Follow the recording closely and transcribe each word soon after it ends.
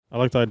I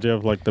like the idea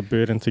of like the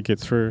burden to get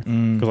through,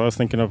 because I was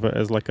thinking of it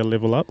as like a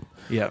level up.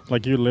 Yeah.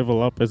 Like you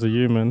level up as a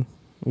human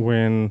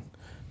when,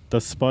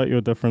 despite your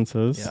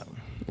differences, Yeah.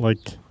 like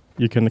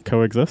you can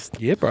coexist.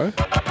 Yeah, bro.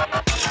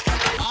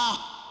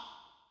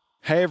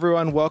 Hey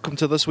everyone, welcome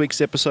to this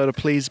week's episode of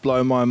Please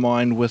Blow My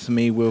Mind with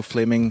me, Will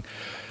Fleming.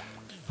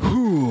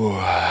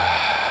 Whew.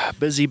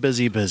 Busy.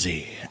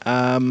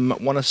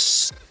 Want to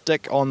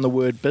stick on the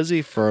word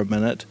busy for a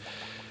minute.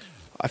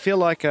 I feel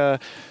like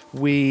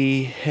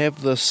we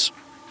have this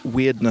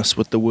weirdness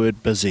with the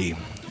word busy.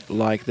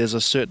 Like there's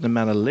a certain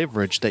amount of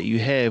leverage that you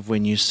have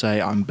when you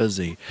say I'm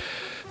busy.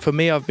 For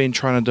me, I've been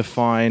trying to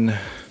define,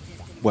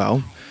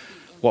 well,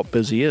 what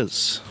busy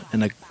is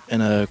in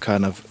a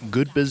kind of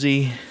good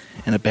busy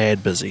and a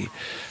bad busy.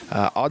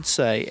 I'd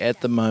say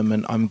at the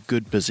moment I'm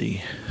good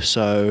busy.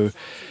 So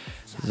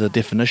the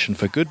definition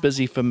for good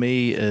busy for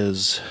me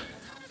is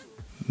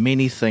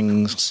many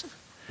things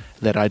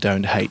that I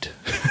don't hate.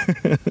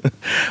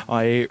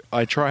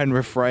 I try and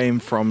refrain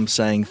from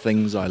saying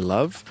things I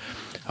love.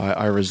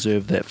 I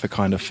reserve that for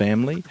kind of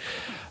family.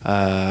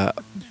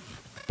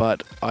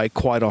 But I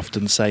quite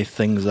often say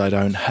things I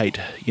don't hate.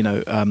 You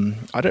know,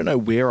 I don't know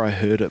where I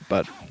heard it,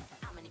 but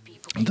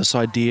this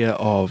idea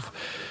of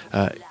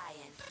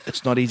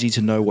it's not easy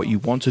to know what you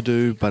want to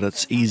do, but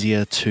it's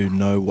easier to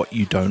know what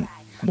you don't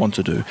want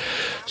to do.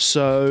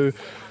 So,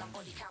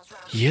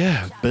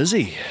 yeah,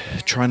 busy.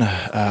 Trying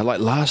to, like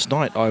last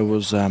night I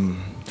was,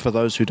 for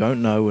those who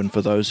don't know and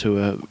for those who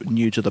are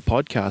new to the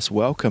podcast,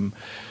 welcome.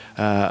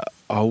 I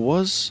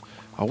was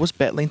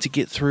battling to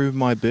get through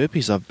my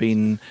burpees. I've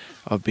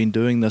been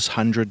doing this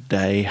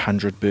 100-day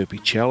 100 burpee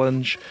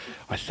challenge.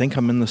 I think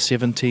I'm in the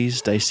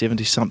 70s, day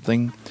 70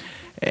 something,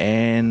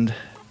 and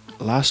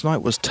last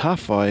night was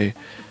tough. I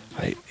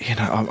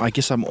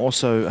guess I'm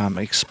also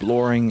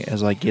exploring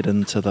as I get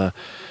into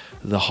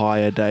the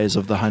higher days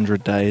of the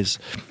 100 days,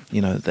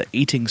 you know, the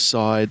eating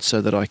side,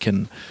 so that I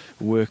can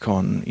work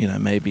on, you know,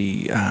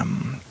 maybe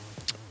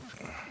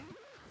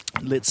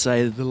let's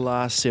say the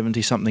last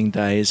 70 something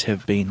days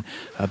have been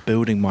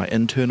building my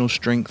internal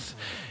strength,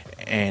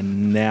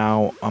 and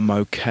now I'm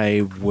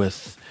okay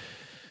with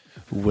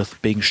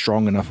being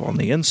strong enough on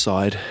the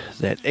inside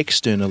that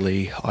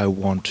externally I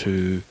want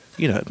to,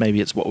 you know, maybe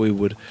it's what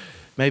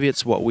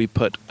we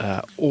put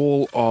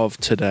all of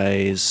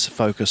today's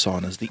focus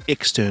on, is the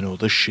external,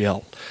 the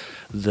shell,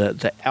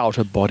 the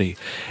outer body,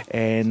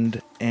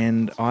 and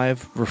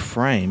I've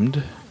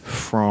refrained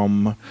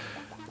from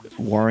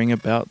worrying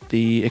about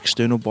the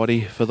external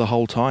body for the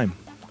whole time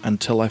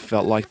until I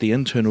felt like the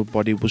internal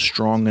body was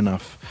strong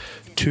enough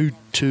to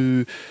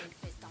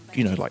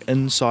you know, like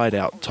inside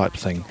out type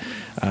thing.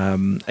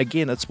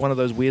 Again, it's one of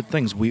those weird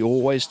things. We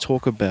always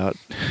talk about,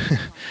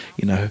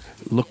 you know,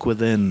 look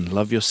within,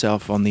 love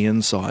yourself on the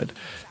inside,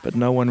 but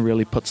no one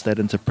really puts that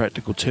into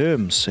practical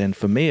terms. And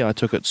for me, I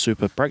took it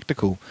super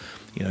practical.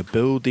 You know,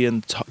 build the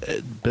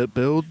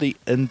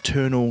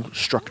internal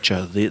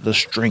structure, the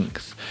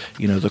strength,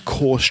 you know, the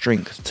core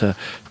strength to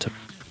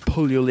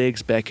pull your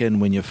legs back in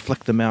when you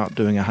flick them out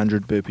doing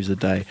 100 burpees a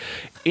day.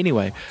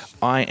 Anyway,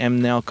 I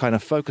am now kind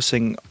of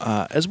focusing,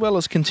 as well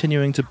as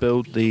continuing to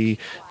build the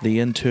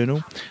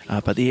internal,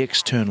 but the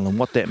external and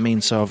what that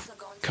means. So I've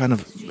kind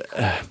of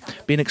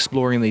been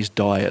exploring these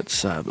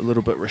diets, a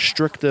little bit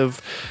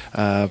restrictive.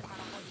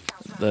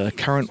 The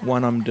current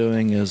one I'm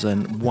doing is a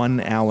 1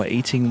 hour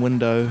eating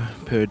window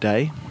per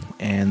day,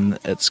 and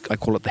I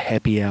call it the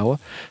happy hour.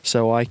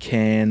 So I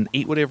can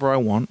eat whatever I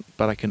want,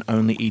 but I can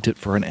only eat it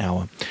for an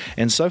hour.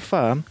 And so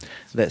far,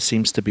 that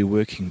seems to be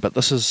working. But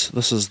this is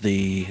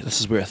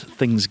where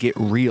things get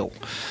real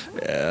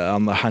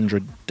on the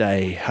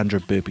 100-day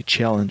 100 burpee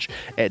challenge.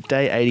 At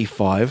day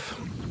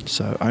 85,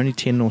 so only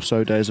 10 or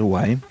so days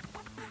away,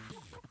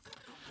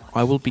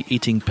 I will be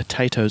eating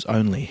potatoes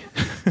only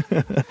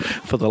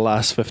for the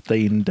last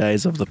 15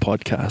 days of the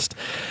podcast.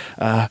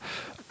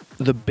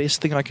 The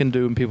best thing I can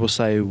do when people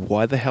say,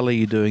 why the hell are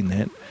you doing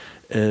that,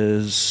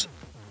 is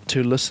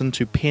to listen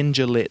to Penn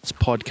Jillette's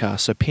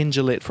podcast. So Penn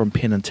Jillette from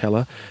Penn &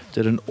 Teller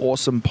did an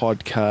awesome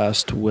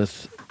podcast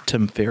with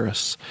Tim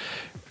Ferriss.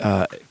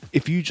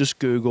 If you just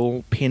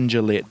Google Penn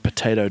Jillette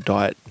potato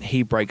diet,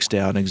 he breaks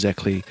down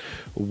exactly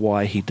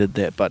why he did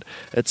that. But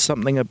it's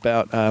something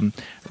about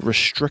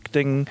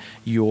restricting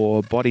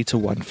your body to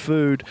one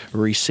food,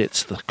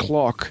 resets the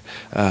clock,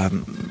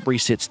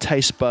 resets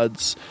taste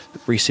buds,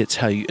 resets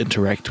how you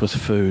interact with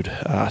food.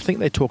 I think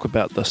they talk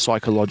about the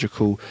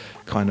psychological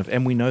kind of,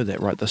 and we know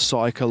that, right? The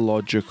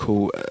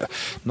psychological,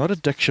 not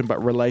addiction,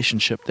 but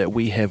relationship that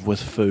we have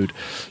with food.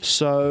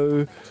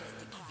 So,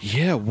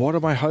 yeah, what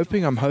am I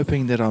hoping? I'm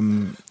hoping that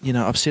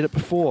I've said it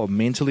before,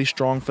 mentally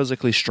strong,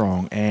 physically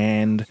strong,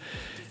 and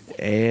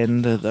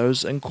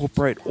those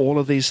incorporate all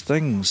of these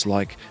things,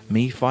 like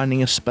me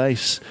finding a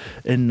space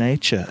in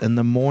nature in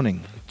the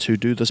morning to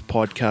do this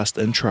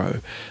podcast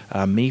intro,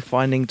 me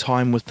finding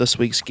time with this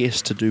week's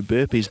guest to do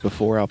burpees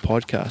before our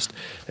podcast.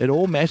 It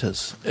all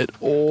matters. It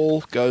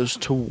all goes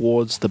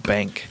towards the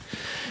bank.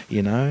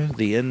 You know,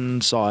 the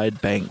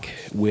inside bank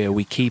where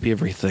we keep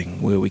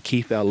everything, where we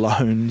keep our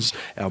loans,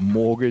 our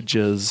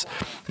mortgages,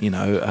 and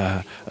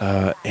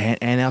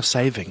our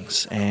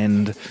savings.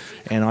 And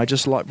I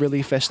just like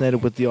really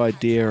fascinated with the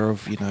idea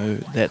of,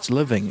 that's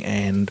living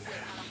and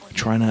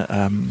trying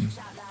to...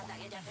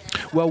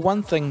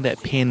 one thing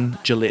that Penn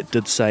Jillette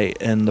did say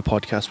in the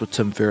podcast with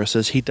Tim Ferriss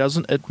is he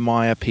doesn't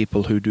admire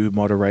people who do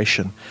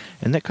moderation.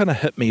 And that kind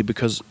of hit me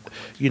because,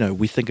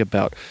 we think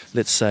about,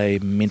 let's say,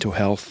 mental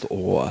health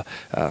or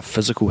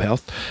physical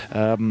health,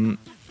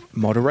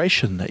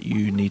 moderation, that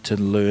you need to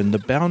learn the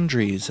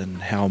boundaries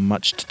and how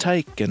much to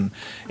take. And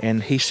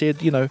he said,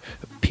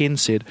 Penn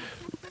said,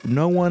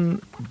 no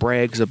one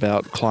brags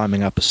about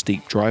climbing up a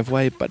steep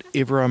driveway, but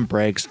everyone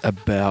brags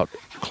about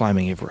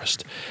climbing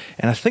Everest.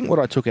 And I think what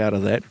I took out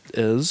of that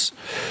is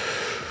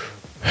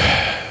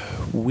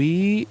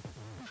we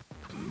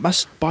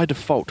must, by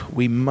default,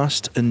 we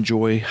must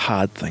enjoy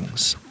hard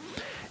things.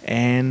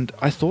 And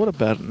I thought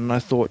about it and I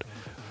thought,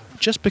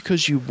 just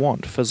because you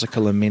want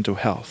physical and mental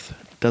health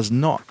does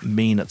not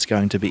mean it's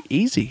going to be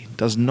easy,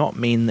 does not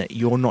mean that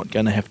you're not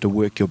going to have to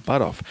work your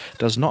butt off,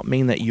 does not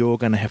mean that you're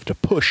going to have to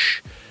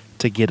push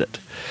to get it.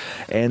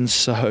 And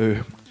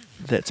so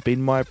that's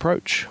been my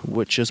approach,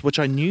 which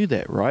I knew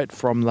that, right,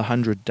 from the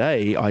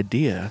 100-day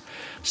idea,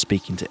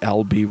 speaking to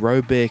Albie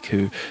Robeck,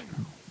 who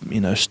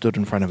stood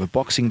in front of a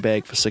boxing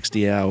bag for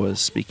 60 hours,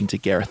 speaking to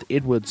Gareth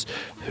Edwards,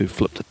 who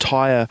flipped a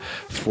tire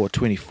for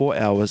 24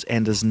 hours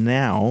and is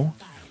now,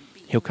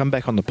 he'll come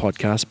back on the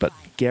podcast, but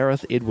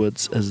Gareth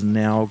Edwards is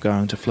now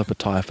going to flip a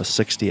tire for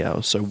 60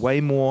 hours. So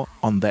way more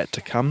on that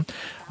to come.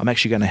 I'm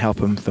actually going to help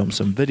him film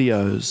some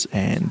videos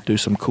and do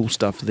some cool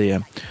stuff there.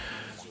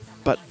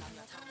 But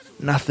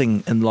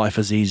nothing in life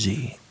is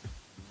easy.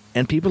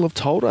 And people have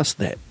told us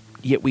that,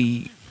 yet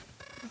we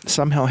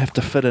somehow have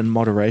to fit in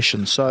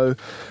moderation. So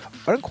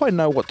I don't quite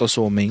know what this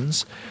all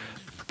means,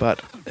 but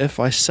if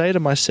I say to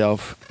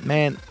myself,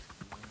 man,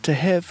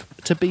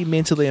 to be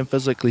mentally and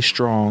physically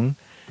strong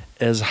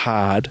is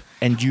hard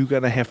and you're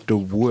going to have to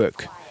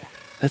work,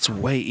 that's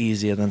way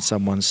easier than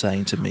someone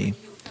saying to me,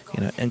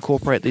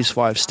 incorporate these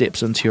 5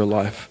 steps into your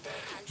life.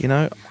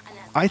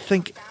 I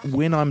think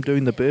when I'm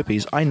doing the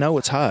burpees, I know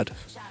it's hard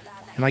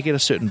and I get a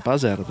certain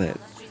buzz out of that.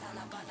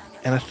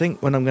 And I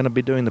think when I'm going to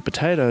be doing the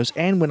potatoes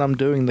and when I'm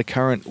doing the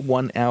current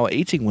 1 hour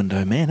eating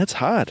window, man, it's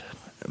hard.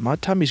 My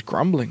tummy's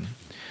grumbling.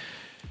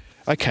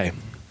 Okay,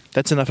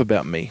 that's enough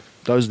about me.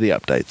 Those are the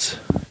updates.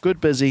 Good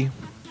busy.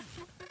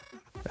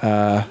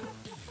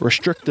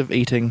 Restrictive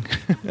eating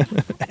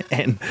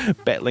and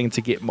battling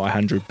to get my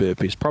 100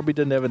 burpees. Probably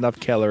didn't have enough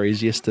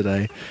calories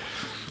yesterday.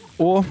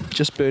 Or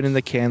just burning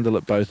the candle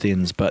at both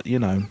ends. But,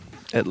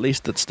 at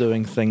least it's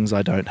doing things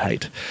I don't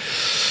hate.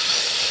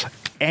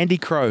 Andy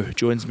Crow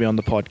joins us on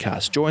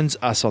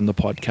the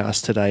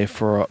podcast today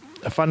for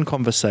a fun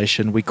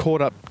conversation. We caught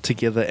up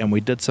together and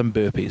we did some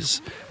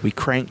burpees. We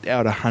cranked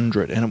out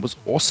 100 and it was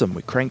awesome.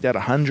 We cranked out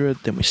 100,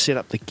 then we set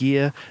up the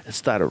gear, it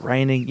started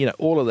raining,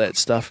 all of that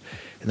stuff.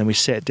 And then we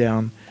sat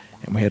down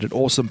and we had an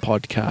awesome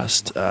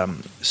podcast,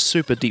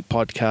 super deep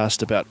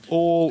podcast about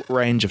all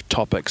range of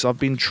topics. I've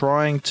been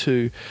trying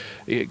to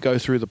go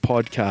through the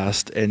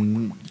podcast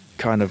and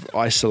kind of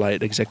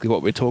isolate exactly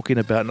what we're talking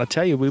about. And I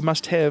tell you, we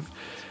must have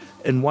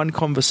in one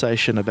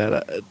conversation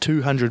about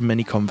 200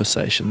 mini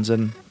conversations,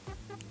 and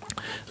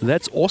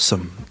that's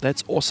awesome.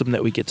 That's awesome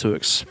that we get to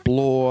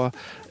explore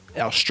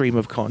our stream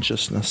of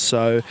consciousness.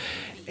 So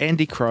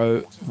Andy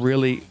Crow,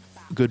 really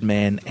good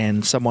man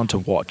and someone to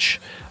watch,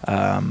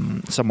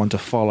 someone to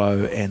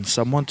follow and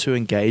someone to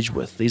engage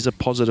with. These are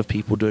positive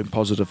people doing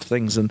positive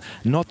things, and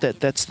not that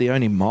that's the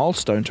only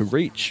milestone to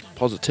reach,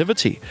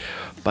 positivity,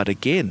 but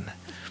again,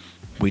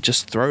 we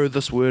just throw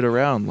this word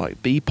around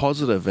like be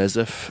positive as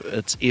if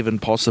it's even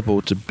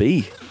possible to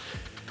be.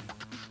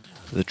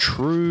 The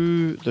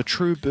true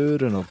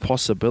burden of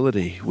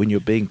possibility when you're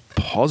being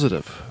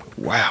positive.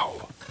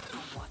 Wow.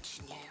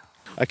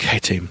 Okay,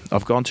 team,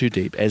 I've gone too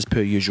deep. As per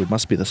usual,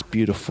 must be this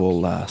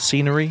beautiful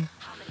scenery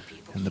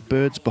and the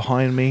birds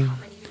behind me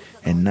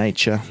and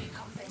nature.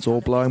 It's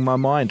all blowing my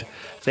mind.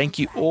 Thank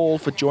you all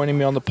for joining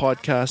me on the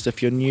podcast.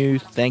 If you're new,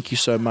 thank you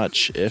so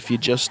much. If you're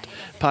just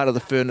part of the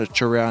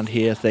furniture around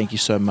here, thank you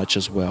so much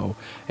as well.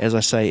 As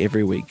I say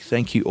every week,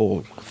 thank you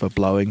all for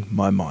blowing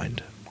my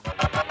mind.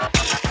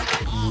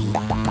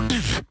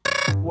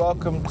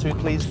 Welcome to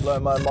Please Blow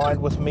My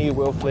Mind with me,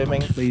 Will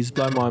Fleming. Please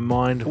blow my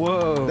mind.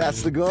 Whoa.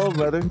 That's the goal,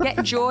 brother.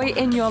 Get joy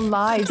in your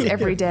lives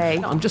every day.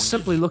 I'm just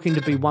simply looking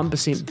to be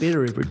 1%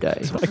 better every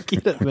day. I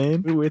get it,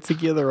 man. We're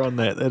together on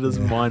that. That is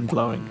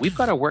mind-blowing. We've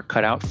got our work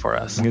cut out for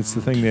us. It's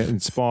the thing that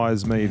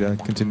inspires me to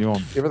continue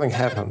on. Everything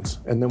happens,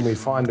 and then we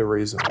find a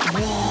reason.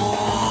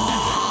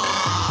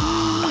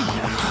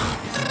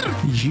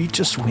 You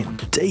just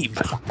went deep.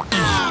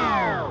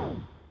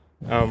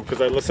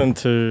 Because I listened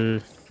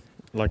to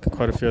like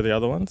quite a few of the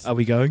other ones. Are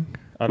we going?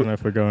 I don't know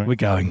if we're going. We're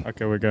going.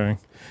 Okay, we're going.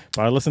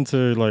 But I listened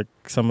to like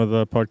some of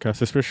the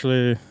podcasts,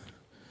 especially.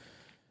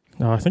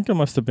 No, I think it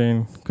must have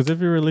been because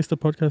have you released a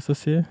podcast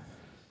this year?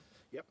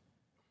 Yep.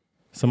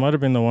 So it might have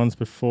been the ones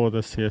before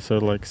this year, so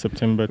like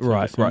September to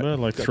Right, December,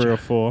 like Gotcha. 3 or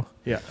 4.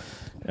 Yeah.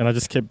 And I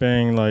just kept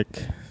being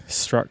like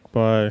struck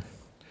by,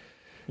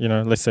 you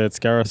know, let's say it's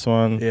Gareth's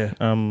one. Yeah.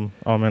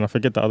 Oh man, I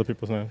forget the other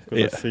people's name because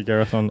Yeah. I see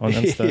Gareth on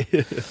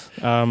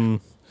Insta.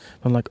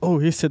 I'm like, oh,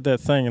 he said that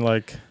thing, and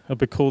like it'd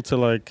be cool to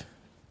like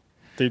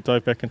deep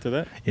dive back into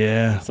that.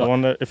 Yeah. So I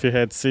wonder if you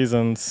had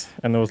seasons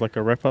and there was like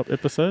a wrap up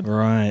episode,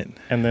 Right.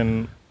 and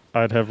then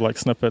I'd have like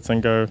snippets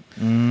and go,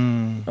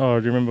 oh,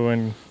 do you remember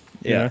when?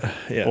 you know?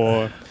 Yeah.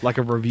 Or like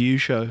a review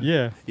show.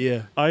 yeah,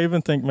 Yeah. I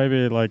even think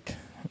maybe like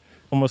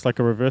almost like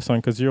a reverse one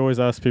because you always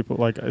ask people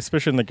like,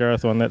 especially in the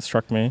Gareth one, that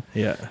struck me,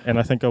 Yeah. and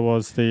I think it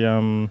was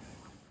the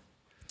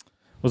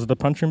was it the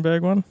punching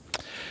bag one?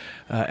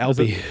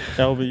 Albie.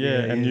 Albie,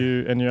 yeah. Yeah, And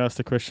yeah. you asked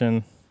the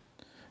question,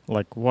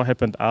 like, what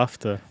happened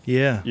after?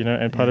 Yeah. You know,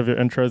 and part Yeah. of your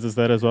intros is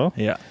that as well.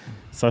 Yeah.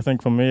 So I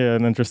think for me,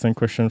 an interesting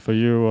question for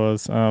you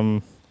was,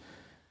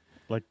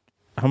 like,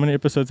 how many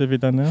episodes have you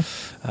done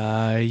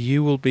now?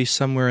 You will be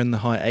somewhere in the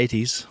high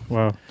 80s.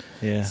 Wow.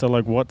 Yeah. So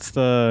like, what's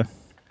the?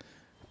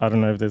 I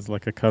don't know if there's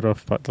like a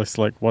cutoff, but just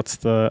like, what's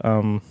the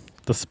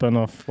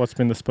spin-off? What's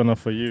been the spin-off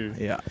for you?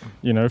 yeah.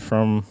 You know,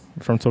 from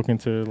talking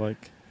to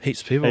like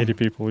Heaps of people. 80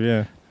 people.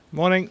 Yeah.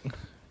 Morning.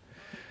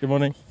 Good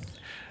morning.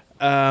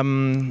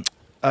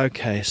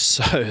 Okay,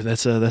 so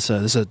that's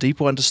a deep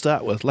one to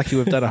start with. Lucky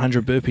we've done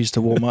 100 burpees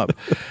to warm up.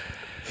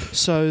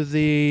 So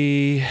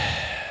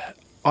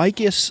I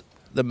guess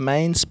the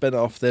main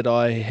spin-off that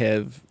I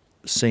have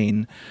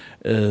seen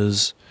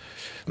is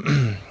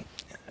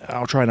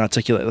I'll try and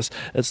articulate this.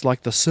 It's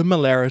like the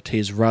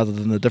similarities rather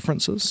than the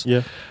differences.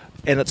 Yeah.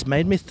 And it's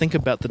made me think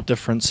about the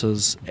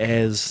differences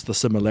as the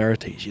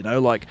similarities, you know,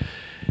 like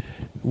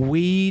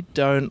we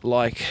don't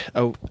like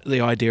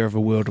the idea of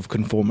a world of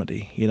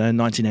conformity, you know,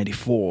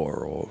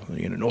 1984 or,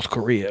 you know, North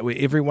Korea, where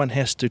everyone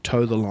has to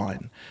toe the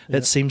line. Yeah.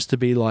 That seems to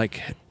be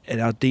like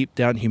in our deep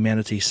down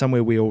humanity,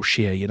 somewhere we all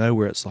share, you know,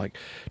 where it's like,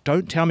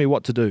 don't tell me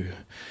what to do.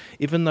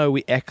 Even though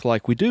we act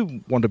like we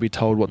do want to be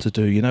told what to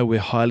do, you know, we're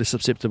highly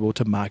susceptible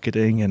to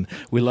marketing and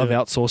we love Yeah.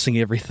 outsourcing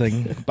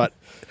everything, but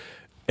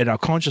in our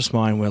conscious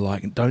mind, we're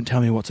like, don't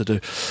tell me what to do.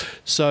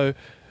 So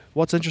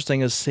what's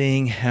interesting is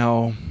seeing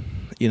how,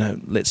 you know,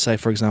 let's say,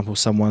 for example,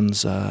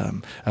 someone's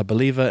a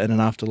believer in an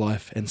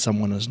afterlife and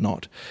someone is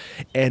not.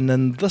 And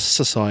in this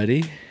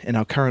society, in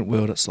our current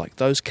world, it's like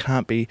those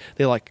can't be,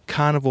 they're like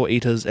carnivore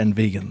eaters and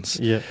vegans.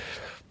 Yeah.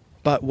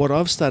 But what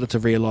I've started to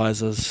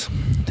realize is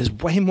there's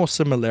way more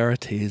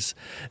similarities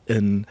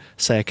in,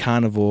 say, a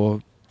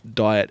carnivore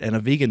diet and a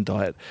vegan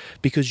diet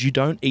because you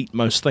don't eat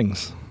most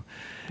things,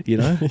 you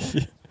know?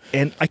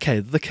 And, okay,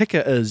 the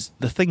kicker is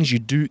the things you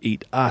do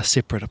eat are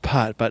separate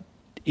apart, but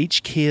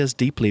each cares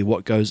deeply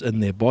what goes in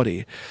their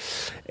body.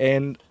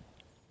 And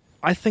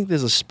I think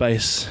there's a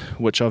space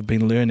which I've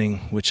been learning,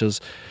 which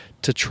is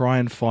to try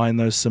and find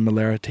those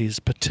similarities,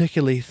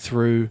 particularly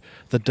through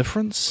the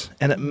difference.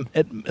 And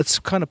it's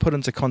kind of put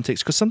into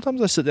context, because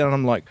sometimes I sit down and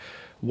I'm like,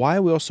 why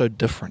are we all so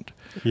different?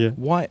 Yeah.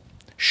 Why?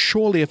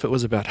 Surely if it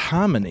was about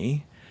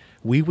harmony,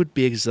 we would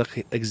be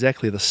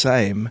exactly the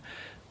same,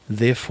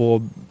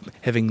 therefore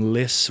having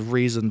less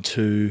reason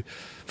to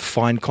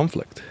find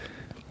conflict.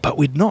 But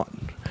we'd not.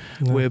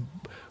 No.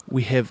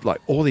 We have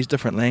like all these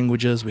different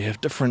languages, we have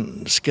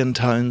different skin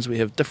tones, we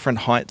have different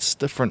heights,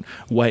 different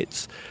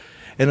weights.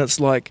 And it's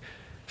like,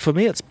 for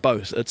me, it's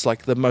both. It's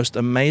like the most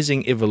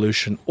amazing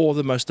evolution or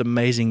the most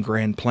amazing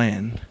grand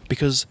plan,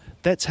 because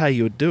that's how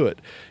you would do it.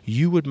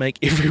 You would make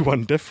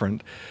everyone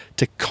different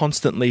to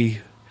constantly,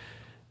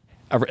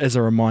 as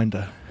a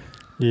reminder.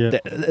 Yeah.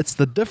 It's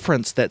the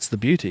difference that's the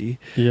beauty.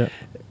 Yeah.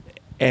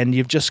 And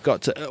you've just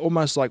got to,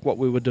 almost like what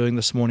we were doing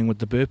this morning with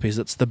the burpees,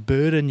 it's the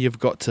burden you've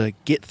got to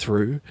get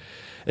through.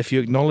 If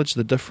you acknowledge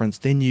the difference,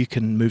 then you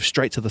can move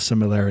straight to the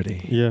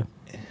similarity. Yeah.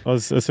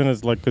 As soon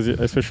as like, because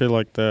especially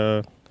like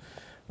I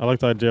like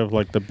the idea of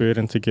like the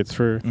burden to get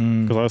through,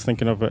 because I was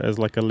thinking of it as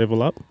like a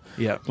level up.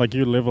 Yeah. Like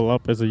you level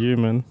up as a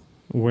human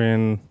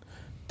when,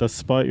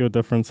 despite your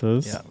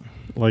differences, Yeah.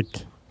 like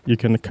you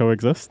can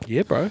coexist.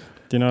 Yeah, bro.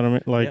 Do you know what I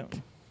mean? Like,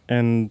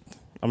 and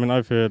I mean,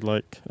 I've heard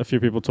like a few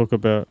people talk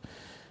about,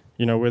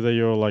 you know, whether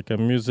you're like a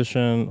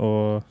musician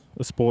or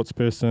a sports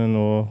person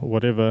or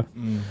whatever,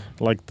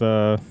 like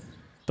the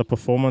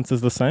performance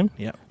is the same.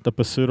 Yeah. The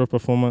pursuit of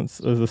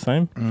performance is the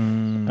same.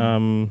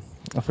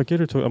 I forget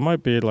who talk. It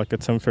might be like a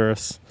Tim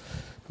Ferriss,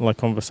 like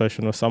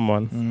conversation with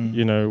someone,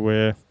 you know,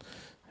 where,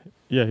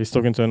 yeah, he's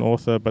talking to an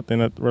author, but then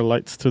it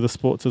relates to the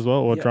sports as well,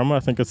 or Yeah. drummer.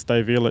 I think it's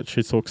Dave Ehrlich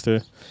he talks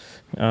to,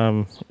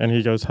 and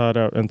he goes hard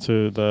out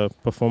into the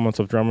performance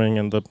of drumming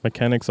and the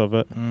mechanics of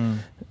it.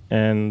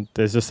 And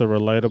there's just a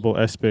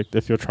relatable aspect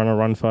if you're trying to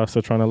run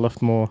faster, trying to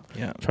lift more,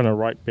 Yeah. trying to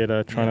write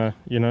better, trying to,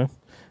 you know,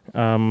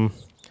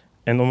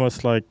 and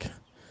almost like,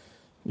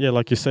 yeah,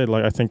 like you said,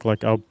 like I think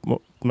like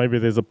maybe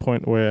there's a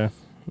point where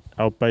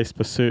our base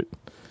pursuit,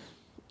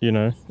 you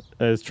know,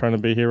 as trying to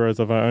be heroes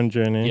of our own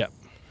journey, Yep.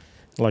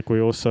 like we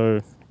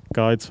also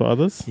guides for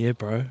others, Yeah,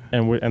 bro.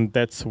 and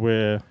that's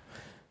where,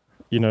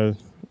 so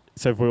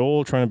if we're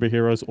all trying to be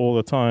heroes all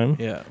the time,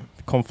 Yeah.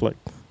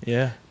 conflict.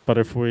 Yeah. But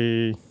if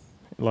we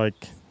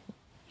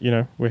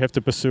we have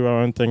to pursue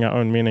our own thing, our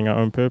own meaning, our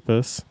own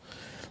purpose,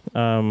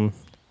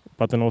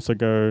 but then also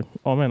go,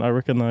 oh man, I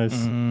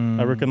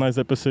recognize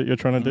that pursuit you're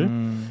trying to do.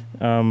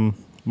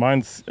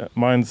 Mine's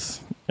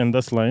in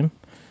this lane,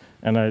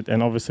 and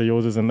obviously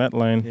yours is in that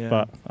lane. Yeah.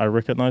 But I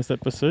recognize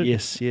that pursuit.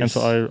 Yes. And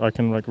so I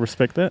can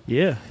respect that.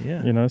 Yeah.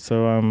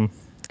 So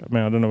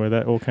man, I don't know where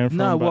that all came from.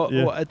 No, but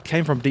well, it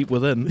came from deep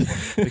within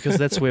because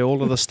that's where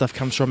all of this stuff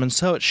comes from, and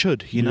so it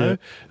should.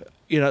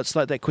 It's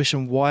like that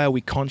question: why are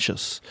we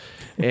conscious?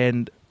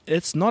 And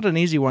it's not an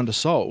easy one to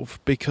solve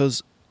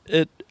because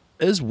it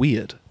is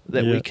weird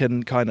that we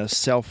can kind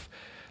of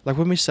like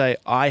when we say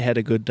I had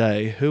a good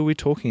day, who are we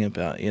talking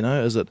about?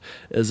 Is it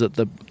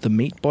the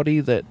meat body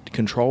that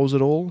controls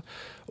it all,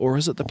 or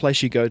is it the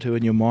place you go to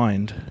in your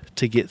mind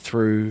to get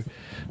through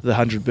the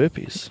 100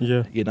 burpees?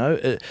 Yeah.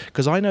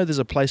 Because I know there's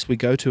a place we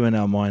go to in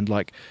our mind.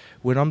 Like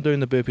when I'm doing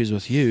the burpees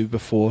with you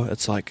before,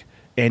 it's like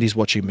Andy's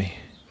watching me.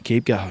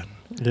 Keep going.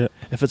 Yeah.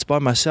 If it's by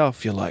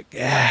myself, you're like,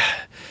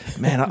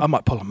 man, I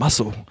might pull a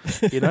muscle.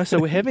 So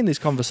we're having these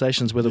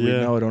conversations whether we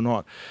know it or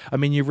not. I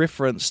mean, you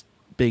referenced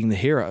being the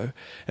hero,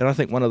 and I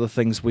think one of the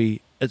things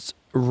it's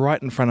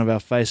right in front of our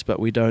face, but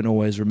we don't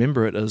always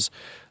remember it, is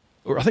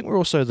I think we're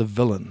also the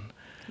villain.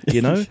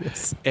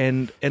 Yes.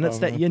 and it's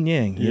that yin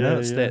yang.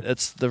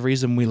 It's the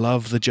reason we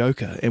love the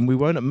Joker, and we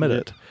won't admit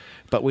it,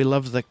 but we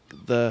love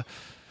the.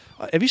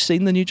 Have you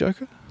seen the new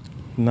Joker?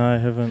 No, I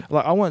haven't.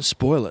 Like, I won't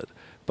spoil it.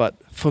 But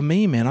for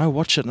me, man, I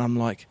watch it and I'm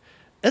like,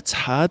 it's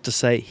hard to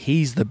say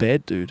he's the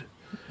bad dude.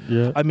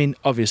 Yeah. I mean,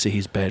 obviously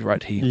he's bad,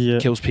 right? He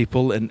kills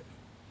people. And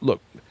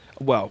look,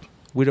 well,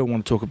 we don't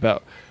want to talk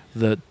about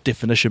the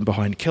definition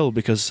behind kill,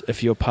 because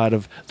if you're part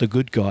of the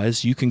good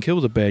guys, you can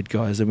kill the bad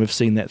guys. And we've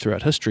seen that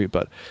throughout history.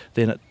 But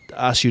then it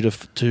asks you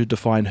to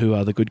define who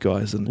are the good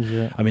guys.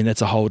 And I mean,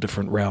 that's a whole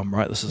different realm,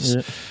 right?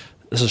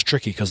 This is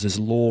tricky because there's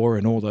law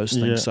and all those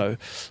things. Yeah. So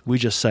we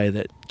just say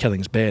that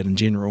killing's bad in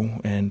general,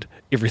 and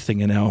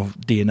everything in our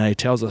DNA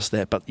tells us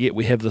that. But yet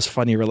we have this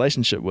funny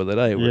relationship with it,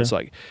 where it's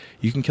like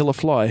you can kill a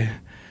fly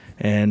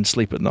and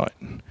sleep at night.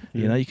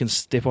 You can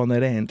step on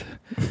that ant,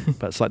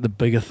 but it's like the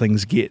bigger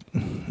things get.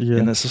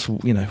 And it's just,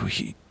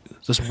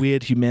 this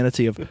weird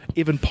humanity of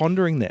even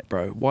pondering that,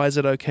 bro. Why is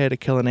it okay to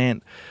kill an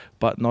ant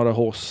but not a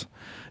horse?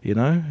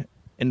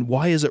 And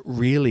why is it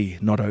really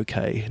not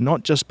okay?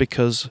 Not just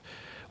because,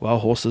 well,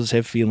 horses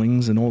have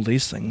feelings and all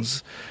these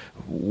things.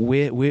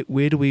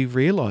 Where do we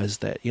realise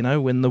that?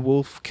 When the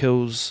wolf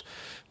kills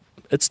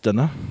its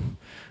dinner,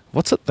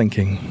 what's it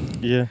thinking?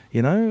 Yeah.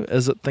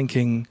 Is it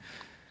thinking,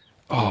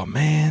 oh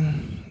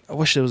man, I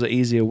wish there was an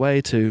easier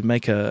way to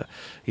make to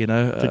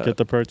get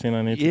the protein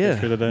I need to get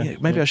through the day. Yeah,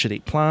 maybe I should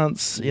eat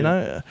plants,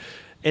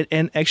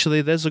 And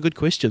actually, those are good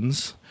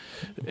questions.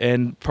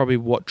 And probably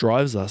what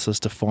drives us is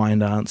to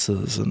find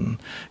answers. And,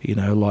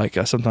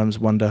 I sometimes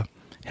wonder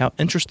how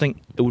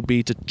interesting it would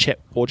be to chat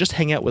or just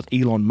hang out with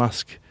Elon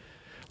Musk.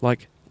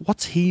 Like,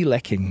 what's he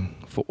lacking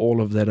for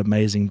all of that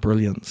amazing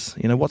brilliance?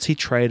 What's he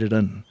traded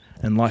in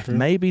life? True.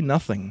 Maybe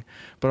nothing.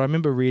 But I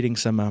remember reading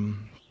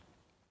some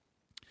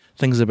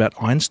things about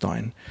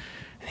Einstein,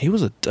 and he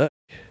was a dick.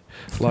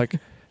 Like,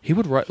 he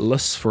would write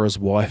lists for his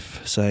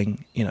wife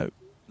saying,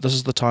 this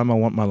is the time I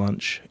want my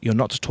lunch. You're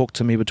not to talk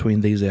to me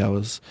between these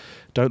hours.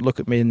 Don't look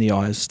at me in the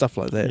eyes, stuff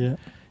like that. Yeah.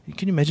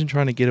 Can you imagine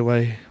trying to get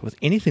away with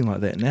anything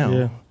like that now?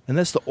 Yeah. And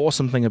that's the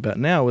awesome thing about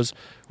now is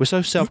we're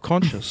so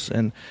self-conscious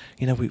and,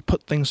 we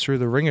put things through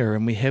the ringer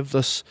and we have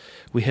this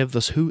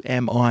who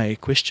am I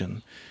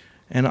question.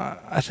 And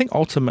I think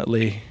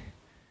ultimately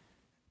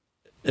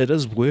it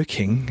is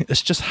working.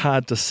 It's just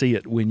hard to see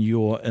it when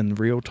you're in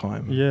real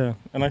time. Yeah.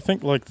 And I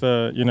think maybe this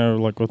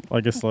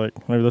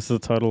is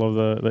the title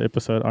of the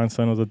episode,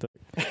 Einstein was a dick.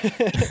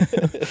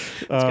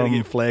 It's going to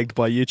get flagged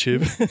by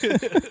YouTube.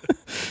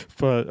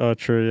 But,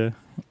 true, yeah.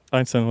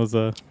 Einstein was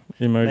a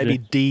emoji. Maybe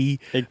D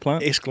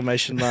eggplant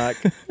exclamation mark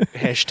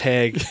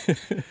hashtag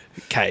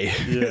K.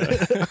 Yeah.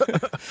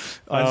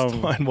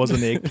 Einstein was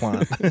an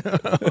eggplant.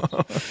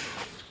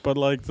 But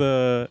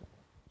the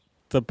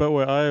bit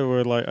where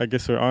I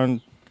guess where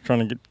I'm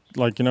trying to get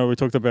we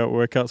talked about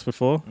workouts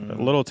before.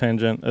 A little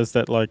tangent is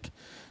that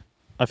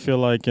I feel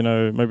like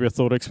maybe a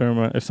thought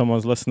experiment if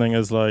someone's listening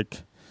is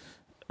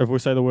if we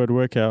say the word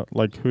workout,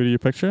 who do you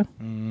picture?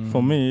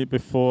 For me,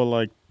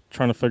 before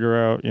trying to figure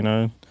out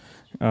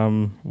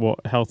what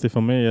healthy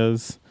for me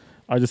is,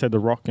 I just had The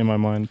Rock in my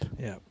mind.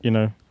 Yeah.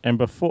 And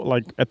before,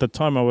 at the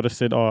time I would have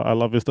said, I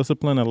love his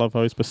discipline, I love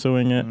how he's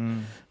pursuing it.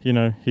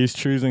 He's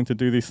choosing to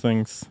do these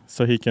things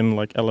so he can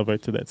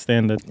elevate to that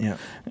standard. Yeah.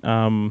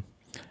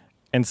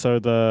 And so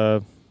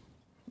so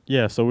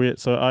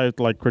I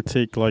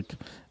critique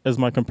is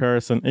my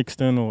comparison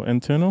external or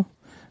internal?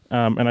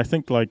 And I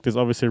think there's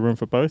obviously room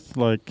for both.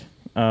 We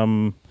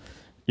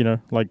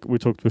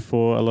talked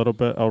before a little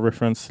bit, I'll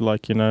reference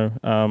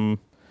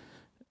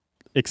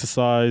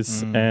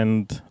exercise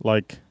and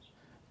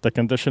the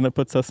condition it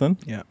puts us in.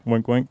 Yeah.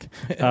 Wink, wink.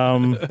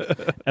 And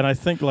I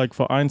think like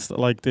for Einstein,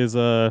 like there's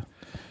a,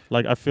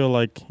 like I feel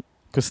like,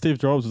 because Steve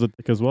Jobs was a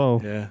dick as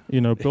well. Yeah.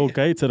 You know, Bill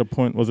Gates at a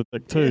point was a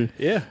dick too.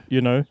 Yeah.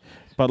 You know,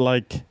 but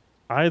like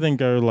I then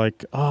go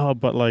like, oh,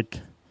 but like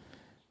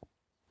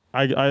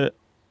I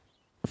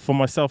for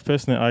myself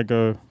personally, I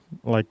go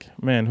like,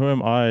 man, who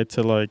am I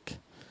to like,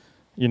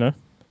 you know,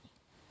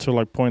 to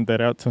like point that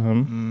out to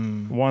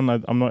him. One,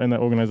 I'm not in that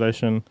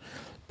organization,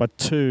 but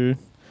two,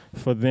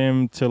 for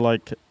them to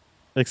like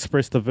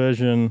express the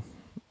version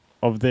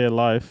of their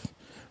life,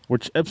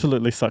 which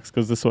absolutely sucks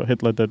because this is what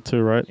Hitler did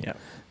too, right? Yeah.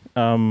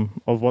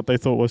 Of what they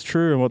thought was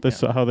true and what they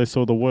saw, how they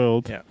saw the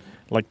world. Yeah.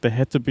 Like they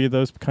had to be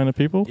those kind of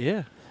people.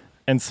 Yeah.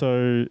 And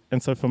so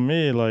for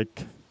me,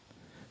 like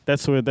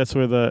that's where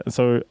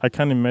so I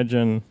can't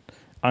imagine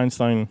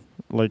Einstein,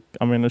 like,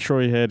 I mean, I'm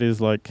sure he had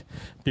his like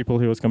people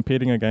he was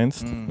competing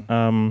against.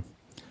 And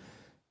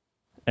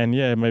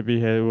yeah, maybe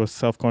he was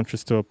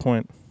self-conscious to a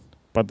point,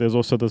 but there's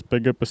also this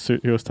bigger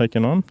pursuit he was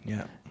taking on.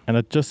 Yeah. And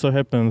it just so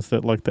happens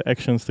that like the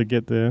actions to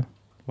get there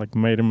like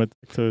made him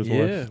addicted to his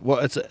life. Well,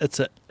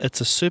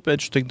 it's a super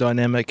interesting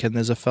dynamic, and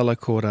there's a fellow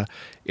called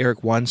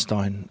Eric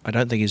Weinstein. I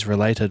don't think he's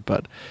related,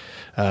 but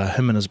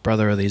him and his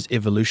brother are these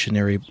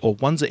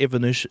one's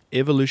an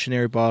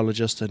evolutionary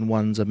biologist and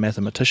one's a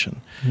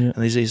mathematician. Yeah. And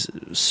there's these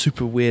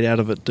super weird out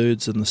of it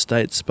dudes in the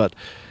States, but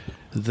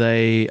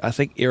I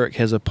think Eric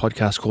has a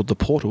podcast called The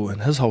Portal,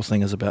 and his whole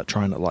thing is about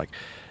trying to like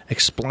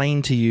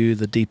explain to you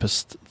the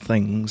deepest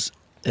things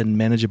in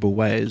manageable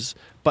ways,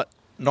 but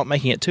not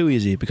making it too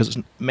easy, because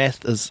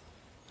math is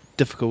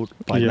difficult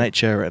by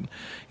nature, and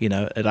you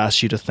know it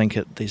asks you to think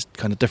at these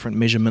kind of different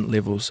measurement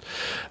levels.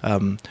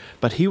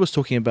 But he was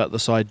talking about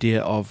this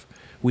idea of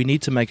we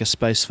need to make a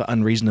space for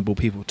unreasonable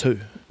people too,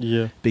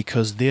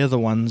 because they're the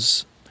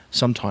ones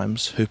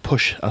sometimes who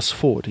push us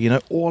forward. You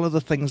know, all of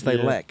the things they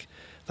lack,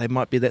 they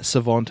might be that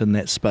savant in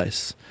that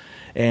space,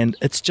 and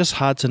it's just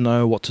hard to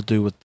know what to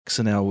do with dicks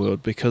in our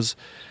world, because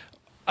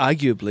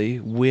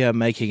arguably we are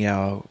making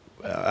our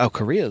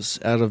careers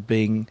out of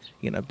being,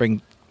 you know,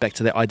 bring back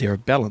to that idea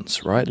of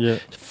balance, right? Yeah.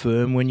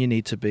 Firm when you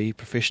need to be,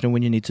 professional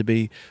when you need to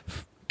be,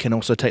 can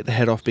also take the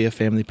hat off, be a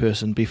family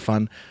person, be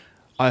fun.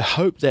 I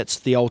hope that's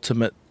the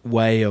ultimate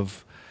way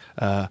of,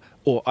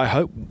 or I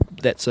hope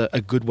that's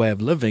a good way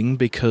of living,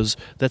 because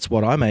that's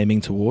what I'm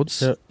aiming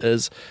towards,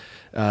 is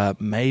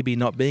maybe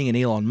not being an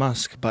Elon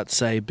Musk, but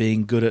say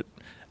being good at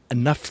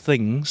enough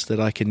things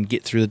that I can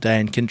get through the day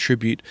and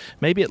contribute,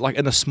 maybe like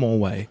in a small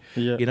way,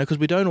 you know, because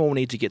we don't all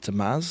need to get to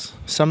Mars.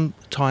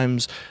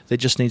 Sometimes there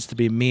just needs to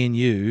be me and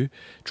you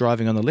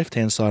driving on the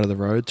left-hand side of the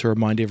road to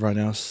remind everyone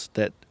else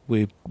that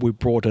we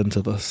brought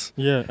into this.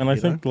 Yeah, and I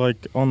think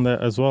like on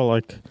that as well,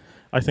 like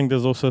I think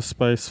there's also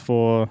space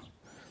for,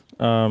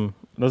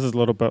 this is a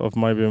little bit of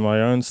maybe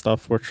my own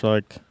stuff, which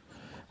like,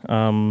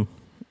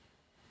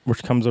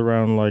 which comes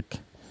around like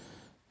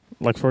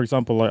for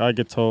example, like I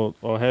get told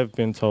or have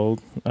been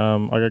told,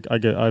 I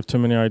have too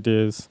many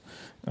ideas.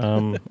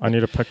 I need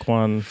to pick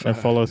one and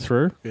follow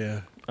through.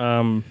 Yeah.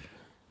 And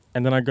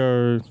then I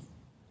go,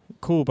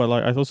 cool, but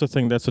like I also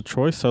think that's a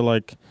choice. So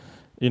like,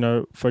 you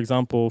know, for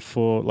example,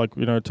 for like,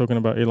 you know, talking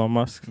about Elon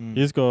Musk,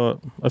 he's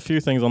got a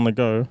few things on the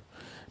go,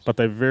 but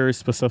they're very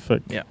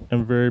specific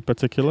and very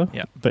particular.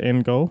 Yeah. The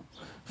end goal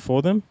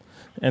for them,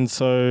 and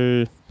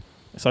so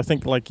I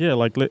think like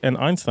and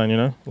Einstein, you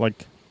know,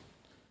 like.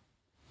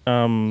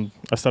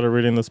 I started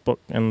reading this book,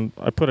 and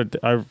I put it.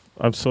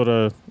 I've sort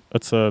of.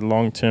 It's a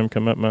long-term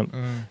commitment.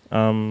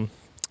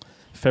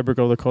 Fabric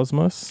of the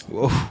Cosmos.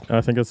 Whoa.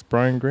 I think it's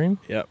Brian Greene.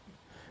 Yep.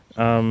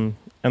 And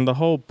the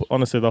whole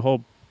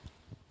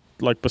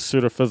like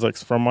pursuit of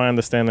physics, from my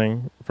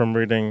understanding, from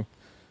reading,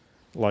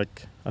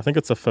 like I think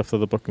it's a fifth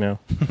of the book now.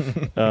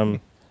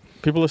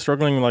 People are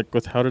struggling like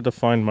with how to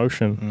define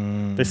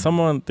motion.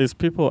 There's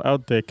people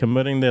out there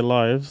committing their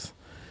lives.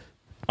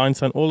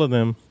 Einstein, all of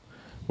them.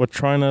 We're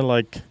trying to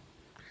like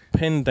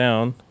pin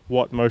down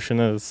what motion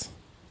is.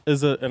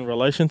 Is it in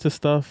relation to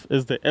stuff?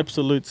 Is there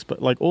absolutes?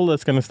 But like all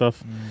that kind of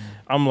stuff.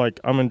 I'm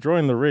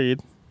enjoying the read.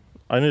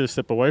 I need to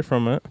step away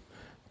from it,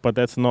 but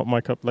that's not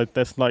my cup.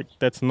 That's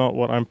not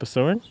what I'm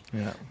pursuing.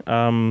 Yeah.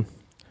 And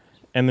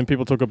then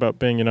people talk about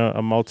being, you know,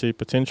 a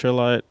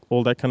multi-potentialite,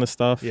 all that kind of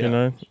stuff. Yeah. You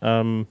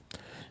know,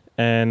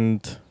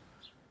 and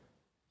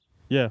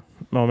yeah.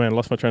 Oh man,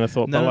 lost my train of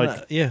thought.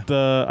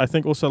 I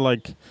think also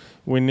like.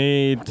 We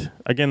need,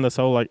 again, this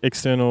whole like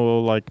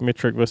external like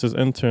metric versus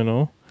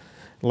internal,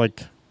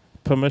 like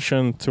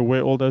permission to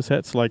wear all those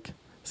hats. Like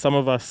some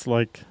of us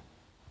like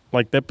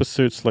that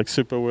pursuit's like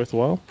super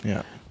worthwhile.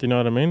 Yeah. Do you know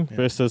what I mean? Yeah.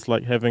 Versus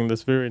like having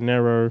this very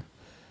narrow,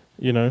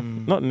 you know,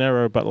 not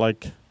narrow, but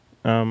like,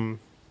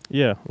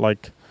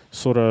 like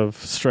sort of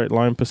straight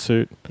line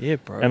pursuit. Yeah,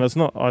 bro. And it's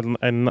not,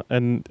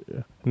 and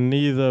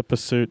neither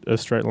pursuit is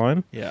straight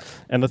line. Yeah.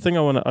 And the thing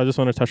I just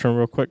want to touch on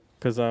real quick,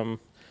 because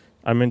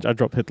I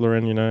dropped Hitler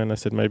in, you know, and I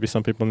said maybe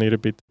some people need to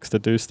be dicks to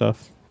do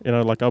stuff. You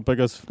know, like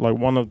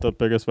one of the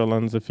biggest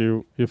villains, if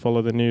you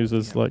follow the news,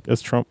 is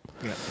Trump.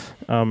 Yeah.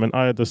 And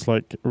I had this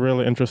like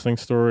really interesting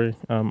story.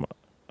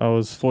 I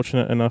was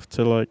fortunate enough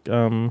to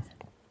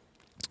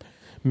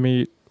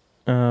meet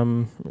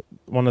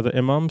one of the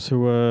imams who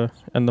were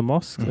in the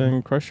mosque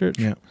in Christchurch.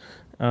 Yeah.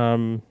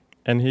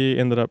 And he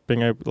ended up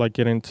being able, like,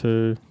 getting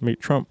to meet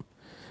Trump.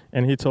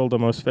 And he told the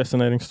most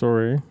fascinating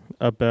story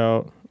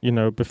about, you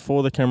know,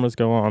 before the cameras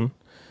go on,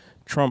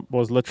 Trump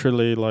was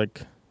literally,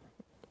 like,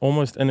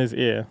 almost in his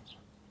ear,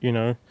 you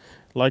know.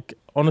 Like,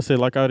 honestly,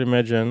 like I would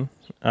imagine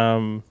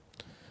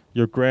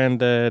your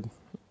granddad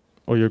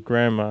or your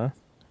grandma,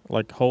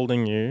 like,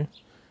 holding you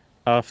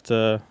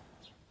after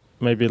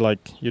maybe, like,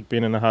 you'd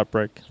been in a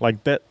heartbreak.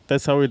 Like,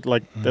 that's how we'd,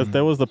 like,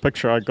 that was the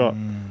picture I got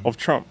of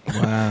Trump.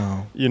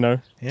 Wow. You know,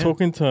 Yeah.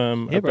 talking to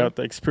him Yeah, bro. about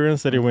the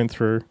experience that he went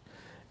through.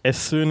 As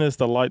soon as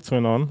the lights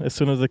went on, as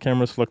soon as the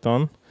cameras flicked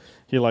on,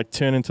 he, like,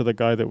 turned into the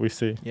guy that we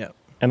see. Yeah.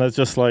 And it's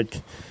just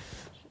like...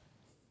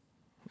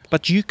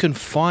 But you can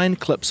find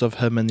clips of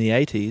him in the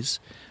 80s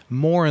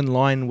more in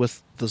line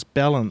with this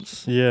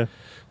balance. Yeah.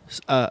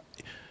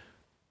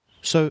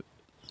 So,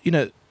 you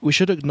know, we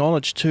should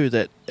acknowledge too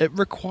that it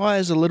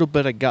requires a little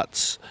bit of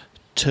guts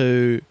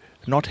to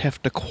not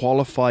have to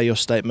qualify your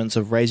statements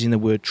of raising the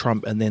word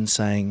Trump and then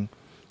saying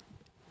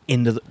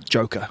end of the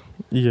Joker,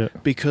 Yeah.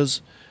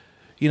 because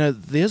you know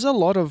there's a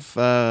lot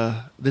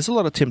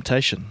of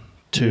temptation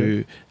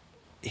to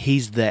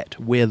he's that,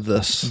 we're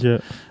this. Yeah.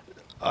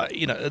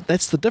 You know,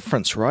 that's the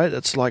difference, right?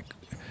 It's like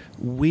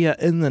we are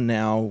in the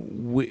now.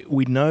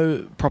 We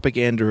know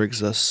propaganda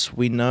exists.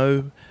 We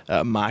know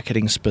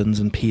marketing spins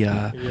and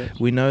PR. Yeah.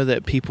 We know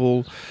that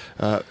people,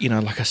 you know,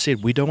 like I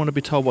said, we don't want to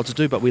be told what to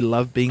do, but we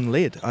love being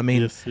led. I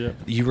mean, Yes, yeah.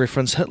 you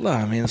reference Hitler.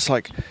 I mean, it's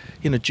like,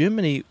 you know,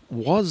 Germany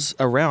was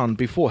around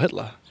before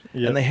Hitler,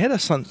 Yeah. and they had a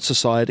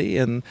society,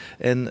 and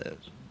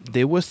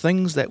there were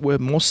things that were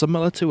more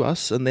similar to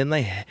us, and then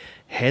they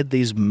had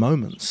these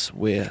moments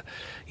where,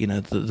 you know,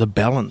 the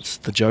balance,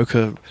 the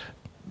Joker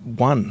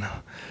won,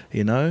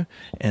 you know,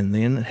 and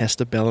then it has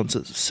to balance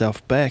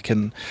itself back.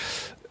 And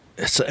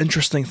it's an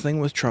interesting thing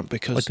with Trump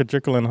because Like a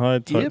Jekyll and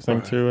Hyde type thing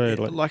bro. too, eh?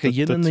 Like a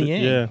yin and the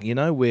yang, Yeah. you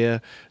know,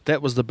 where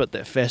that was the bit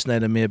that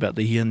fascinated me about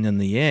the yin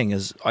and the yang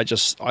is I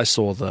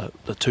saw the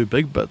two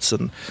big bits,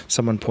 and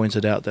someone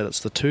pointed out that it's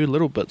the two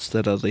little bits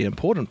that are the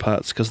important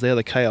parts because they're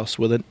the chaos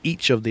within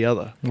each of the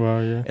other,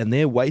 Wow, yeah. and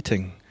they're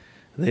waiting.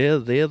 They're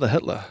the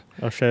Hitler.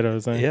 Our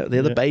shadows, eh? Yeah,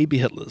 they're the baby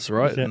Hitlers,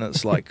 right? Yeah. And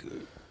it's like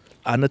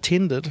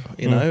unattended,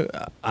 you know,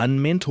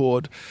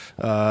 unmentored,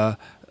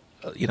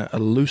 you know, a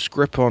loose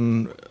grip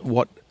on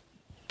what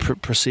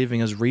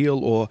perceiving as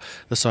real, or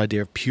this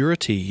idea of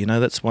purity. You know,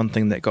 that's one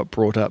thing that got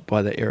brought up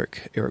by the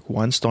Eric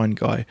Weinstein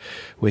guy,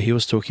 where he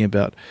was talking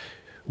about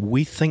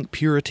we think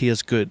purity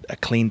is good, a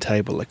clean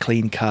table, a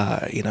clean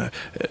car, you know,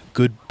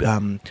 good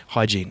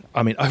hygiene.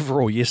 I mean,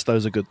 overall, yes,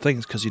 those are good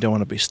things because you don't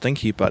want to be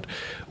stinky, but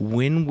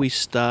when we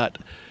start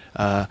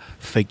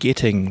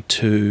forgetting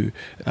to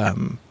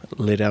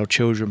let our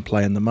children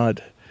play in the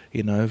mud,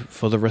 you know,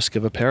 for the risk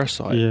of a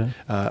parasite. Yeah.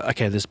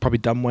 Okay, there's probably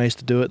dumb ways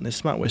to do it and there's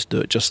smart ways to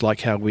do it, just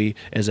like how we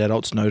as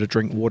adults know to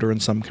drink water in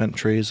some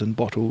countries and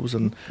bottles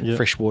and Yeah.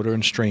 fresh water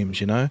in streams,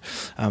 you know,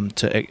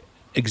 to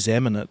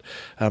examine it.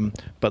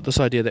 But this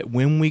idea that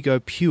when we go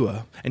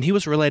pure, and he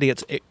was relating it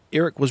to,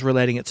 Eric was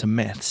relating it to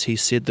maths. He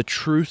said the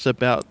truth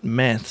about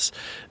maths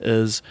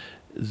is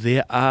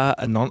there are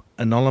Anomalies.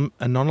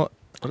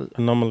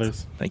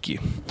 Thank you.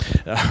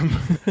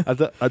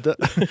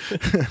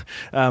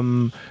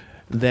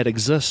 That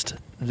exist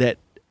that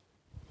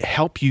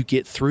help you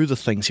get through the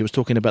things. He was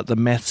talking about the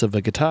maths of a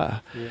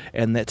guitar,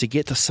 and that to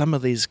get to some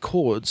of these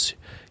chords,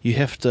 you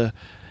have to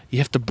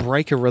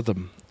break a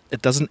rhythm.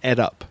 It doesn't add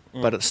up,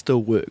 but it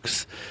still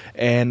works.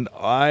 And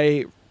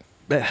that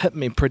hit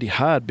me pretty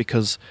hard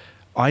because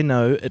I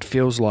know it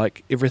feels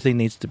like everything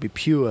needs to be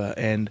pure.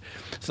 And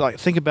so, like,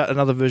 think about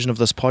another version of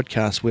this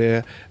podcast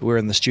where we're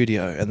in the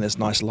studio and there's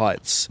nice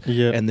lights,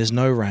 Yeah. and there's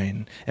no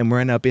rain, and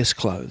we're in our best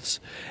clothes,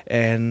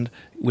 and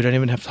we don't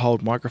even have to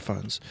hold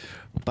microphones.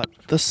 But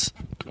this,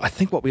 I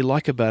think what we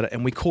like about it,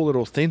 and we call it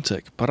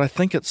authentic, but I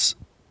think it's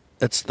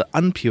the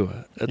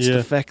unpure. It's Yeah.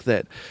 the fact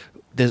that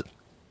there's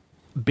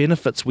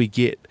benefits we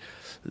get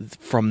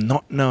from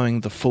not knowing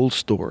the full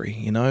story,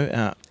 you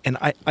know. And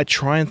I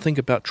try and think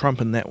about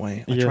Trump in that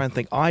way. I Yeah. try and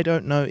think, I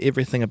don't know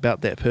everything about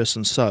that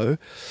person, so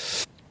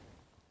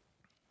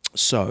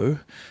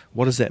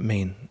what does that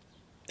mean?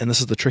 And this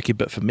is the tricky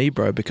bit for me,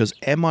 bro, because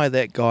am I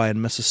that guy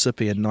in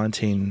Mississippi in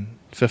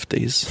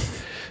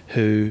 1950s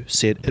who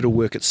said it'll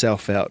work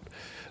itself out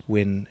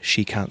when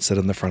she can't sit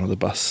in the front of the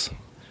bus?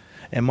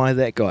 Am I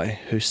that guy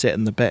who sat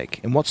in the back?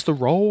 And what's the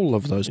role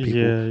of those people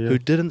Yeah. who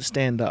didn't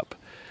stand up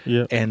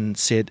Yeah. and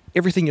said,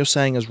 everything you're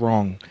saying is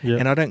wrong, Yeah.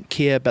 and I don't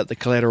care about the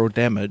collateral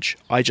damage,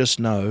 I just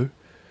know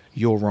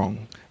you're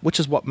wrong, which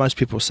is what most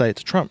people say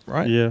to Trump,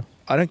 right? Yeah.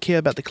 I don't care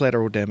about the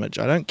collateral damage.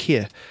 I don't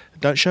care.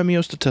 Don't show me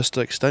your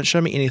statistics. Don't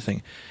show me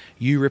anything.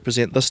 You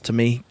represent this to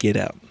me. Get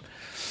out.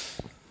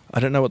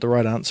 I don't know what the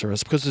right answer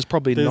is because there's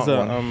probably There's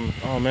not one.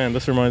 oh man,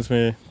 this reminds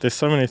me. There's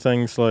so many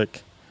things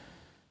like,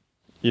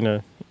 you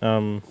know,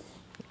 and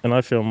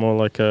I feel more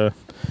like a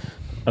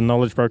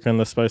knowledge broker in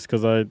this space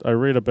because I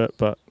read a bit,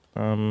 but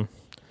and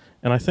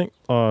I think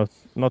I'm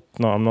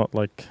not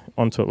like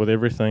onto it with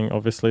everything,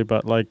 obviously,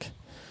 but like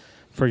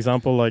for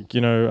example, like,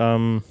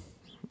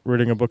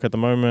 reading a book at the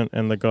moment,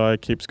 and the guy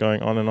keeps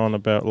going on and on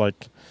about,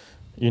 like,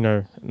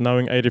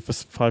 knowing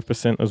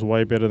 85% is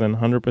way better than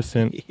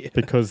 100%, Yeah.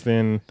 because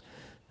then,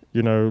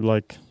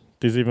 like,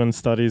 there's even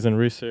studies and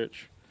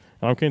research.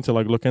 I'm keen to,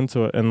 like, look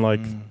into it, and,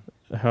 like,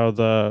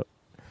 how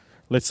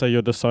let's say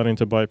you're deciding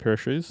to buy a pair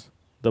of shoes.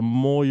 The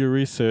more you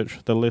research,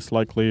 the less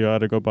likely you are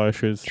to go buy a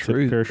pair of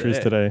shoes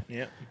today.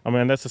 Yeah. I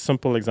mean, that's a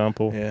simple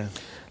example. Yeah.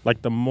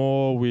 Like, the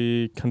more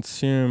we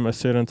consume a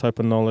certain type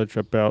of knowledge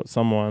about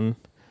someone,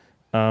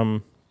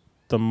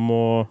 the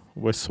more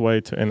we're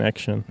swayed to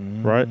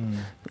inaction, right?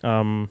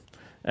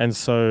 And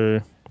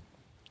so,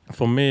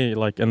 for me,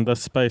 like, in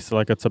this space,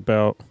 like, it's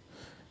about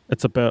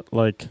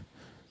like,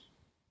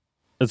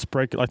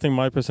 I think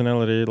my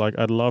personality, like,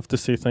 I'd love to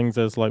see things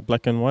as, like,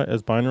 black and white,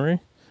 as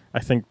binary. I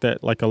think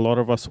that, like, a lot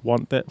of us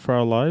want that for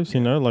our lives,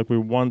 like, we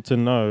want to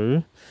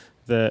know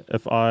that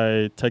if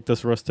I take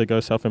this risk to go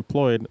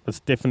self-employed, it's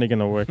definitely going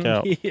to work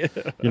out. Yeah.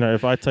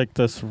 If I take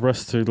this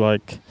risk to,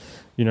 like,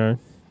 when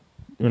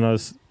I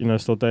was,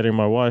 still dating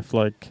my wife,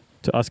 like,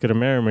 to ask her to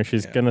marry me,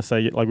 she's going to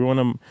say, like, we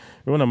want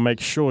to make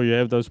sure you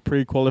have those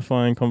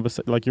pre-qualifying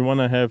conversations. Like, you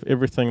want to have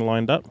everything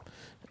lined up.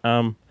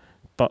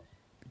 But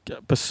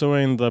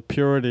pursuing the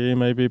purity,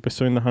 maybe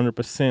pursuing the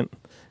 100%,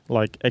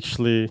 like,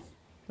 actually,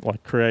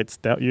 like, creates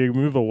doubt. You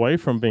move away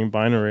from being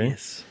binary,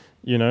 Yes.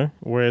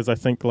 Whereas I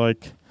think,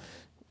 like,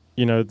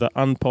 the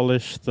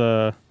unpolished,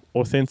 the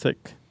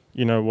authentic,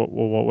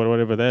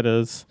 whatever that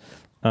is,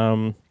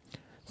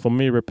 for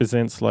me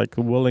represents, like,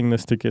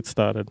 willingness to get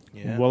started,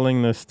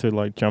 willingness to,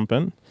 like, jump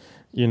in,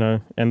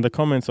 and the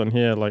comments on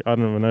here, like, I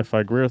don't even know if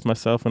I agree with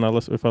myself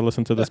if I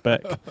listen to this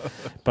back,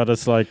 but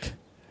it's like,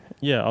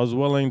 I was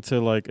willing to,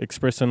 like,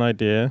 express an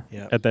idea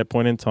at that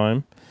point in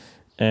time,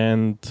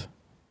 and,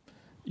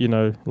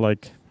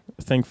 like,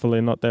 thankfully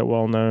not that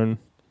well known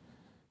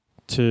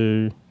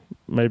to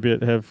maybe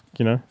it have,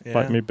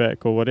 bite me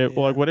back or whatever,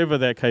 like, whatever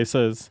that case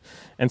is.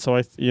 And so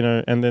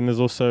and then there's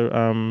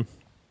also,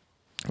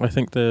 I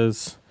think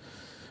there's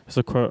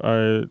a quote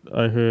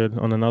I heard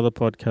on another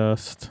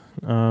podcast.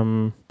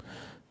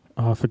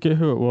 I forget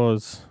who it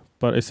was,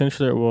 but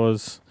essentially it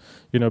was,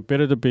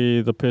 better to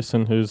be the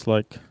person who's,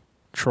 like,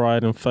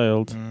 tried and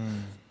failed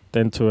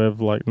than to have,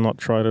 like, not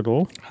tried at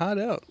all. Hard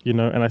out.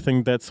 And I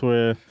think that's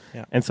where,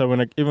 and so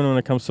even when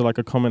it comes to, like,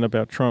 a comment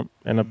about Trump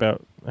and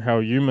about how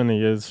human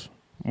he is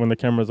when the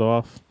cameras are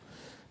off,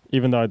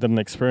 even though I didn't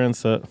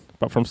experience it,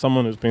 but from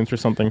someone who's been through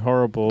something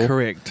horrible,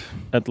 Correct.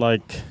 it,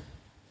 like,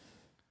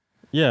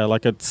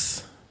 like,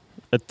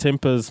 it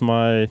tempers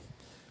my,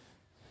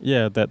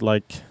 that,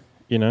 like,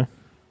 I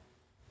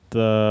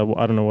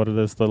don't know what it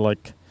is,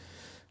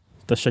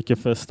 the shake your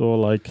fist, or,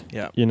 like,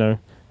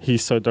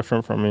 he's so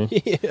different from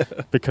me.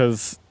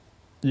 Because,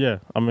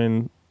 I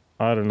mean,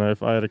 I don't know,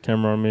 if I had a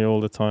camera on me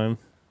all the time,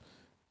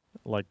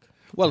 like...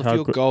 Well, if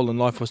your goal in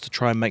life was to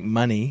try and make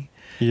money,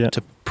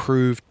 to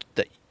prove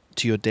that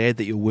to your dad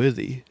that you're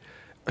worthy,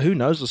 who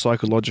knows the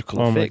psychological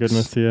effects? My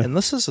goodness, And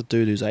this is a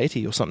dude who's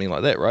 80 or something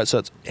like that, right? So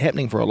it's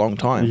happening for a long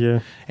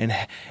time.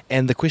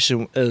 And the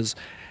question is,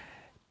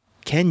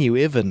 can you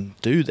even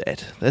do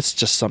that? That's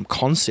just some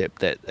concept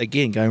that,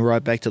 again, going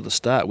right back to the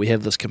start, we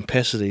have this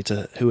capacity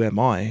to who am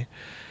I?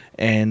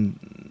 And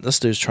this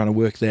dude's trying to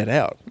work that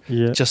out.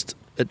 Just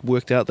it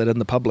worked out that in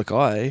the public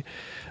eye,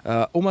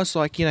 almost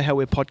like, how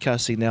we're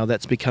podcasting now,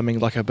 that's becoming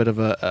like a bit of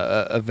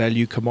a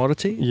value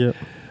commodity.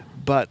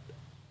 But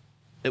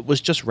it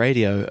was just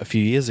radio a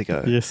few years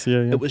ago.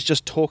 It was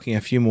just talking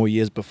a few more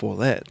years before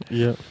that.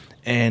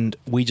 And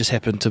we just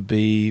happen to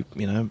be,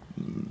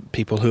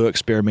 people who are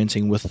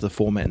experimenting with the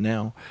format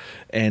now.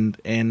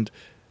 And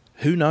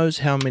who knows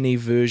how many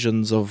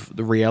versions of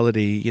the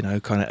reality,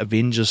 kind of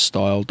Avengers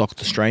style,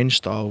 Doctor Strange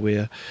style,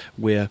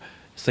 where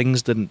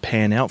things didn't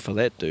pan out for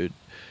that dude.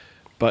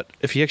 But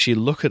if you actually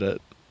look at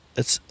it,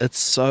 it's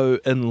so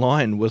in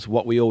line with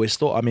what we always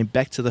thought. I mean,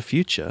 Back to the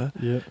Future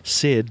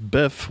said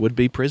Biff would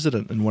be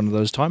president in one of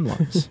those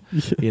timelines,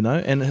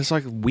 and it's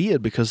like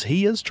weird because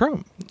he is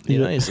Trump.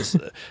 He's this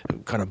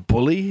kind of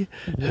bully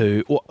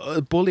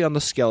bully on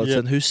the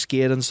skeleton who's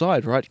scared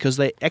inside, right? Because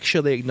they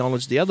actually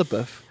acknowledge the other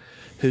Biff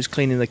who's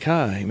cleaning the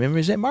car. Remember,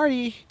 is that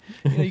Marty?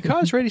 Your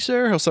car's ready,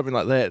 sir, or something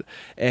like that.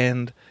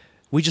 And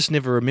we just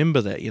never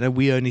remember that.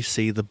 We only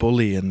see the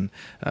bully, and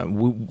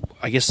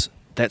I guess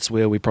that's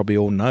where we probably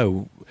all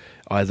know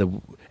either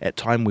at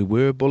time we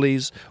were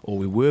bullies or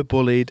we were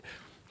bullied,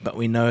 but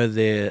we know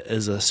there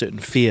is a certain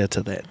fear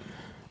to that.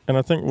 And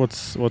I think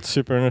what's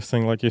super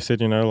interesting, like you said,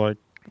 like,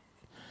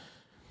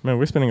 man,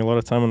 we're spending a lot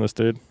of time on this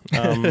dude.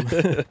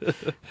 But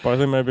I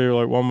think maybe,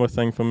 like, one more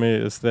thing for me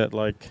is that,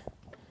 like,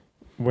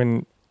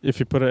 if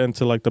you put it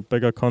into, like, the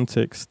bigger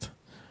context,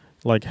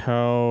 like,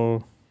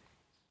 how,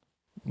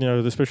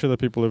 especially the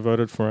people who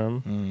voted for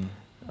him,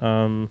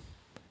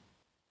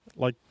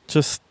 like,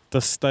 just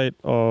the state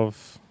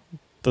of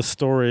the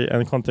story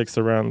and context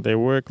around their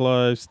work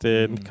lives,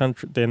 their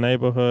country, their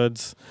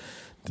neighborhoods,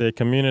 their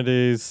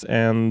communities,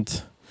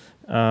 and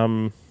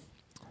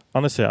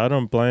honestly, I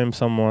don't blame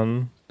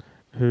someone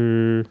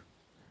who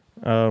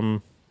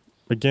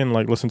again,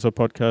 like listen to a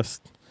podcast.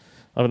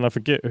 I mean, I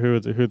forget who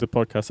the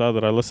podcasts are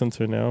that I listen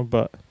to now,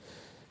 but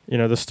you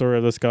know, the story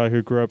of this guy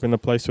who grew up in a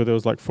place where there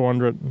was like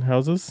 400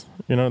 houses,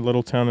 you know, a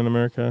little town in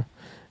America,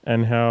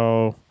 and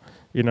how,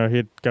 you know,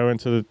 he'd go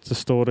into the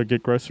store to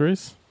get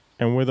groceries,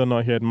 and whether or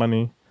not he had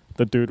money,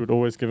 the dude would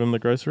always give him the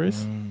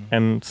groceries,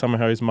 and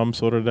somehow his mum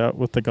sorted it out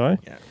with the guy,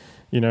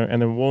 you know,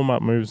 and then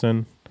Walmart moves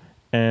in,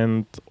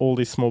 and all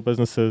these small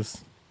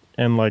businesses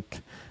and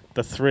like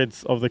the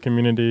threads of the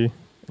community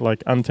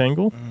like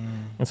untangle,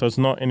 and so it's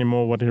not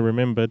anymore what he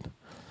remembered.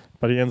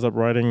 But he ends up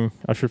writing,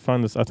 I should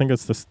find this, I think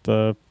it's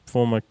the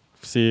former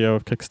CEO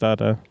of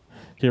Kickstarter.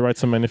 He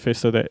writes a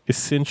manifesto that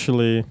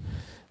essentially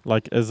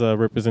like is a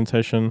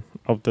representation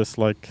of this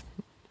like,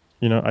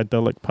 you know,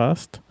 idyllic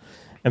past.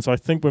 And so I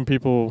think when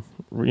people,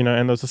 you know,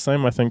 and there's the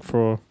same I think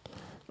for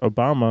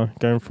Obama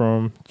going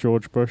from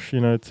George Bush, you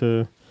know,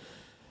 to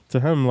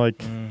him,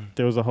 like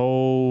there was a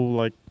whole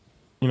like,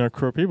 you know,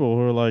 crew of people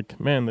who were like,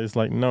 man, there's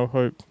like no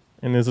hope.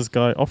 And there's this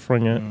guy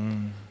offering it,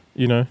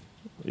 you know.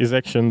 His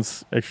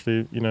actions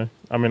actually, you know,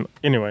 I mean,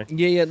 anyway.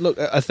 Yeah, look,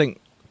 I think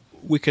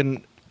we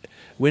can,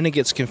 when it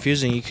gets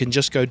confusing, you can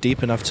just go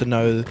deep enough to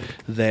know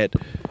that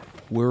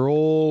we're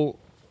all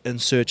in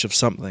search of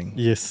something.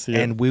 Yes, yeah.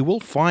 And we will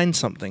find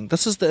something.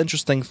 This is the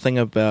interesting thing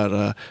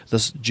about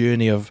this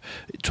journey of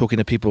talking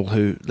to people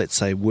who, let's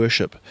say,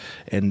 worship.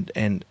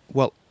 And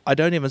well, I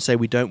don't even say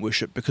we don't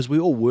worship, because we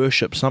all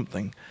worship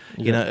something.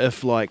 Yeah. You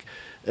know,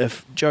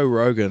 if Joe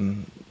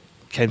Rogan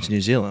came to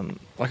New Zealand,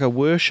 like I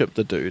worship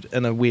the dude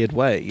in a weird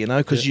way, you know,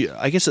 because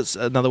I guess it's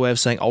another way of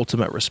saying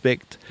ultimate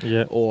respect,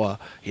 or,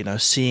 you know,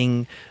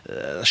 seeing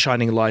a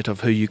shining light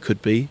of who you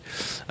could be,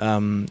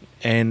 and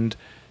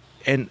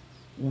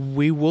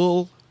we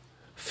will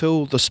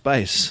fill the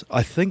space.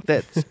 I think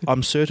that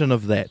I'm certain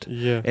of that.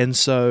 Yeah. And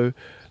so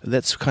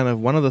that's kind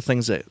of one of the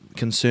things that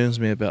concerns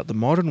me about the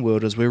modern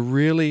world is we're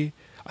really,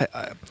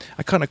 I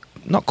kind of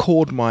not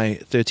called my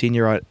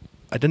 13-year-old,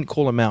 I didn't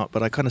call him out,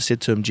 but I kind of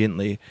said to him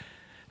gently,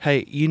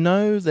 hey, you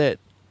know that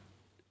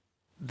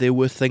there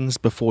were things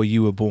before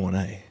you were born,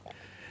 eh?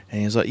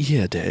 And he's like,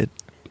 yeah, Dad.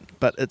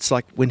 But it's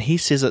like when he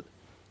says it,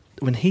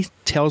 when he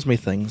tells me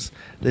things,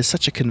 there's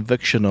such a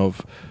conviction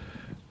of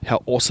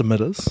how awesome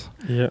it is.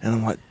 Yeah. And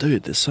I'm like,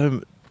 dude,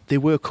 there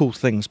were cool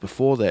things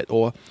before that.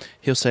 Or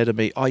he'll say to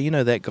me, oh, you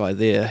know that guy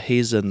there,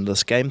 he's in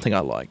this game thing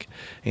I like.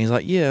 And he's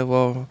like, yeah,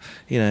 well,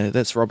 you know,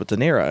 that's Robert De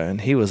Niro,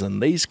 and he was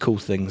in these cool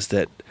things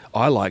that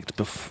I liked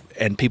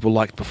and people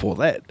liked before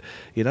that,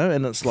 you know.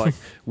 And it's like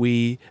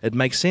it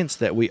makes sense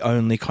that we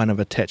only kind of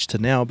attach to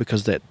now,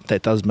 because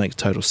that does make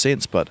total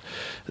sense. But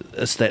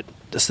it's that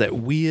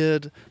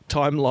weird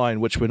timeline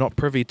which we're not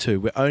privy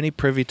to. We're only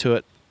privy to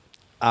it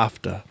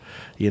after,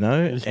 you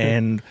know.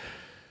 And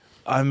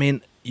I mean,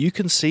 you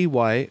can see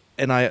why.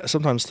 And I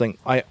sometimes think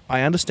I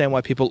understand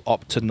why people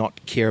opt to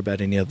not care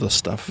about any of this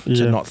stuff,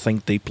 to not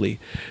think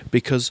deeply,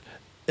 because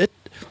it,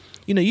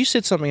 you know, you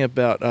said something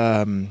about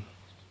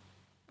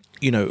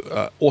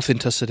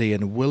authenticity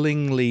and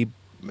willingly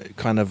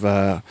kind of,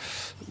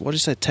 what do you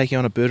say, taking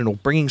on a burden or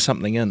bringing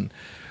something in.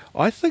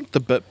 I think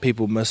the bit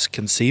people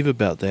misconceive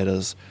about that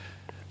is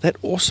that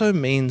also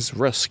means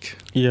risk.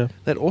 Yeah.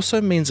 That also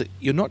means that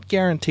you're not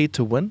guaranteed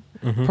to win.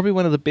 Mm-hmm. Probably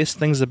one of the best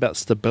things about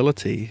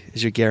stability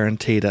is you're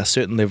guaranteed a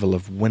certain level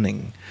of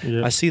winning.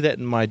 Yeah. I see that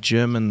in my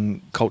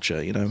German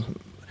culture, you know.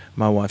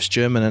 My wife's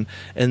German,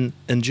 and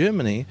in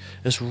Germany,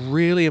 it's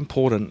really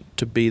important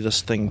to be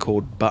this thing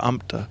called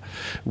Beamter,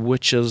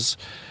 which is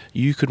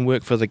you can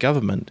work for the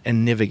government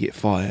and never get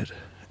fired.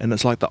 And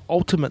it's like the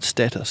ultimate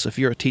status. If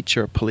you're a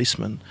teacher, a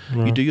policeman,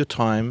 you do your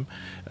time,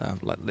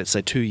 like let's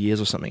say 2 years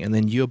or something, and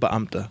then you're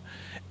Beamter.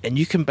 And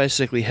you can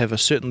basically have a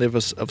certain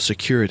level of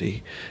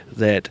security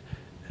that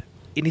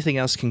anything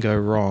else can go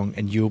wrong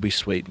and you'll be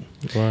sweet.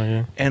 Wow,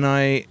 yeah. And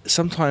I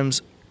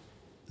sometimes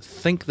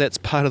think that's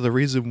part of the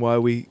reason why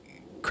we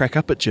crack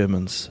up at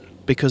Germans,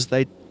 because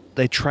they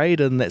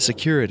trade in that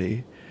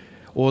security,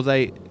 or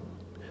they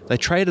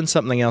trade in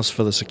something else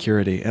for the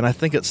security. And I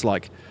think it's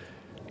like,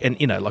 and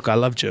you know, like I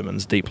love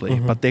Germans deeply,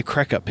 but they're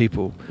crack up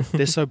people.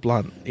 They're so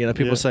blunt. You know,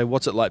 people say,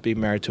 what's it like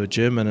being married to a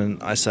German?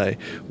 And I say,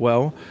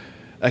 well,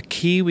 a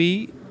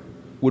Kiwi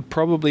would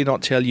probably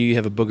not tell you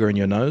have a booger in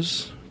your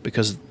nose,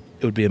 because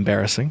it would be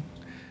embarrassing.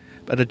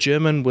 But a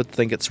German would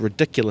think it's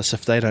ridiculous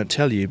if they don't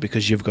tell you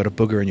because you've got a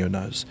booger in your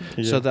nose.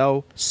 Yeah. So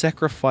they'll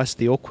sacrifice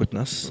the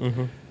awkwardness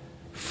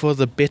for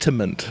the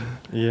betterment.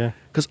 Yeah.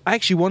 Because I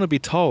actually want to be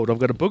told I've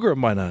got a booger in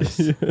my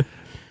nose.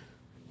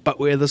 But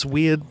we're this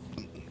weird,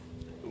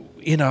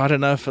 you know, I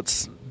don't know if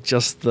it's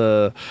just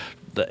the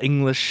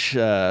English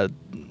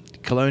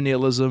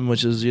colonialism,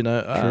 which is, you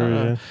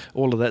know,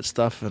 all of that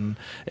stuff.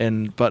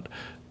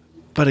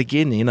 But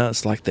again, you know,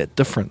 it's like that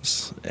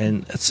difference,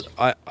 and it's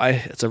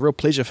a real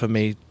pleasure for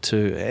me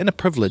to, and a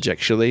privilege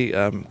actually,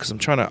 because I'm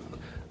trying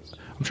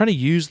to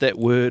use that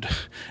word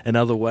in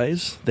other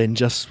ways than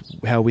just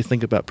how we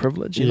think about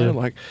privilege. You know,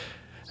 like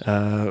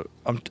and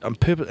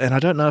I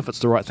don't know if it's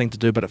the right thing to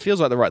do, but it feels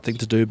like the right thing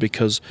to do,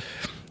 because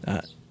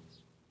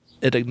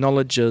it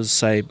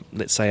acknowledges,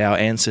 let's say our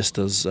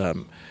ancestors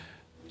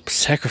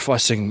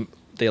sacrificing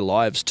their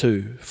lives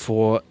too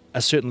for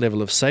a certain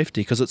level of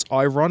safety. Because it's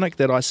ironic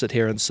that I sit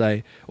here and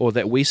say, or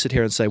that we sit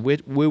here and say,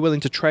 we're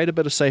willing to trade a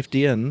bit of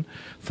safety in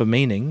for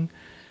meaning.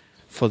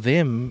 For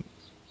them,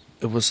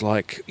 it was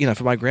like,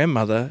 for my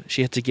grandmother,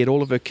 she had to get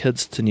all of her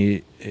kids to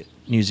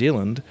New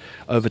Zealand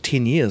over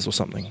 10 years or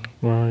something.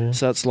 Wow, yeah.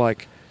 So it's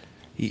like,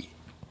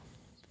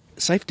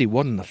 safety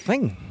wasn't a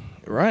thing,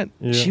 right?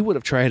 Yeah. She would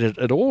have traded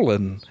it all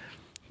in.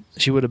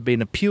 She would have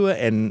been a pure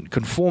and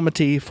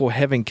conformity for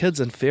having kids,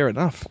 and fair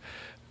enough.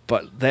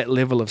 But that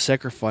level of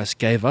sacrifice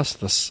gave us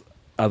this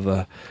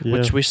other,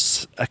 which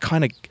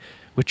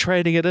we're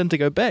trading it in to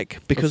go back.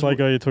 Because it's like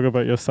you talk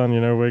about your son,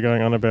 we're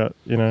going on about,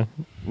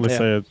 let's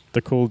say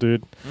the cool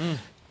dude.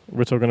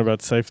 We're talking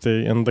about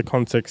safety in the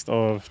context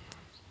of,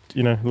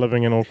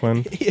 living in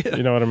Auckland. Yeah.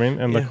 You know what I mean?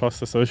 And the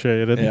costs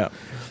associated. Yeah.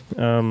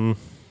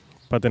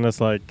 But then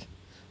it's like,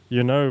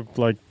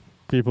 like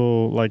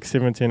people like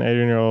 17,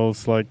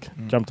 18-year-olds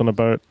jumped on a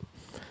boat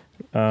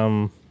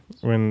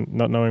when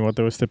not knowing what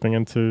they were stepping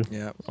into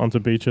onto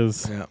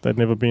beaches they'd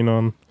never been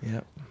on.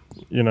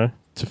 Yeah.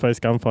 To face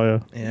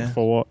gunfire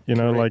for what?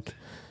 Correct.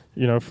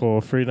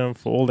 For freedom,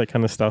 for all that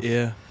kind of stuff.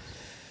 Yeah.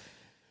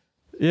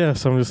 Yeah,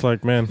 so I'm just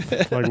like, man,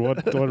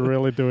 what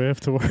really do we have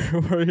to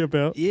worry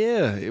about?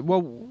 Yeah,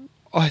 well,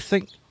 I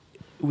think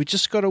we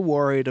just got to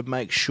worry to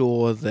make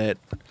sure that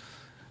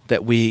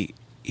we,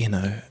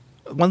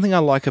 one thing I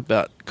like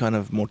about kind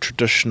of more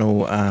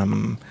traditional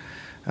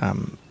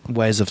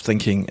ways of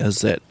thinking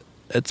is that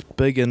it's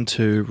big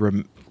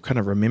into kind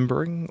of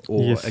remembering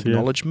or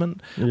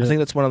acknowledgement. Yeah. I think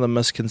that's one of the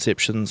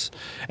misconceptions.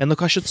 And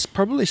look, I should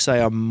probably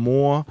say I'm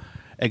more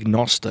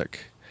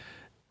agnostic,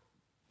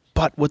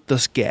 but with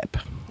this gap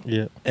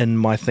in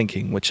my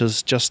thinking, which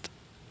is just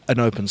an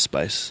open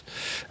space.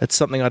 It's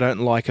something I don't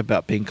like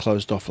about being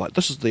closed off, like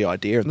this is the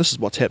idea and this is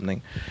what's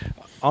happening.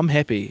 I'm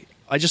happy.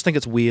 I just think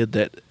it's weird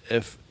that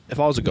if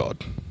I was a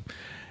god,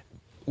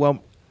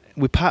 well,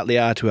 we partly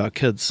are to our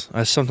kids.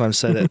 I sometimes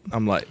say that.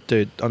 I'm like,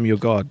 dude, I'm your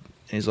god.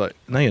 And he's like,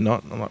 no, you're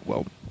not. I'm like,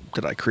 well,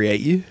 did I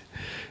create you?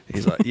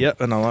 He's like, yep.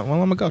 And I'm like,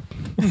 well, I'm a god.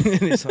 And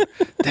he's like,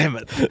 damn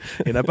it.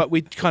 But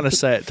we kind of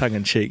say it tongue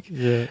in cheek.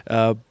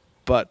 Yeah.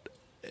 But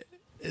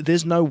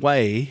there's no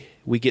way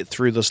we get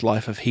through this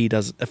life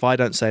if I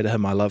don't say to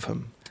him, I love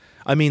him.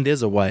 I mean,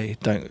 there's a way,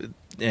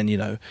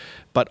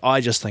 but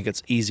I just think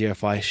it's easier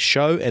if I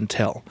show and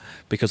tell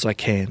because I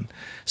can.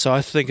 So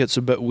I think it's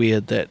a bit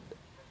weird that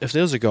if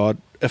I was a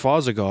god,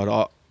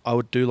 I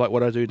would do like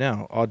what I do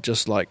now. I'd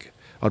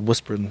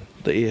whisper in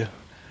the ear.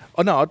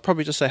 Oh no, I'd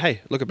probably just say,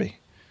 hey, look at me.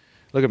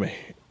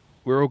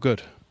 We're all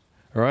good.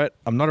 All right?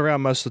 I'm not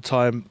around most of the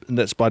time, and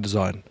that's by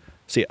design.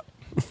 See ya.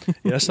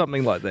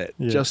 Something like that.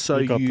 Yeah, just so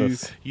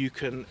you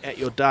can, at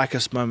your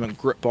darkest moment,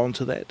 grip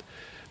onto that.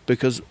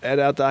 Because at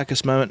our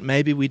darkest moment,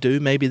 maybe we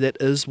do. Maybe that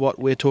is what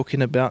we're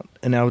talking about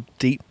in our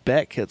deep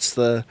back. It's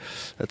that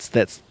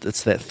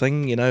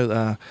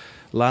thing,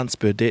 Lance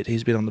Burdett,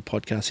 he's been on the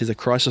podcast. He's a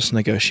crisis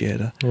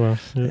negotiator. Wow.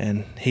 Yeah.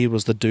 And he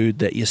was the dude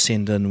that you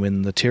send in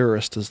when the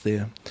terrorist is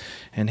there.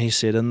 And he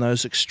said in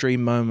those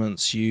extreme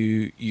moments,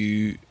 you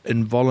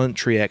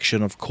involuntary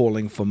action of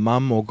calling for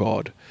mum or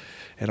God.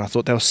 And I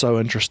thought that was so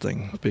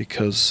interesting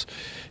because,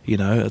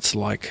 it's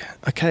like,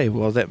 okay,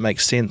 well, that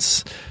makes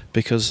sense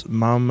because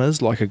mum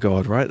is like a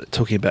god, right?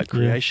 Talking about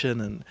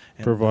creation and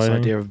this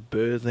idea of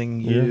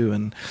birthing you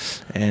and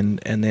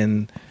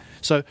then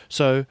so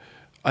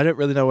I don't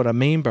really know what I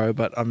mean, bro,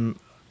 but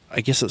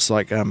I guess it's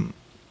like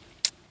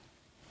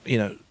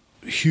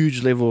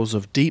huge levels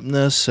of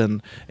deepness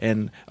and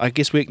I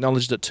guess we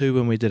acknowledged it too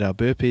when we did our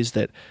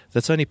burpees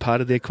that's only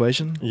part of the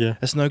equation. Yeah.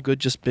 It's no good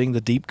just being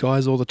the deep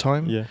guys all the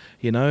time. Yeah.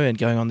 And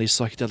going on these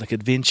psychedelic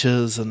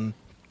adventures and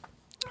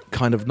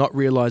kind of not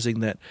realizing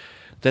that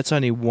that's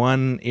only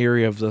one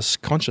area of this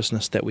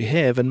consciousness that we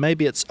have, and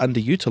maybe it's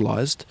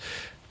underutilized,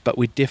 but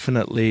we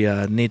definitely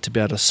need to be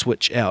able to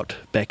switch out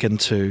back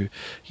into,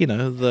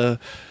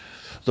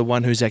 the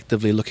one who's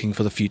actively looking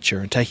for the future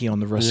and taking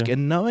on the risk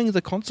and knowing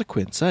the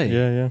consequence, eh?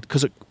 Yeah.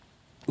 Because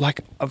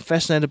I'm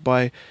fascinated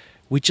by,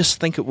 we just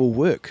think it will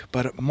work,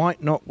 but it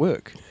might not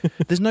work.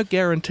 There's no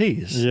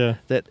guarantees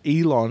that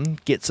Elon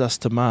gets us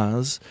to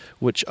Mars,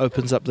 which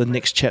opens up the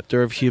next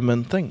chapter of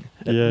human thing.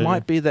 It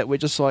might be that we're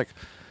just like,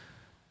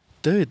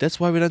 dude, that's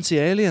why we don't see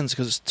aliens,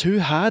 because it's too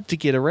hard to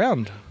get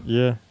around.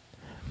 Yeah.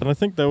 And I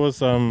think there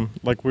was,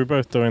 we're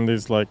both doing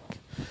these,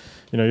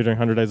 you're doing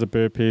 100 days of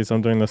burpees.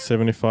 I'm doing the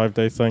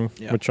 75-day thing,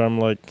 which I'm,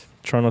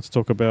 trying not to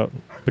talk about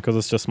because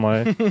it's just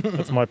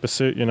it's my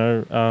pursuit,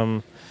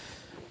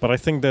 But I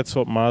think that's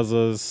what Mars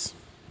is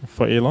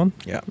for Elon.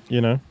 Yeah.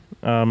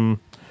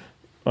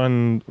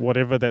 And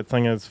whatever that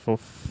thing is for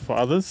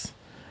others.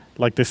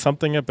 There's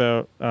something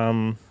about,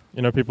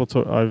 people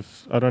talk,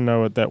 I don't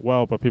know it that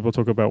well, but people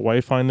talk about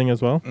wayfinding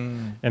as well.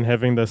 And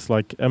having this,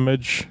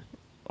 image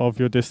of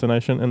your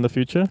destination in the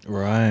future.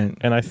 Right.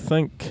 And I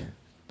think,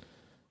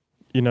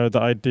 the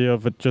idea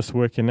of it just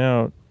working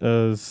out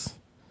is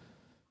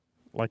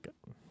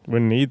we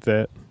need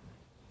that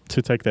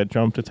to take that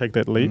jump, to take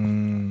that leap.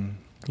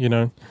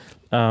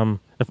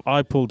 If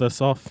I pull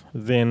this off,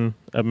 then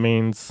it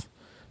means,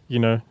 you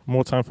know,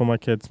 more time for my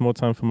kids, more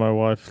time for my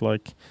wife,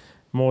 like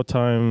more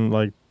time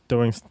like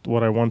doing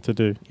what I want to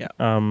do. Yeah.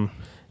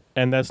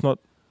 And that's not,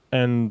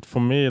 and for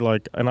me,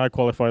 like, and I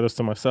qualify this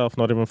to myself,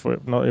 not even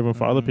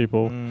for other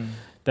people.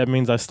 That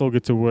means I still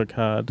get to work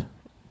hard,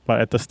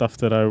 but at the stuff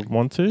that I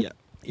want to,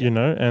 you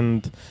know.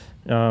 And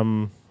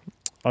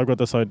I've got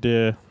this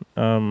idea.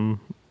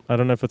 I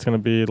don't know if it's going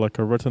to be like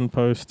a written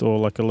post or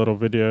like a little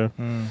video,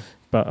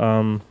 but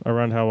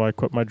around how I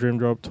quit my dream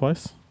job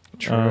twice.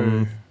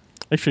 True.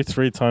 Actually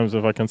 3 times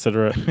if I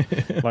consider it.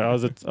 Like I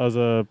was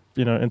a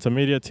you know,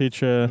 intermediate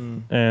teacher,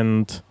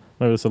 and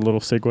maybe it's a little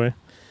segue.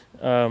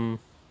 I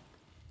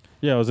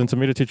was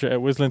intermediate teacher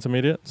at Wesley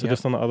Intermediate, so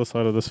just on the other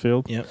side of this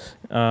field. Yep.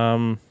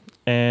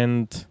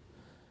 And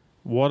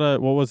what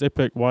was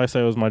epic, why I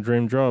say it was my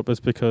dream job, is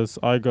because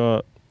I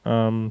got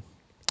a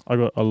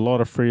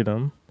lot of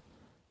freedom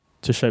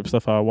to shape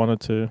stuff how I wanted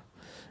to,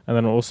 and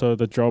then also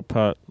the job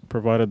part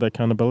provided the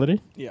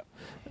accountability. Yeah.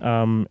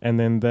 And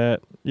then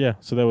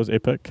so that was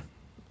epic.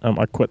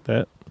 I quit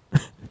that.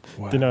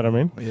 Wow. Do you know what I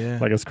mean? Yeah.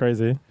 Like, it's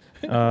crazy.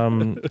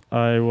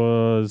 I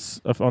was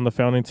on the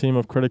founding team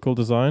of Critical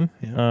Design,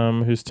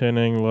 who's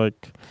turning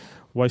like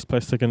waste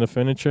plastic into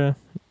furniture.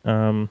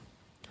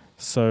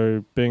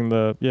 So being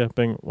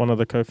one of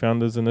the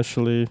co-founders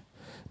initially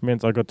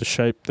meant I got to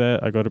shape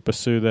that, I got to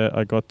pursue that,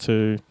 I got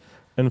to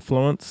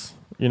influence,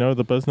 you know,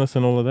 the business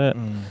and all of that.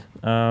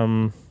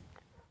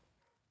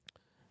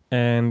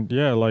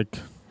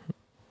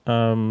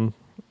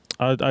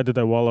 I did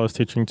that while I was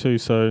teaching too.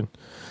 So,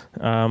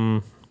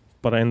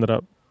 but I ended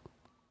up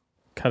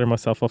cutting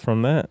myself off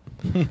from that.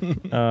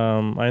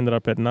 I ended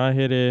up at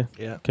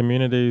Ngāhere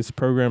Communities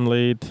program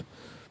lead.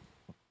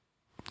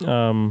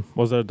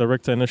 Was a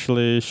director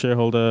initially,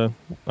 shareholder.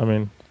 I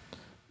mean,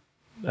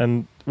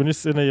 and when you're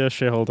in a year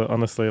shareholder,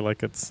 honestly,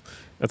 like it's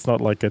not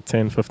like a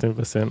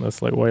 10-15%.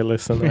 It's like way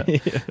less than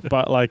that.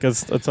 But like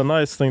it's a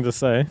nice thing to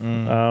say.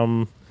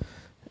 And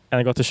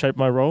I got to shape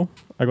my role.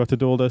 I got to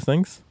do all those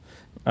things.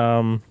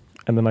 And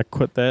then I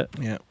quit that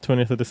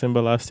 20th of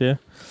December last year.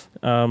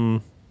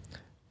 And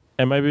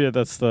maybe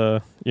that's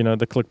the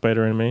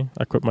clickbaiter in me.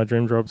 I quit my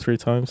dream job 3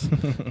 times.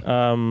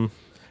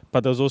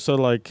 But there's also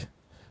like,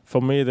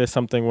 for me, there's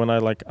something when I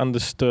like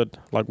understood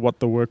like what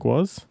the work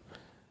was.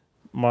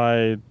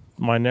 My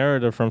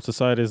narrative from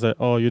society is that,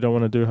 oh, you don't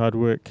want to do hard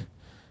work.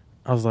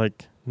 I was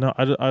like, no,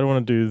 I don't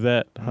want to do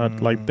that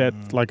hard, like that.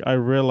 Like I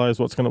realized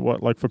what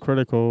like for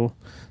Critical,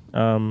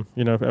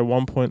 at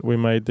one point we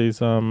made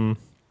these,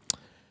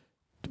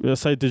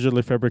 let's say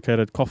digitally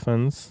fabricated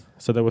coffins.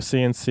 So they were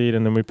CNC'd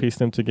and then we pieced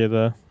them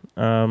together.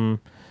 And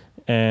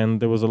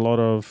there was a lot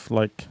of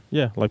like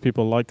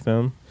people like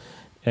them.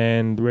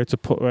 And we had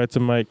to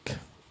make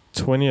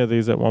 20 of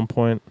these at one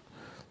point,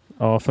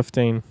 or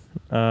 15.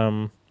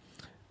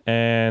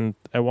 And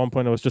at one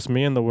point it was just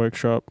me in the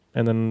workshop,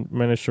 and then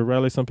managed to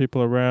rally some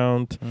people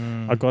around.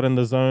 I got in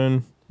the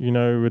zone,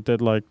 we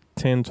did like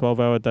 10,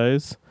 12-hour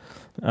days,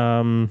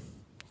 trying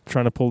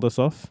to pull this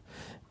off.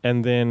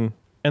 And then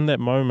in that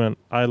moment,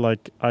 I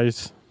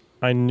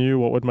knew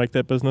what would make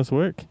that business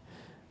work.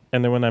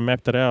 And then when I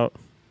mapped it out,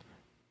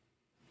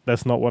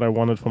 that's not what I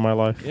wanted for my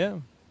life. Yeah.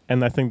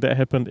 And I think that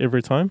happened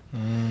every time.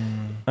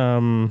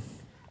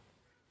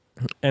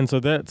 And so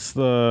that's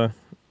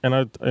and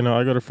I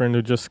got a friend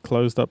who just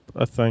closed up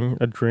a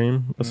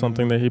dream or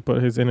something that he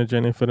put his energy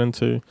and effort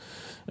into.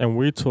 And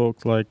we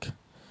talked like,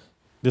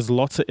 there's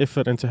lots of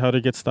effort into how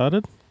to get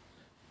started.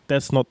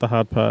 That's not the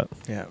hard part.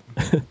 Yeah.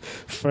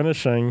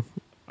 Finishing,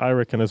 I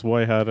reckon, is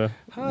way harder.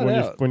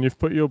 When you've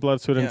put your blood,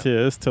 sweat and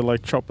tears to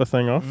like chop the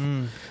thing off.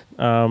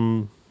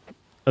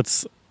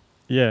 It's,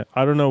 I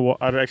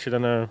actually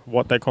don't know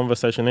what that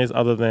conversation is,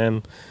 other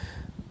than,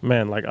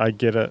 man, like I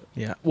get it.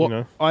 Yeah.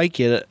 Well, I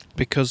get it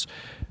because,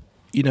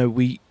 I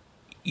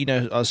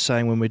was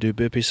saying when we do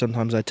burpees,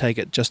 sometimes I take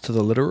it just to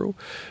the literal.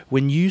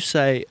 When you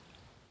say,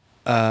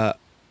 Evan,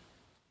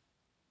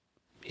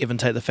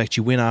 take the fact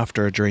you went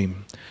after a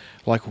dream.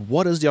 Like,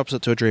 what is the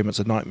opposite to a dream? It's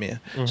a nightmare.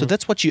 Mm-hmm. So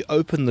that's what you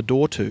open the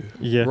door to,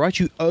 right?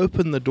 You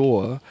open the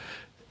door.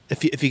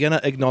 If you're going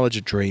to acknowledge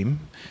a dream,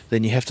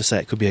 then you have to say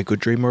it could be a good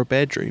dream or a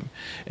bad dream.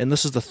 And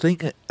this is the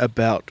thing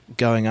about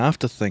going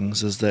after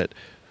things, is that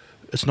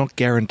it's not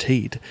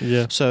guaranteed.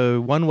 Yeah. So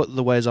one of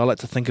the ways I like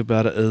to think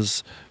about it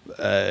is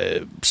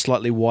a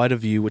slightly wider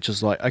view, which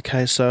is like,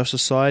 okay, so if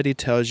society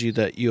tells you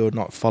that you're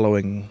not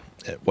following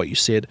what you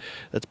said,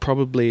 it's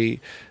probably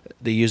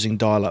they're using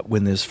dial-up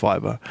when there's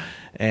fiber.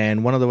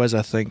 And one of the ways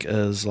I think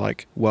is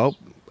like,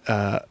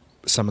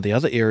 some of the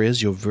other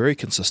areas you're very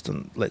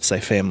consistent, let's say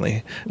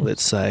family,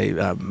 let's say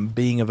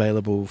being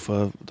available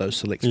for those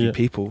select few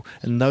people,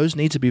 and those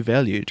need to be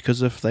valued,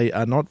 because if they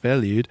are not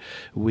valued,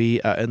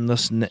 we are in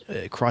this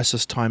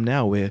crisis time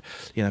now where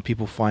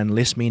people find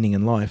less meaning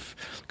in life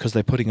because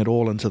they're putting it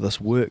all into this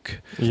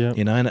work.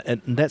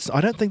 And that's, I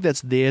don't think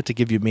that's there to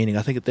give you meaning.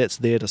 I think that's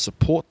there to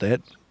support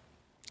that.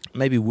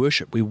 Maybe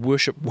worship. We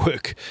worship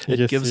work.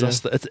 It gives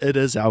us it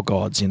is our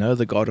gods,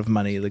 the god of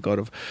money, the god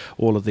of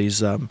all of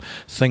these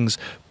things.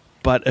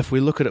 But if we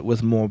look at it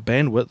with more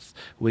bandwidth,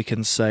 we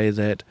can say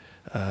that,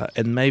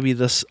 and maybe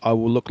this I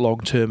will look long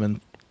term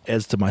and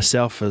as to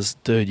myself as,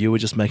 dude, you were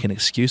just making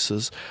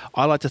excuses.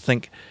 I like to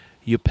think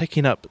you're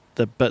picking up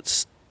the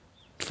bits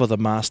for the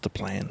master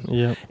plan.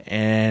 Yeah.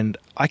 And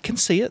I can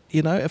see it,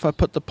 if I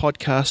put the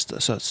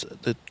podcast, so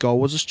the goal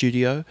was a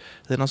studio,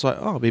 then I was like,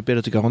 oh, it'd be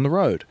better to go on the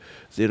road.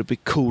 It'd be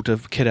cool to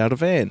get out a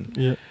van.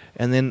 Yeah.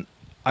 And then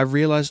I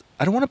realized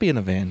I don't want to be in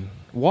a van.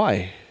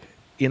 Why?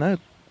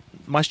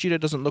 My studio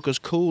doesn't look as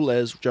cool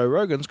as Joe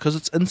Rogan's because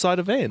it's inside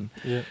a van.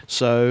 Yeah.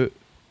 So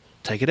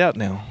take it out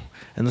now.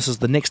 And this is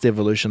the next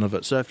evolution of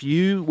it. So if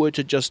you were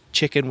to just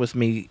check in with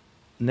me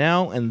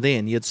now and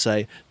then, you'd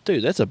say,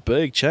 dude, that's a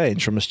big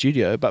change from a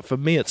studio. But for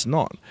me, it's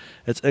not.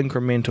 It's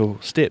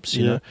incremental steps,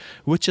 you know,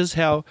 which is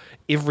how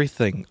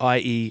everything,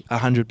 i.e.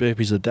 100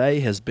 burpees a day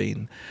has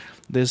been.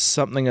 There's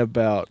something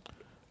about...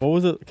 What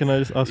was it? Can I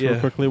just ask real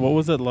quickly? What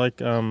was it like?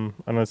 And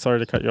I'm sorry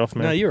to cut you off,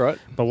 man. No, you're right.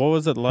 But what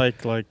was it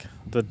like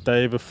the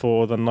day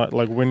before the night?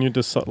 Like when you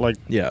decide,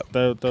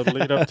 the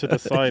lead up to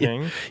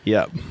deciding.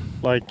 Yeah.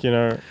 Like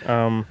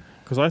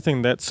because I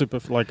think that's super.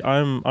 Like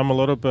I'm a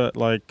little bit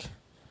like.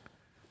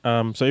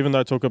 So even though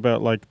I talk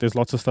about there's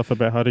lots of stuff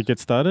about how to get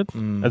started,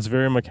 it's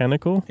very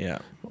mechanical. Yeah.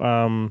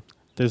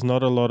 There's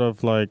not a lot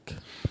of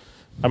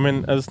I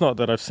mean, it's not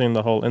that I've seen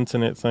the whole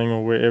internet thing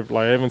or wherever.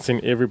 I haven't seen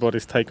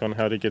everybody's take on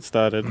how to get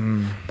started,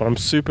 but I'm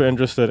super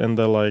interested in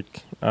the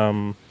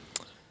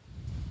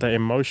the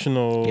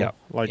emotional,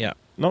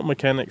 not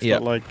mechanics,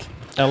 but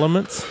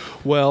elements.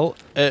 Well,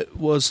 it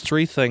was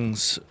three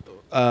things.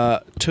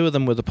 Two of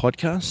them were the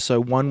podcast. So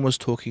one was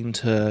talking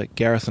to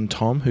Gareth and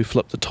Tom, who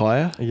flipped the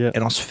tire, and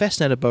I was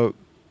fascinated about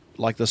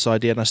this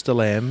idea, and I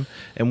still am.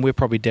 And we're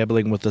probably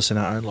dabbling with this in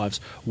our own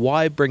lives.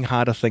 Why bring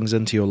harder things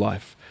into your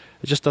life?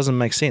 It just doesn't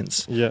make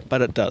sense. Yeah.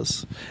 But it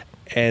does.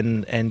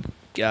 And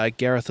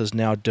Gareth is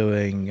now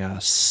doing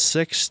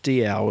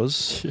 60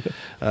 hours,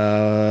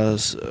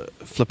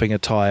 flipping a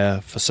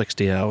tire for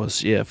 60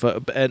 hours. Yeah.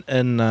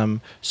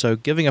 So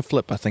giving a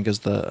flip, I think, is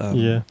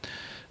the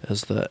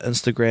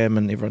Instagram,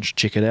 and everyone should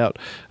check it out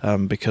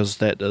because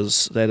that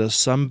is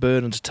some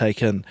burden to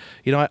take in.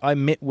 I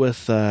met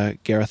with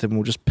Gareth, and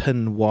we'll just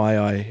pin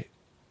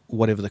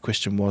whatever the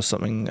question was,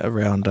 something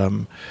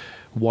around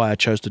why I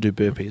chose to do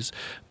burpees.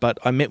 But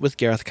I met with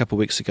Gareth a couple of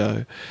weeks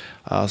ago.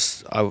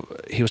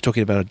 He was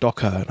talking about a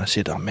doco, and I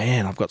said, oh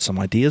man, I've got some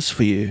ideas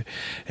for you.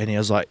 And he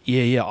was like,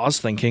 yeah, I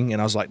was thinking.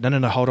 And I was like,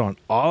 no, hold on.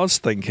 I was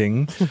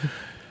thinking,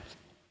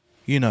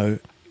 I'm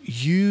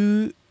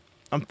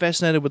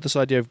fascinated with this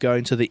idea of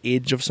going to the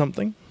edge of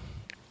something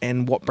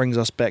and what brings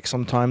us back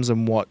sometimes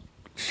and what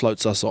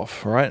floats us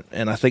off, right?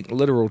 And I think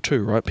literal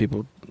too, right?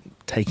 People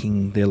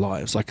taking their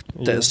lives.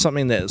 There's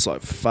something that is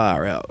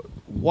far out.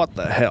 What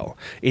the hell?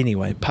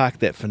 Anyway, park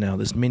that for now.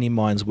 There's many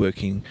minds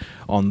working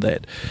on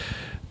that.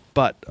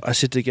 But I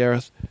said to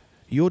Gareth,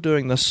 you're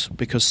doing this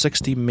because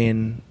 60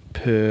 men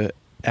per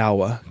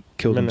hour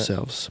kill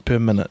themselves. Per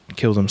minute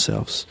kill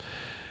themselves.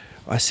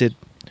 I said,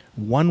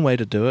 one way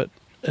to do it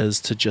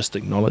is to just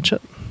acknowledge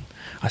it.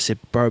 I said,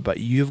 bro, but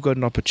you've got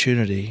an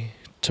opportunity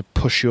to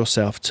push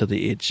yourself to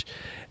the edge.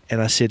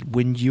 And I said,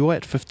 when you're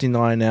at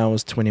 59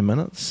 hours, 20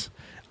 minutes,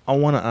 I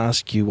want to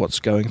ask you what's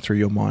going through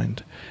your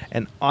mind.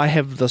 And I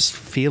have this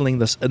feeling,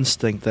 this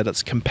instinct that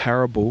it's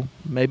comparable,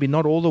 maybe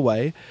not all the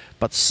way,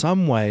 but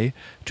some way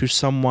to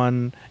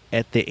someone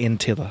at their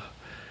end tether.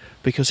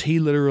 Because he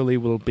literally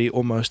will be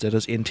almost at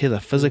his end tether,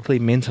 physically,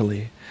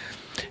 mentally.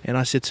 And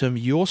I said to him,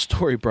 your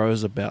story, bro,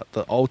 is about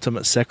the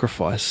ultimate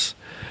sacrifice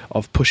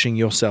of pushing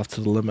yourself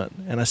to the limit.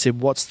 And I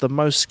said, what's the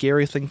most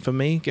scary thing for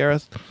me,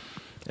 Gareth,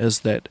 is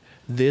that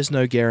there's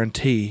no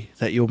guarantee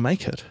that you'll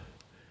make it.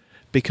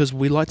 Because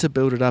we like to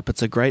build it up.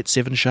 It's a great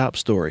 7 Sharp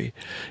story.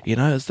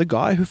 It's the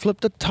guy who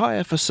flipped a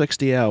tire for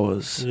 60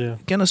 hours. Yeah.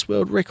 Guinness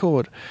World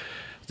Record.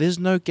 There's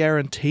no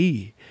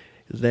guarantee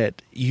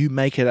that you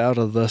make it out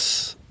of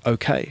this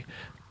okay.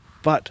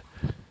 But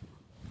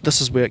this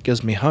is where it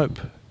gives me hope.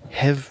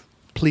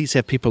 Please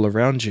have people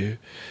around you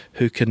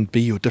who can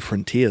be your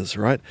different tiers,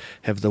 right?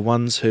 Have the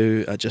ones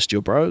who are just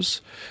your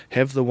bros.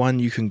 Have the one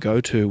you can go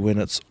to when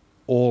it's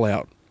all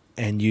out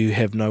and you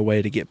have no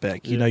way to get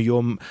back. Yeah.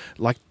 You're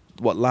like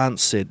what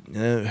Lance said,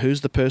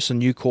 who's the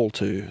person you call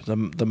to,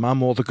 the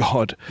mum or the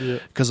God?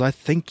 Because I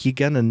think you're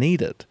going to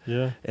need it.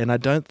 Yeah. And I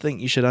don't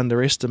think you should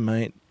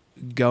underestimate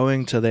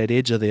going to that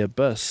edge of the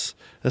abyss.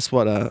 That's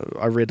what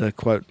I read a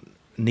quote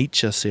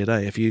Nietzsche said,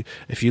 if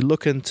you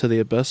look into the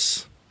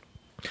abyss,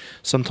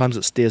 sometimes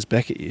it stares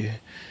back at you.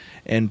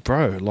 And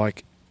bro,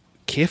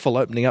 careful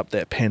opening up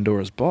that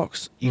Pandora's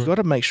box. You've got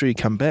to make sure you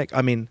come back.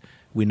 I mean,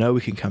 we know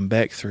we can come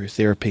back through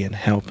therapy and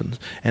help.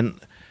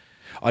 And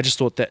I just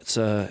thought that's...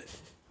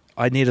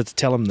 I needed to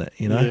tell him that,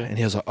 and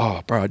he was like,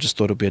 oh, bro, I just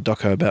thought it'd be a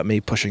doco about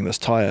me pushing this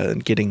tire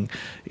and getting,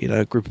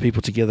 a group of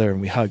people together and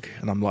we hug.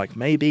 And I'm like,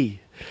 maybe.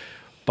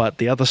 But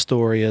the other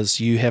story is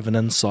you have an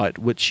insight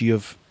which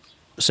you've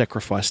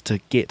sacrifice to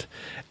get.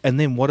 And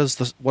then what is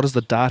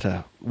the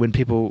data when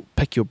people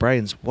pick your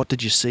brains? What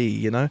did you see?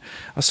 You know,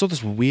 I saw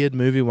this weird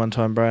movie one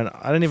time, bro, and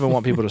I didn't even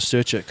want people to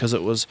search it because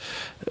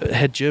it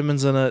had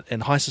Germans in it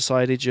and high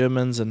society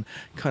Germans and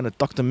kind of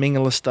Dr.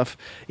 Mengele stuff.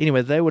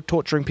 Anyway, they were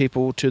torturing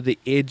people to the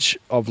edge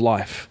of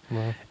life.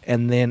 Wow.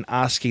 And then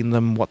asking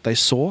them what they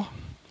saw.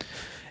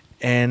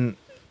 And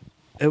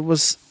it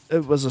was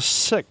a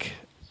sick.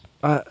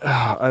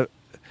 I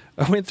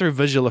went through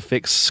visual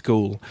effects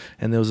school,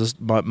 and there was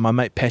my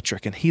mate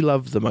Patrick, and he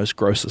loved the most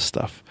grossest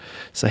stuff.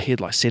 So he'd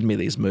like send me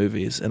these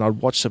movies, and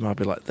I'd watch them. And I'd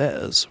be like, "That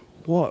is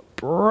what,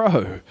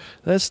 bro?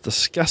 That's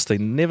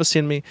disgusting." Never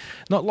send me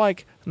not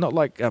like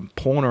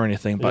porn or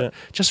anything, but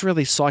just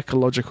really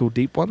psychological,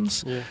 deep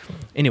ones. Yeah.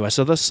 Anyway,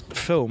 so this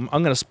film,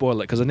 I'm going to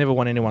spoil it because I never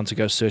want anyone to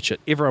go search it.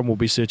 Everyone will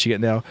be searching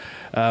it now,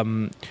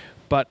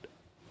 but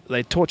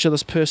they torture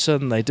this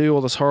person. They do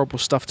all this horrible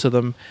stuff to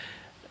them.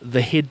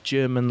 The head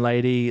German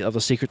lady of the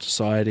secret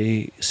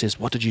society says,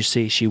 "What did you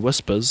see?" She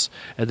whispers,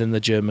 and then the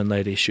German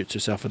lady shoots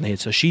herself in the head.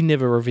 So she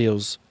never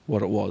reveals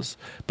what it was,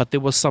 but there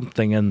was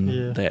something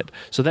in that.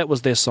 So that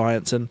was their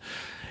science.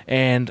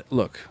 And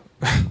look,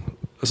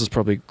 this is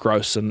probably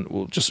gross, and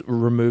we'll just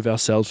remove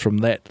ourselves from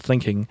that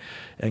thinking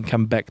and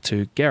come back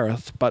to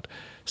Gareth. But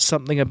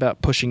something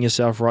about pushing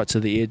yourself right to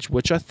the edge,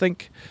 which I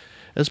think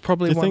is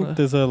probably Do you think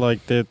there's a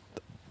like that?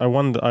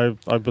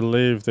 I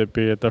believe there'd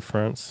be a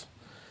difference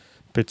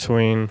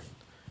between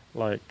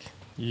like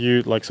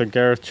you, like, so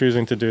Gareth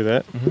choosing to do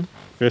that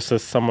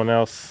versus someone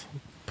else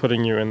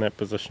putting you in that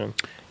position.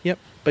 Yep,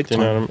 big Do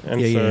you time. know what I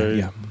mean? And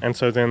Yeah. And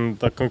so then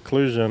the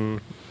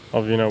conclusion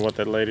of, you know, what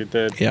that lady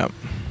did, Yeah.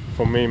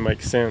 for me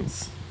makes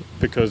sense,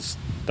 because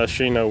does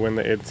she know when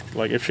the end's,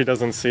 like, if she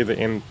doesn't see the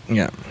end,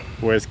 Yeah.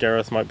 whereas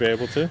Gareth might be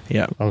able to?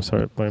 Yeah. I'm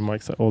sorry, my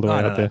mic's all the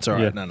way No, up there. it's all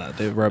right. Yeah. No,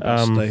 they're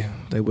robust.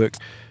 They work.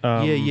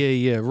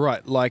 Yeah.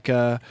 Right.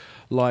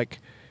 Like,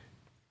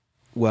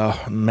 well,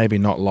 maybe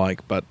not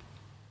like, but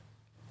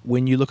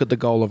when you look at the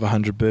goal of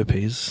 100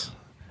 burpees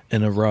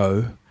in a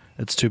row,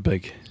 it's too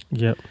big.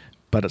 Yep.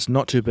 But it's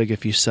not too big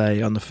if you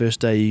say on the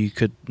first day you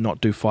could not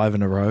do 5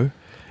 in a row,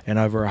 and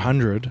over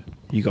 100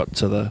 you got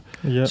to the.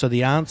 Yeah. So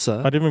the answer.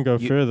 I'd even go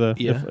further.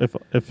 Yeah.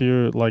 If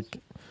you like,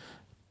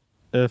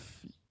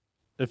 if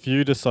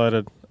you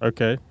decided,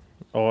 okay,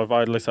 or if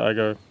let's say I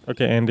go,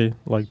 okay, Andy,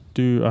 like,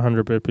 do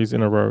 100 burpees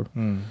in a row,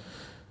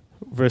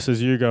 versus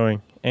you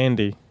going,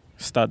 Andy,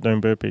 start doing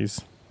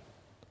burpees.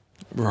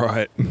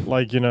 Right.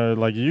 Like, it's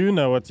 100.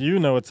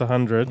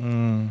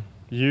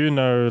 You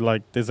know,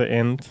 like, there's an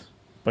end,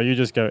 but you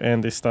just go,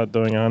 Andy, start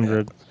doing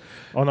 100.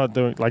 Or not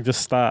doing, like,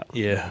 just start.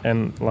 Yeah.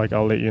 And, like,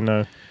 I'll let you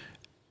know.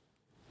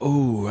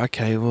 Oh,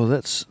 okay. Well,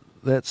 that's.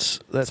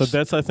 So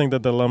that's, I think, the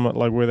dilemma,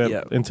 like, where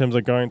that, in terms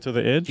of going to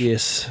the edge.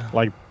 Yes.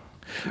 Like,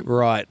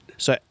 right.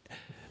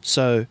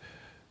 So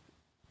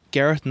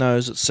Gareth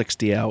knows it's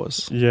 60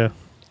 hours. yeah.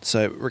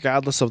 So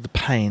regardless of the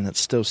pain, it's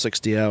still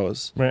 60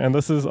 hours. Right, and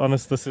this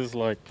is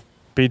like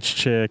beach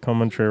chair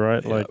commentary,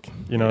 right? Yep. Like,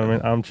 you know what I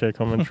mean? Armchair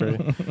commentary.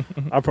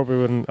 I probably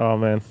wouldn't,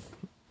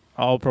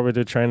 I'll probably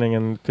do training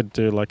and could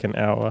do like an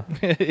hour.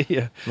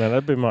 Yeah. Man,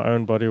 that'd be my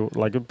own body,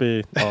 like, it'd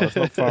be, it's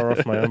not far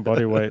off my own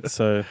body weight,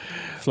 so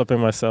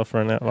flipping myself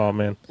for an hour, oh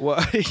man.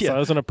 Well, yeah. So I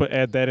was going to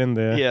add that in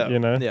there, Yeah, you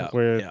know? yeah,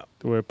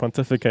 We're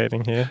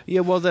pontificating here.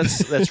 Yeah, well,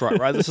 that's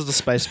right? This is the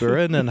space we're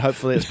in, and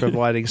hopefully it's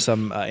providing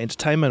some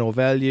entertainment or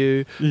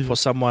value for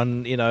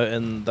someone, you know,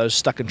 in those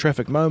stuck in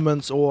traffic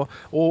moments, or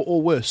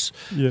worse,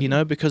 you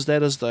know, because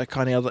that is the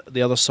kind of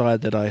the other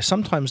side that I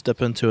sometimes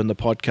dip into in the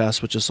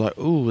podcast, which is like,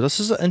 ooh, this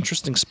is an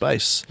interesting space.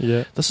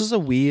 Yeah. This is a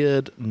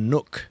weird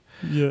nook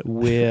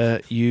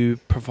where you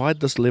provide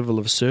this level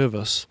of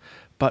service,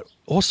 but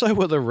also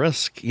with a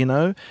risk, you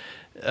know.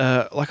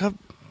 Like I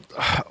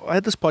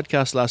had this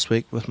podcast last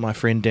week with my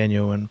friend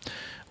Daniel, and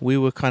we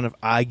were kind of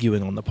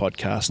arguing on the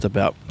podcast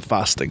about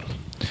fasting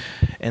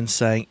and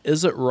saying,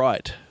 is it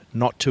right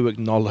not to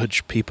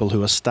acknowledge people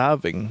who are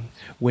starving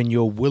when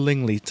you're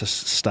willingly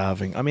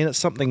starving? I mean, it's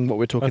something what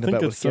we're talking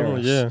about with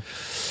Gareth. Yeah.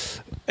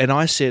 And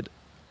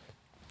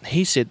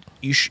he said,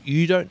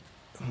 you don't,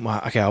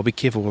 well, okay, I'll be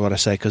careful with what I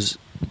say, because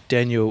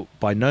Daniel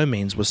by no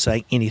means was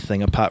saying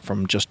anything apart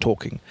from just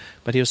talking.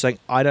 But he was saying,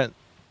 I don't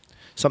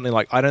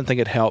think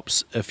it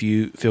helps if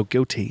you feel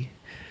guilty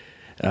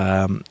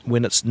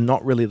when it's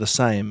not really the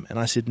same. And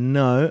I said,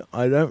 no,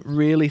 I don't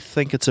really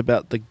think it's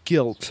about the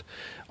guilt.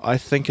 I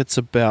think it's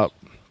about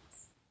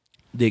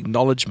the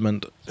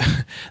acknowledgement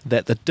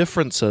that the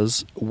difference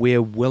is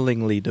we're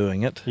willingly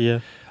doing it. Yeah.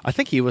 I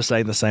think he was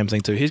saying the same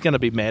thing too. He's going to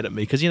be mad at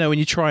me because, you know, when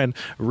you try and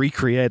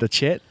recreate a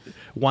chat,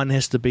 one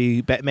has to be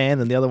Batman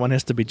and the other one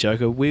has to be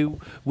Joker. We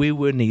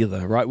were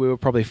neither, right? We were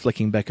probably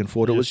flicking back and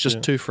forth. It was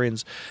just two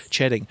friends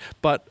chatting.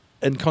 But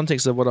in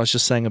context of what I was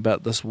just saying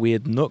about this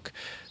weird nook,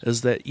 is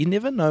that you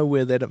never know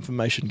where that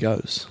information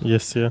goes.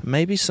 Yes, yeah.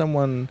 Maybe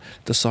someone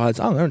decides,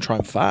 I'm going to try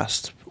and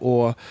fast.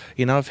 Or,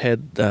 you know, I've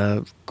had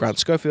Grant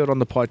Schofield on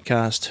the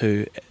podcast,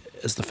 who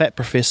is the fat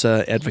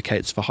professor,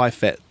 advocates for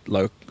high-fat,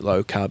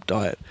 low-carb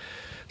diet.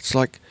 It's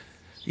like,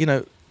 you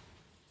know,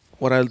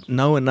 what I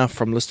know enough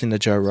from listening to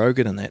Joe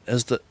Rogan and that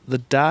is that the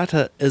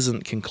data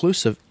isn't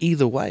conclusive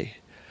either way.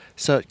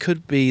 So it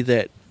could be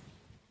that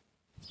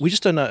we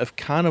just don't know if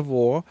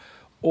carnivore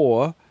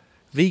or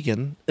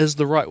vegan is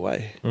the right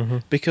way,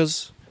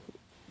 because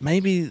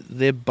maybe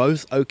they're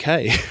both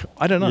okay.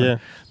 I don't know. Yeah.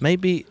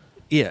 Maybe,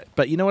 yeah.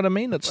 But you know what I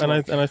mean? It's And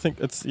I think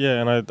it's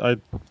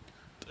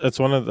it's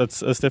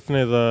it's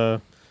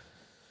definitely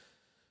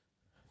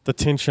the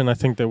tension. I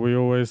think that we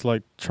always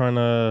like trying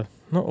to,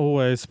 not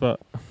always, but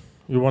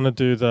we want to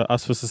do the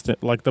us versus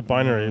like the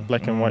binary,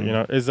 black and white. You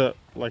know, is it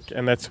like,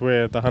 and that's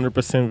where the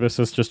 100%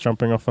 versus just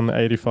jumping off on the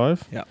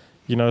 85. Yeah.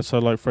 You know, so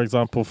like for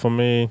example, for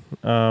me,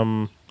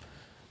 and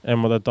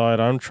with the diet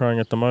I'm trying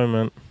at the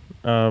moment,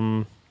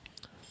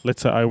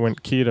 let's say I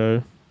went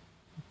keto.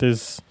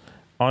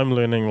 I'm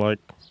learning like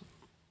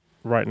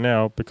right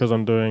now because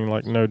I'm doing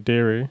like no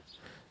dairy,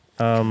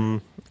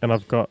 and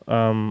I've got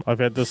I've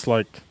had this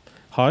like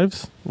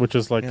hives, which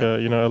is like a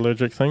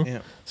allergic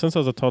thing since I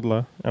was a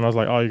toddler, and I was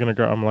like, oh, you're gonna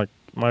grow. I'm like,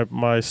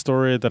 my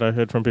story that I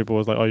heard from people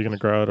was like, oh, you're gonna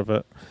grow out of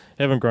it.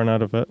 I haven't grown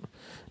out of it.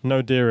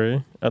 No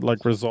dairy, it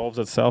like resolves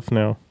itself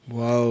now.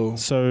 Whoa.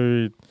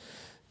 So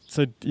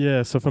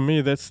for me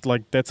that's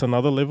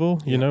another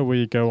level, you know, where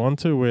you go on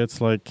to where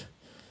it's like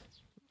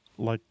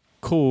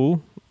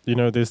cool, you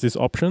know, there's these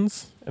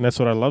options, and that's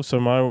what I love.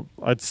 So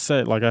I'd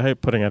say, like, I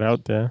hate putting it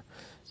out there,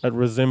 it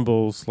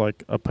resembles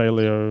like a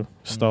paleo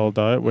style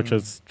diet, which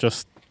is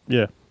just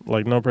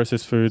like no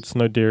processed foods,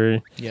 no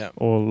dairy,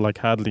 or like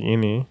hardly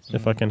any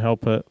if I can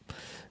help it,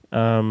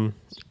 and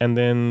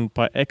then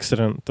by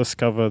accident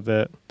discover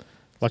that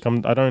like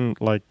I'm not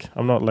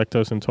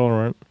lactose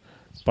intolerant,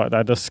 but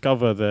I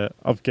discover that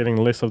I'm getting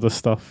less of this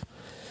stuff,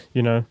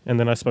 you know. And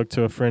then I spoke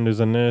to a friend who's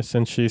a nurse,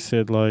 and she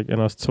said like, and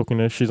I was talking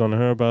to her, she's on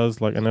her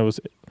buzz, like, and that was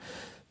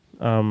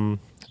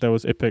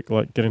epic,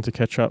 like getting to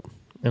catch up.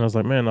 And I was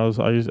like, man,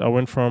 I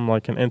went from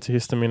like an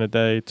antihistamine a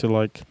day to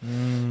like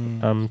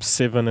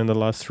 7 in the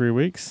last 3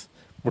 weeks,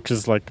 which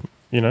is like,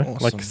 you know, awesome.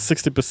 Like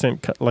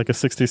 60% cut, like a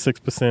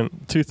 66%,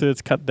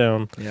 2/3 cut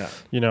down,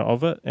 you know,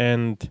 of it.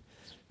 And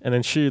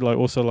then she like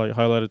also like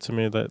highlighted to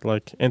me that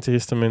like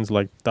antihistamines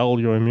like dull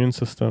your immune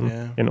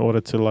system in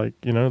order to like,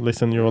 you know,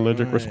 lessen your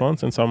allergic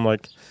response. And so I'm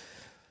like,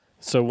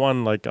 so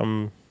one, like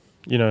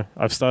you know,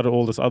 I've started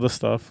all this other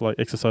stuff like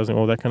exercising,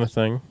 all that kind of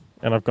thing,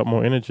 and I've got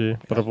more energy,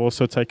 but I've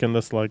also taken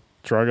this like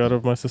drug out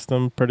of my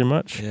system pretty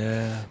much.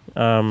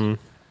 And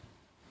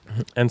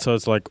so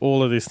it's like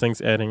all of these things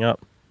adding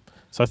up.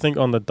 So I think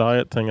on the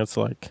diet thing, it's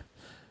like,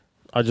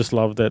 I just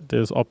love that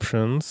there's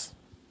options,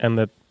 and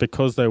that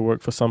because they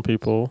work for some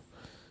people,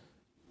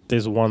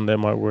 there's one that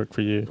might work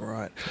for you.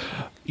 Right.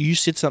 You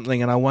said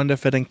something, and I wonder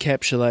if it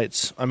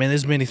encapsulates, I mean,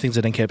 there's many things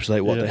that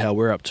encapsulate what the hell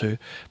we're up to,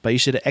 but you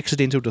said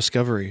accidental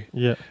discovery,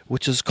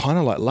 which is kind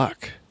of like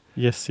luck.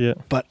 Yes,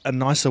 but a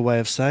nicer way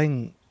of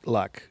saying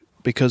luck,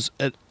 because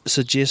it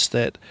suggests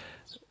that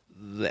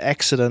the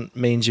accident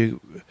means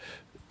you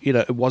know,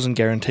 it wasn't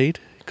guaranteed,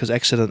 because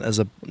accident is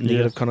a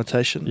negative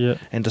connotation,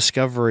 and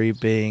discovery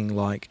being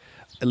like,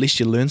 at least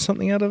you learn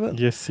something out of it.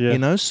 You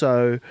know,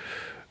 so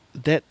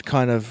that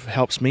kind of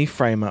helps me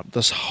frame up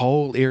this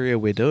whole area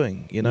we're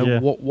doing. You know,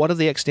 what are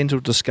the accidental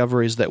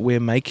discoveries that we're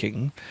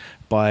making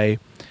by,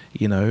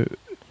 you know,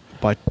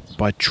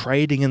 by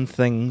trading in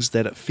things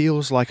that it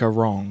feels like are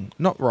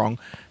not wrong,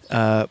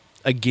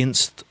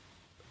 against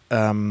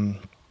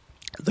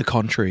the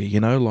contrary, you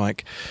know,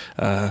 like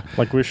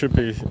we should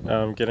be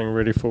getting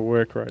ready for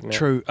work right now.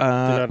 True.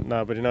 But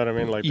you know what I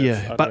mean. Like,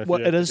 but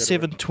what it is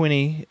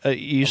 7:20.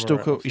 You still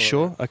cool? You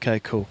sure? Okay,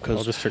 cool. Cause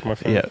I'll just check my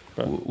phone.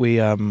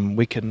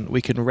 We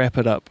can wrap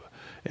it up,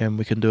 and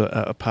we can do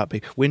a part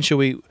B. When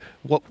do you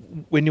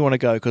want to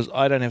go? Because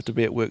I don't have to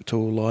be at work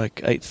till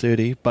like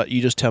 8:30. But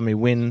you just tell me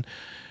when.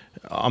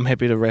 I'm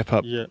happy to wrap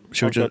up.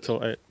 Should we go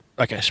till 8?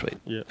 Okay, sweet.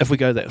 If we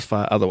go that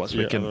far, otherwise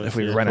we can. If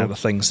we run out of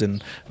things,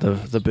 then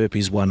the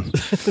burpees won.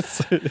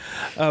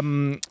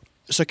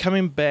 So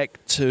coming back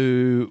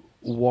to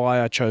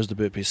why I chose the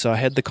burpees. So I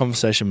had the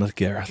conversation with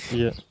Gareth.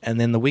 And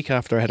then the week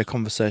after, I had a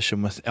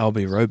conversation with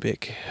Albie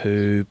Robeck,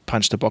 who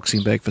punched a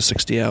boxing bag for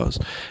 60 hours.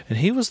 And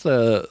he was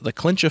the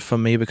clincher for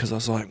me, because I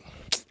was like,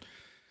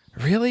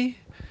 really?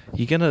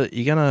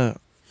 You're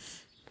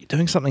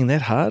doing something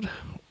that hard?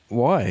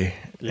 Why?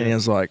 And he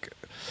was like,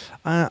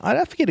 I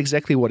don't forget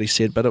exactly what he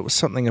said, but it was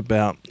something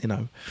about, you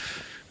know,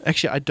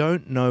 actually I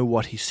don't know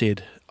what he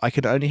said. I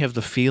could only have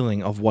the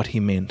feeling of what he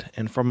meant.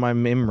 And from my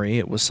memory,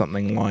 it was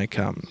something like,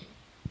 you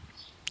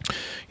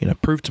know,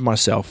 prove to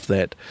myself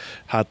that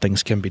hard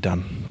things can be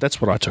done.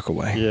 That's what I took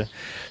away.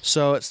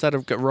 So it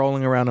started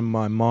rolling around in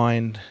my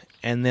mind.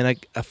 And then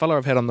a fellow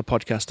I've had on the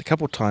podcast a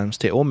couple of times,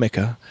 Te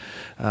Omeka,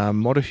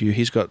 Motuhu,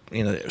 he's got,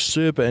 you know,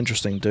 super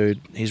interesting dude.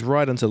 He's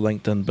right into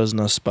LinkedIn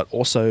business, but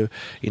also,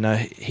 you know,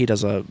 he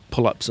does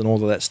pull-ups and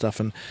all of that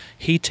stuff. And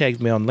he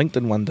tagged me on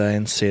LinkedIn one day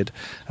and said,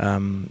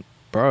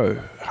 bro,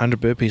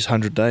 100 burpees,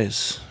 100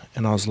 days.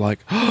 And I was like,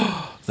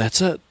 oh, That's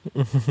it.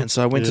 And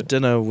so I went to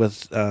dinner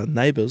with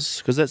neighbours,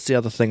 because that's the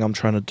other thing I'm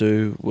trying to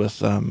do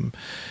with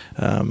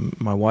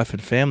my wife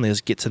and family, is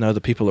get to know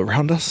the people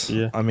around us.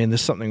 Yeah. I mean,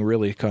 there's something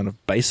really kind of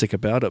basic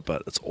about it,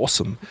 but it's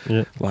awesome.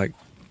 Yeah. Like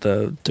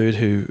the dude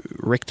who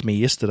wrecked me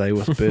yesterday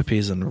with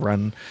burpees and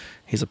run,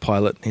 he's a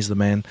pilot, he's the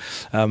man.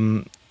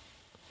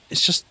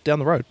 It's just down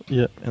the road.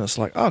 Yeah. And it's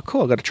like, oh,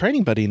 cool, I got a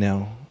training buddy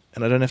now,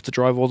 and I don't have to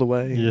drive all the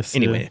way. Yes.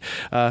 Anyway,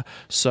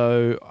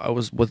 so I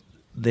was with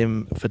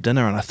them for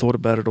dinner, and I thought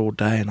about it all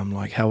day, and I'm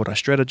like, how would I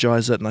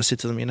strategize it? And I said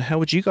to them, how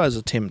would you guys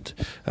attempt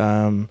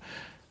 100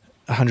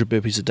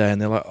 burpees a day?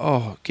 And they're like,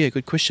 oh, yeah,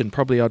 good question.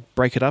 Probably I'd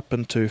break it up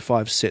into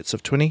 5 sets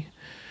of 20.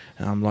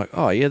 And I'm like,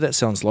 oh yeah, that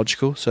sounds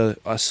logical. So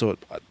I thought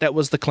that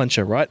was the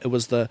clincher, right? It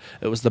was the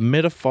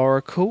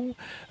metaphorical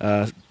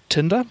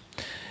tinder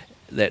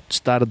that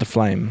started the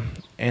flame.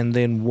 And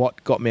then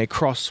what got me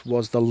across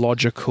was the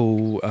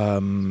logical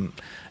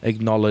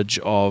acknowledge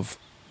of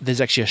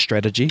there's actually a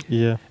strategy.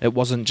 Yeah. It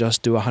wasn't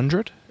just do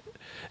 100.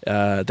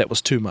 That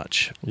was too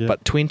much. Yeah.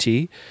 But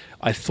 20,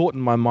 I thought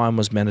in my mind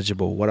was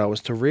manageable. What I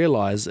was to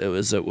realize it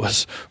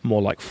was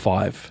more like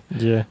 5.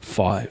 Yeah.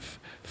 5.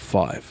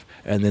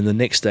 And then the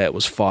next day it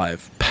was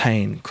 5.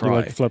 Pain, cry. You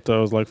like flipped it. I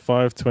was like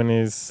 5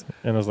 20s,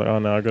 and I was like, oh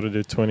no, I got to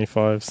do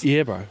 25s.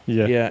 Yeah, bro.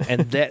 Yeah.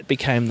 And that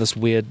became this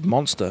weird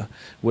monster,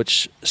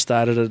 which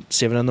started at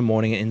 7 in the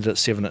morning and ended at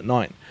 7 at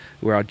night,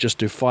 where I'd just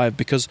do 5,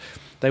 because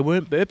they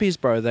weren't burpees,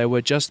 bro. They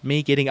were just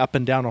me getting up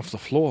and down off the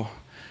floor.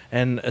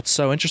 And it's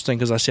so interesting,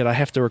 because I said I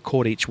have to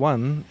record each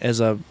one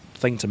as a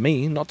thing to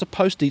me, not to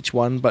post each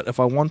one, but if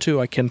I want to,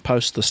 I can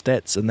post the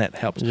stats, and that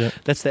helps. Yeah.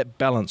 That's that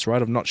balance,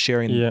 right, of not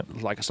sharing. Yeah.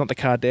 Like, it's not the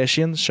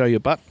Kardashians, show your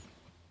butt,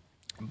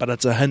 but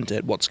it's a hint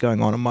at what's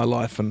going on in my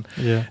life. And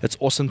Yeah. it's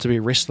awesome to be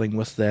wrestling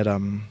with that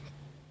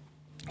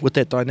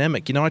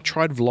dynamic. I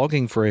tried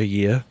vlogging for a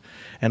year,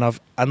 and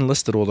I've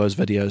unlisted all those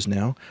videos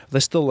now. They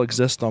still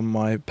exist on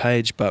my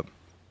page, but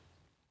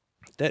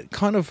that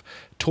kind of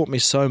taught me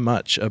so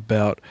much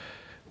about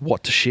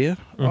what to share.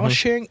 I was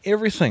sharing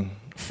everything.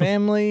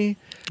 Family,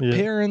 Yeah.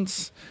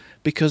 parents,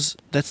 because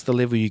that's the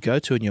level you go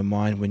to in your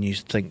mind when you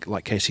think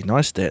like Casey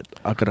Neistat,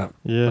 I gotta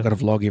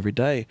vlog every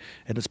day.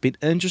 And it's been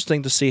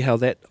interesting to see how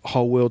that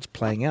whole world's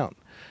playing out.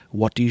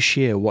 What do you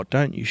share? What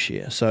don't you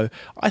share? So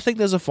I think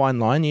there's a fine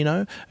line,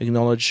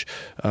 acknowledge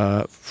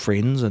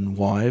friends and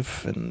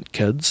wife and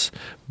kids,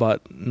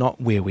 but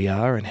not where we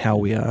are and how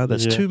we are.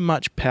 That's too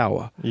much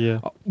power. Yeah.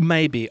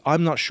 Maybe.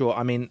 I'm not sure.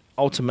 I mean,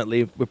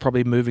 ultimately, we're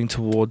probably moving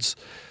towards,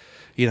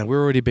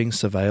 we're already being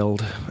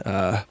surveilled.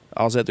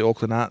 I was at the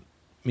Auckland Art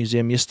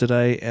Museum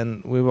yesterday,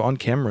 and we were on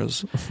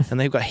cameras, and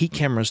they've got heat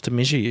cameras to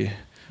measure you.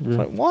 It's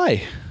like,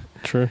 why?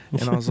 True.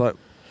 And I was like,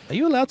 are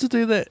you allowed to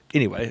do that?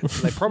 Anyway,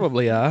 they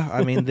probably are.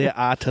 I mean, they're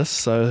artists,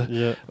 so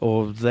Yeah.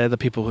 or they're the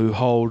people who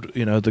hold,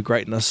 the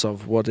greatness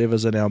of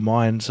whatever's in our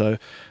mind. So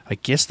I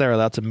guess they're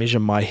allowed to measure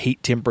my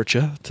heat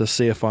temperature to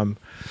see if I'm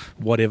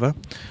whatever.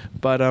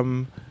 But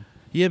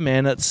yeah,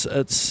 man, it's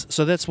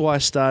so that's why I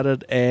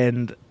started.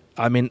 And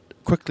I mean,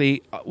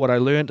 quickly, what I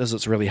learned is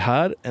it's really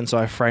hard, and so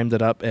I framed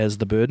it up as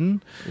the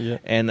burden. Yeah.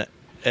 And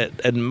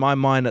in my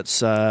mind,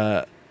 it's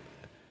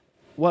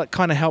well, it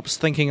kind of helps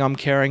thinking I'm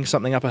carrying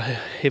something up a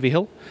heavy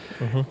hill.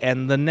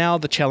 And now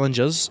the challenge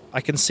is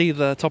I can see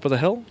the top of the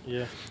hill.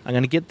 Yeah. I'm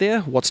going to get there.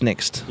 What's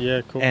next?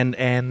 Yeah. Cool.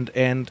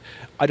 And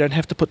I don't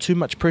have to put too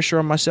much pressure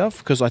on myself,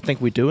 because I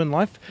think we do in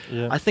life.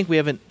 Yeah. I think we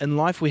haven't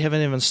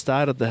even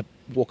started the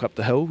walk up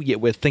the hill yet.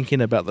 We're thinking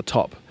about the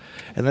top,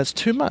 and that's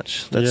too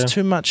much. That's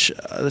too much.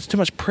 That's too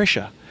much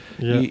pressure.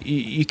 Yeah.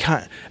 You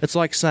can't. It's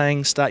like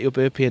saying start your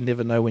burpee and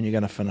never know when you're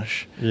going to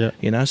finish. Yeah.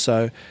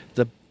 So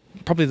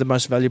probably the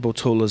most valuable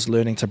tool is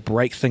learning to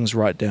break things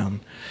right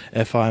down.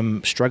 If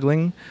I'm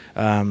struggling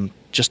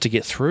just to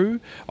get through,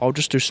 I'll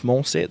just do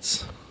small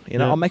sets.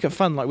 I'll make it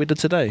fun like we did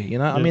today.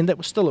 I mean, that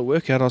was still a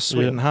workout. I was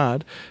sweating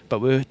hard, but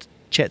we're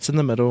chats in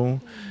the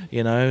middle,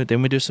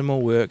 then we do some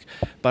more work.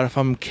 But if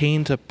I'm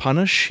keen to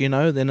punish,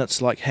 then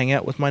it's like hang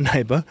out with my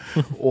neighbor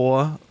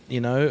or,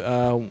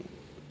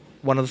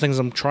 one of the things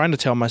I'm trying to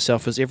tell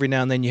myself is every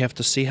now and then you have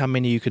to see how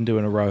many you can do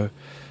in a row.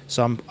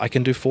 So I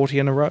can do 40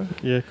 in a row.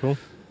 Yeah. Cool.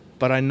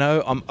 But I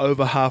know I'm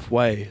over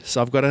halfway,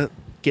 so I've got to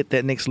get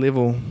that next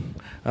level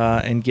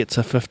and get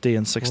to 50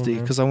 and 60,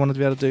 because I wanted to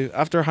be able to do,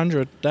 after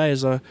 100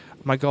 days,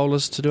 my goal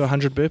is to do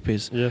 100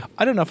 burpees. Yeah.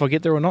 I don't know if I'll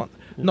get there or not.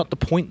 Not the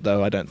point,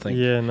 though, I don't think.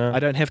 Yeah. No. I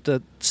don't have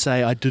to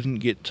say I didn't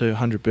get to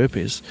 100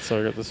 burpees. So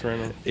I got this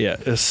random Yeah,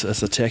 it's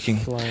attacking.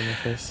 fly in the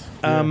face.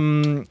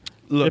 Yeah.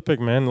 Look, Epic,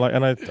 man. Like,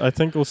 and I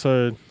think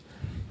also,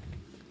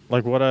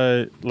 like, what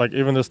I like,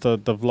 even just the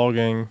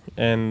vlogging,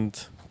 and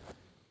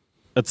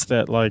it's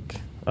that, like,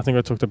 I think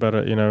I talked about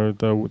it,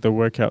 the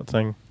workout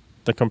thing,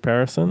 the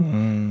comparison,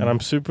 and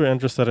I'm super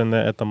interested in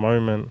that at the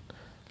moment,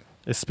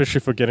 especially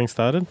for getting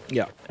started.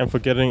 Yeah. And for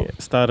getting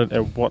started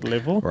at what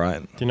level?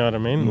 Right. Do you know what I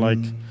mean? Like,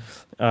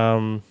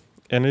 and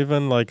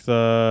even like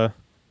I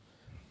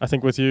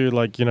think with you,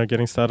 like,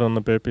 getting started on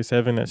the burpees,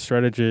 having that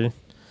strategy,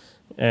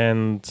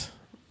 and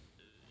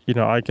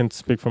I can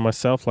speak for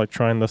myself, like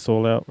trying this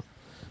all out,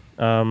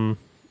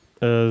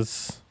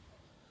 is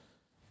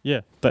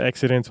the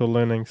accidental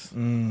learnings,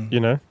 Mm. you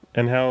know,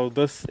 and how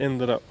this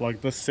ended up,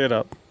 like this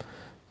setup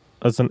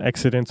as an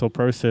accidental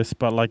process.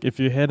 But like if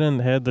you hadn't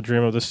had the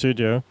dream of the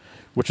studio,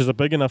 which is a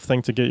big enough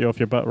thing to get you off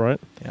your butt, right?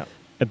 Yeah.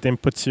 It then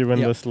puts you in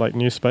Yeah. this like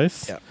new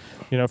space. Yeah.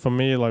 You know, for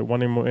me, like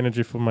wanting more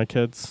energy for my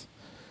kids,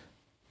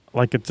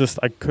 like it just,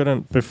 I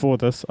couldn't, before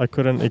this, I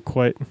couldn't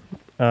equate,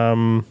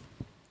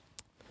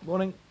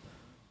 Morning.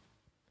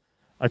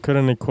 I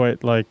couldn't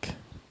equate like,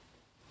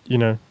 you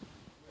know,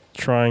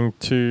 trying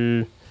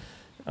to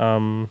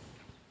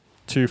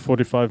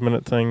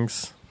 45-minute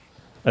things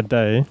a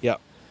day Yeah.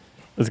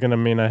 is going to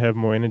mean I have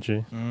more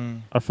energy.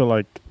 Mm. I feel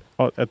like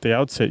at the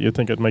outset you'd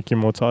think it'd make you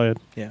more tired.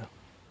 Yeah.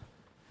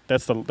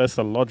 That's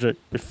the logic.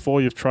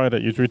 Before you've tried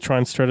it, you try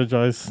and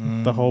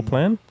strategize the whole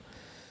plan.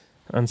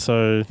 And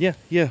so Yeah.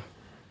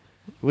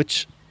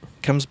 Which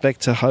comes back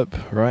to hope,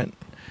 right?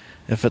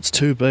 If it's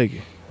too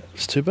big,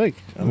 it's too big.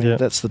 I mean, Yeah.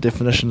 that's the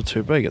definition of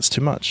too big. It's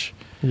too much.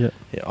 yeah,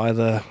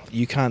 Either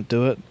you can't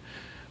do it,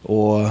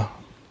 or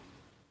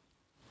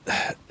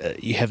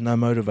you have no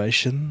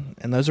motivation,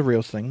 and those are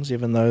real things.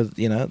 Even though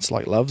it's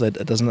like love, that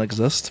it doesn't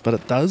exist, but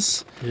it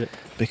does. Yeah.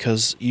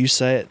 Because you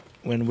say it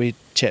when we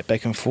chat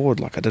back and forward.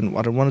 Like I didn't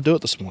want to do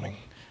it this morning.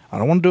 I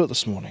don't want to do it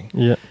this morning.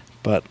 yeah,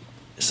 But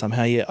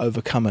somehow you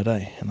overcome it,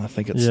 eh? And I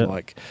think it's Yeah.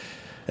 like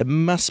it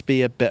must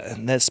be a bit,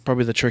 and that's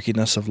probably the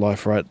trickiness of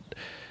life, right?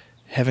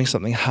 Having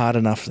something hard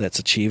enough that's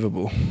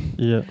achievable,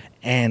 yeah.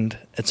 and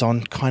it's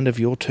on kind of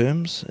your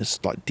terms. It's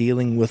like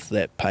dealing with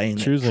that pain,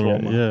 Choosing that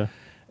it, trauma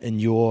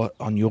yeah.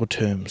 on your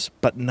terms,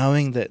 but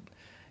knowing that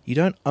you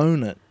don't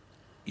own it.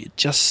 It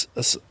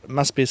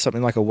must be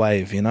something like a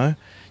wave, you know.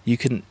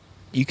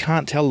 You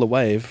can't tell the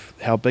wave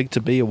how big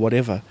to be or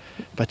whatever,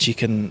 but you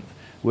can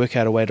work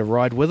out a way to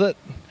ride with it,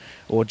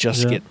 or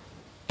just Yeah. get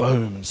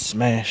boom and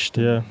smashed.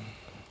 Yeah.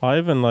 I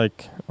even I'm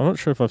not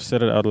sure if I've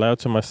said it out loud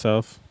to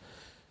myself,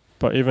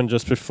 but even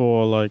just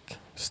before like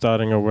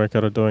starting a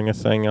workout or doing a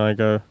thing, I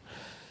go,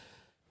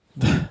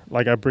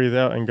 like I breathe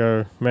out and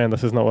go, man,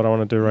 this is not what I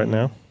want to do right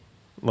now.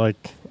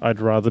 Like I'd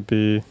rather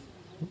be,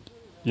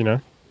 blah,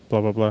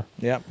 blah, blah.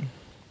 Yeah.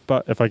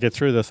 But if I get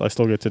through this, I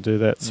still get to do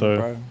that. So,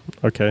 Bro.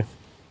 okay.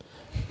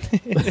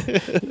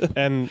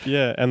 And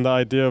the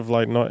idea of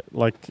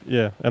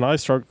and I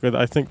struggle with,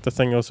 I think the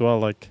thing as well,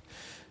 like,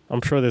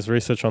 I'm sure there's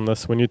research on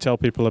this. When you tell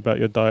people about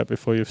your diet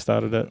before you've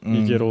started it,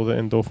 you get all the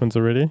endorphins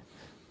already.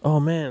 Oh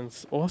man,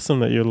 it's awesome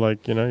that you're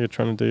you're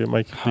trying to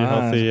be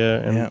healthy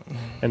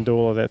and do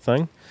all of that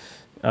thing.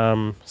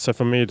 So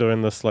for me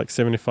doing this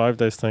 75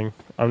 days thing,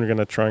 I'm going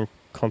to try and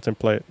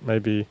contemplate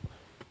maybe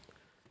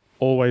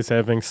always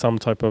having some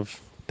type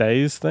of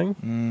days thing,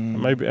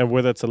 maybe, and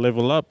whether it's a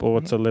level up or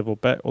it's a level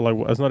back,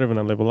 or it's not even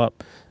a level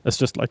up, it's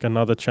just like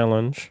another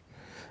challenge,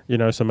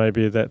 so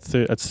maybe that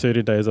it's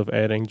 30 days of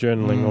adding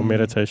journaling or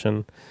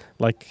meditation,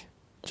 like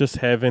just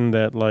having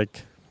that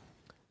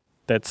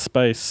that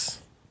space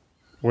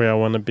where I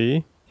want to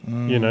be,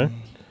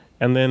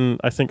 and then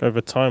I think over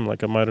time,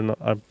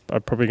 I'm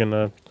probably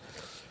gonna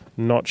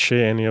not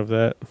share any of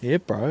that. Yeah,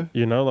 bro.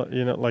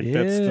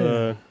 That's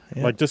the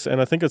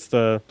and I think that's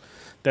the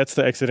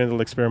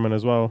accidental experiment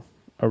as well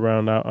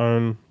around our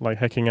own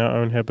hacking our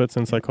own habits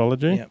in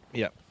psychology.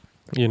 Yeah.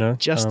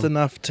 Just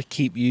enough to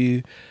keep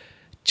you,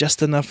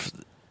 just enough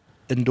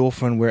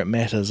endorphin where it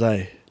matters,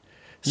 eh?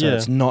 So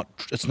it's not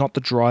the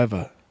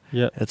driver.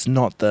 Yeah. It's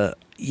not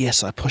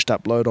yes, I pushed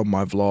upload on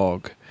my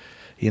vlog.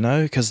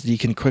 Because you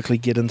can quickly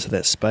get into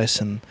that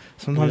space, and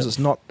sometimes it's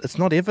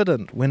not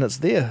evident when it's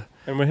there.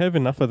 And we have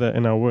enough of that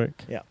in our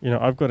work. Yeah.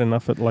 I've got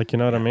enough of what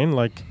I mean?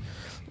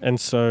 And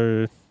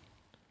so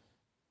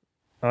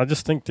I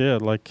just think,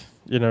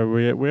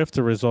 we have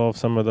to resolve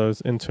some of those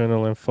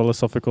internal and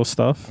philosophical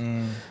stuff.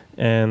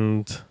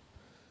 And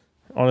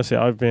honestly,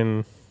 I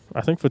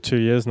think for 2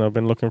 years now, I've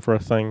been looking for a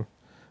thing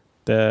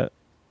that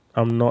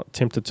I'm not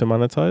tempted to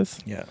monetize.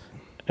 Yeah.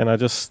 And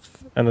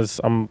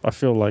I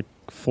feel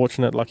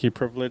fortunate, lucky,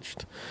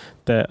 privileged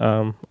that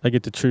I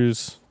get to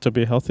choose to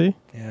be healthy.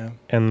 Yeah.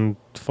 And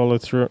follow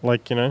through, so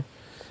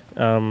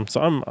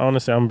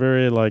I'm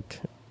very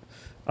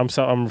I'm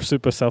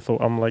super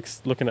I'm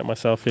looking at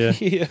myself here.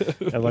 Yeah.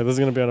 And this is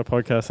going to be on a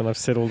podcast, and I've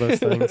said all those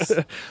things.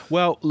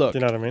 Well, look. Do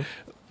you know what I mean?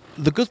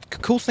 The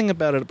cool thing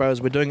about it, bro,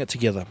 is we're doing it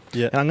together.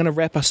 Yeah. And I'm going to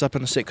wrap us up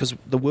in a sec, because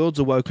the world's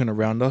awoken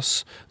around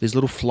us. These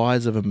little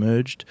flies have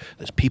emerged.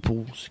 There's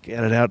people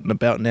scattered out and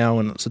about now,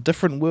 and it's a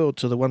different world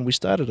to the one we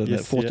started in at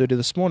 4:30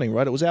 this morning,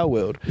 right? It was our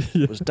world.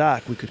 It was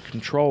dark. We could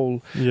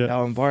control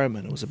our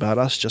environment. It was about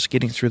us just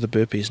getting through the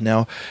burpees.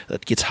 Now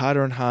it gets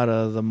harder and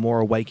harder the more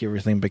awake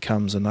everything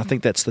becomes, and I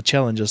think that's the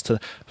challenge, is to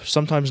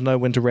sometimes know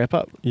when to wrap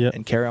up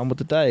and carry on with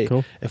the day.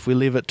 Cool. If we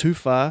leave it too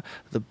far,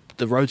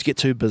 the roads get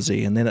too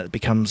busy, and then it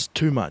becomes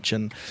too much,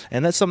 and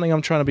that's something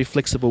I'm trying to be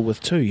flexible with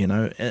too,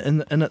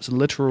 in its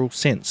literal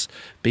sense.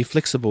 Be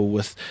flexible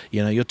with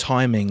your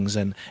timings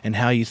and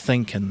how you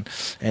think,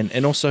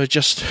 and also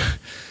just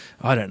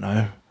I don't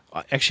know,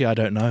 Actually, I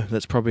don't know.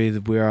 That's probably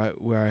where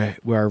I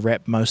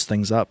wrap most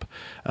things up.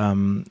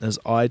 Is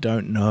I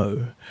don't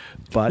know,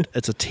 but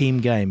it's a team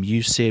game.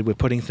 You said we're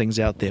putting things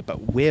out there,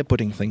 but we're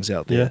putting things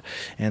out there,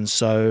 and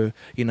so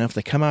if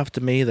they come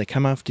after me, they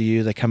come after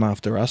you, they come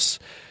after us.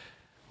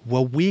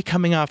 Well, we're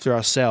coming after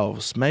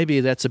ourselves. Maybe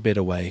that's a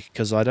better way,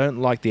 because I don't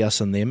like the us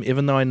and them,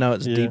 even though I know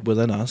it's deep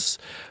within us.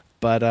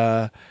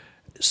 But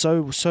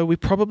so we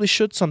probably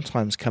should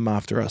sometimes come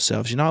after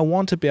ourselves. I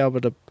want to be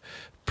able to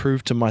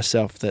prove to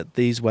myself that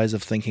these ways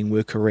of thinking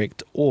were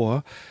correct,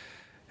 or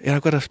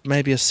I've got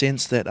maybe a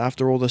sense that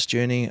after all this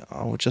journey,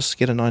 I'll just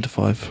get a 9 to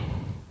 5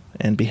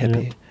 and be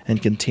happy and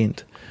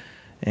content.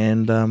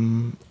 And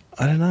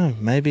I don't know,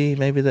 maybe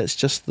that's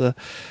just the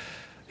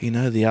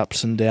the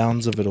ups and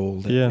downs of it all,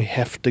 that we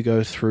have to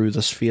go through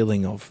this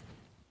feeling of,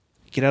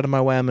 get out of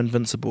my way, I'm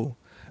invincible.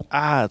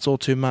 It's all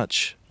too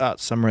much.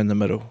 It's somewhere in the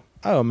middle.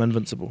 I'm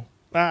invincible.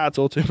 It's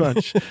all too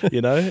much,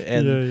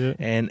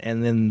 and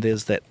then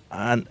there's that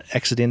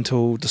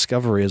accidental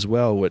discovery as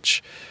well,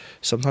 which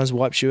sometimes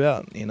wipes you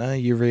out.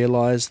 You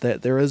realize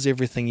that there is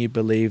everything you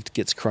believed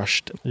gets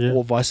crushed,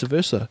 or vice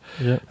versa.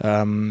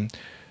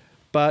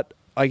 But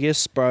I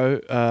guess,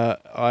 bro,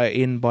 I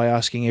end by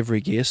asking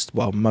every guest,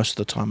 well, most of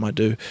the time I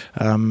do,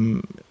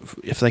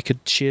 if they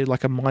could share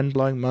like a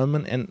mind-blowing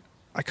moment. And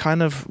I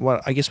kind of,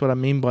 what I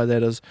mean by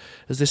that is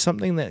there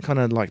something that kind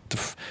of like,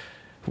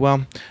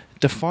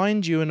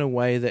 defined you in a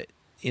way that,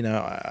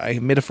 I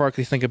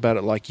metaphorically think about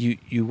it like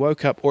you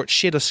woke up, or it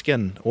shed a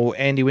skin, or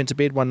Andy went to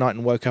bed one night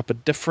and woke up a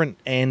different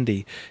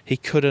Andy. He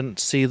couldn't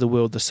see the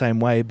world the same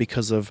way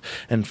because of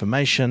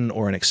information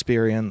or an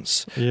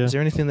experience. Is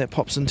there anything that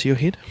pops into your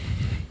head?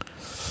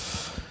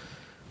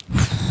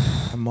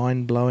 A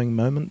mind-blowing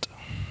moment?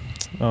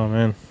 Oh,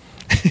 man.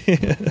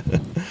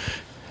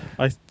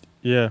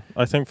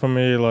 I think for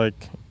me,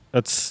 like,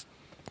 it's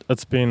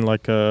been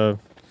like a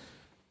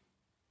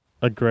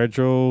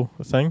gradual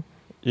thing,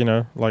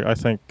 like I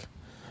think,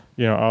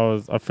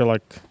 I feel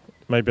like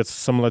maybe it's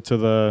similar to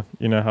the,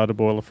 how to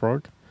boil a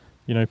frog,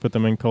 you put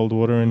them in cold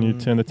water and you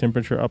turn the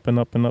temperature up and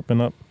up and up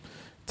and up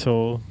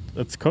till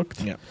it's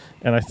cooked.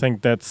 And I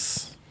think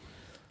that's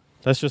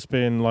just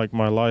been like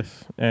my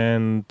life.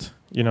 And,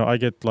 I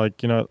get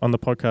like, on the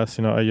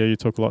podcast, I hear you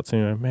talk a lot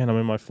to, man, I'm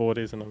in my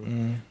 40s and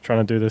I'm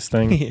trying to do this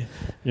thing.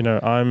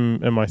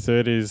 I'm in my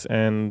 30s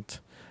and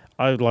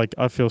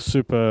I feel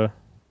super,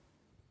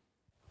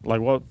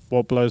 like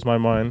what blows my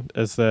mind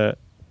is that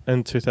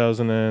in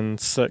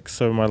 2006,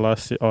 so my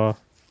last year,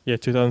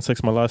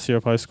 2006, my last year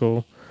of high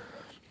school,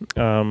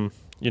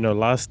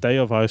 last day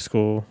of high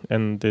school,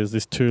 and there's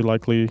these 2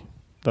 likely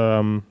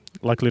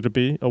to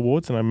be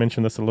awards, and I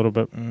mentioned this a little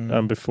bit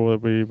before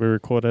we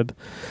recorded,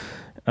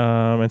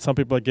 and some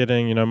people are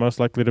getting, most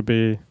likely to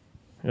be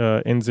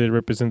NZ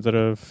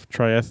representative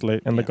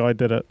triathlete, and the guy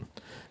did it.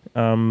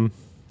 I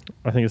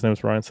think his name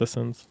was Ryan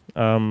Sissons,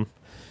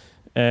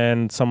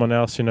 and someone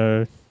else,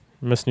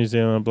 Miss New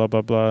Zealand, blah,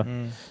 blah, blah.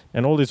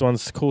 And all these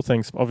ones, cool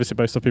things, obviously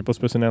based on people's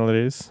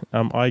personalities.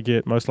 I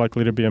get most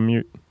likely to be a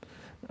mute.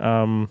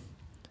 And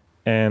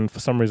for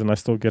some reason I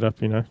still get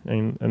up,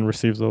 and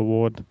receive the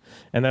award.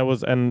 And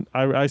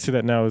I see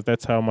that now as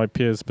that's how my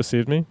peers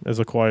perceive me, as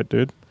a quiet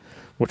dude,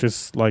 which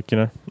is like,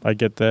 I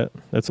get that.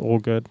 That's all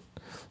good.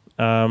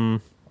 But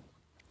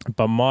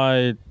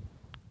my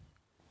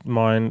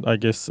mind, I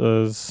guess,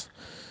 is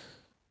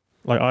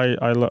like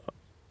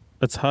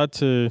it's hard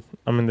to,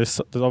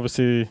 there's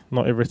obviously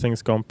not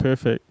everything's gone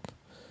perfect,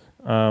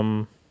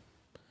 but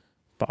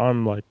I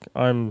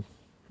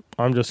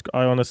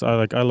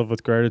live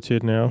with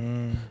gratitude now,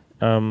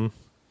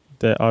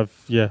 that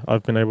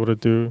I've been able to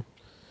do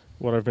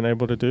what I've been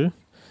able to do,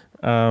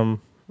 and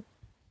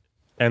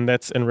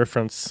that's in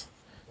reference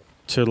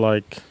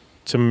to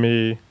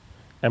me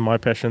and my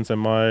passions and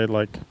my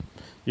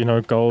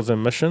goals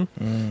and mission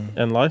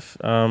in life,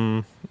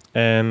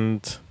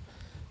 and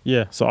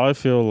so I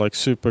feel like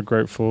super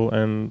grateful.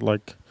 And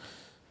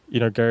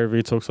Gary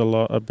Vee talks a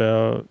lot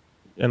about,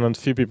 and a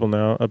few people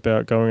now,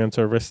 about going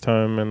into a rest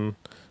home, and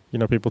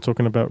people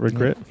talking about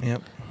regret.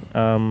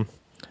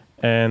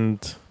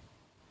 And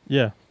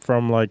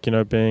from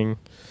being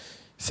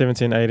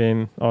 17,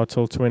 18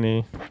 till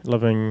 20,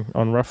 living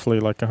on roughly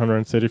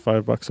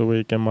 $135 a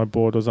week, and my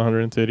board was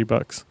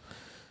 $130.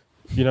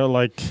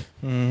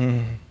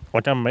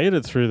 I made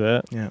it through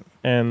that,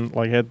 and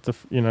had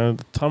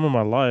the time of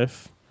my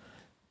life,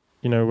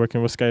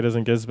 working with skaters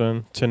in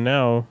Gisborne, to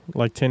now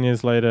 10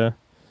 years later,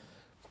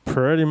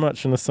 pretty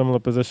much in a similar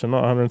position,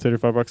 not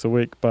 $135 a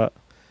week, but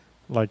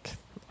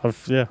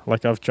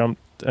I've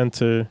jumped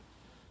into,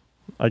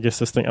 I guess,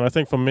 this thing. And I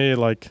think for me,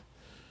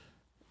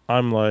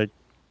 I'm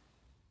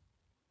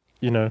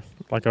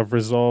I've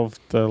resolved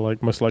the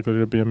most likely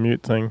to be a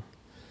mute thing,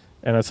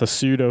 and it's a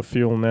pseudo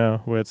fuel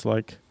now, where it's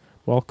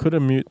well, could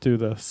a mute do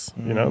this?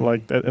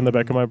 That in the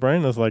back of my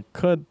brain is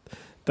could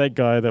that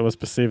guy that was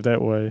perceived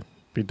that way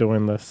be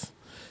doing this?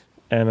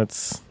 And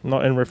it's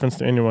not in reference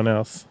to anyone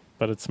else,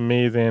 but it's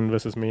me then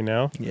versus me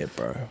now. Yeah,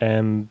 bro.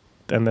 And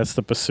that's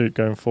the pursuit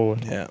going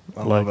forward. Yeah,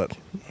 I love it.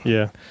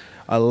 Yeah.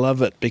 I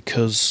love it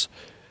because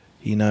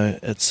You know,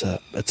 it's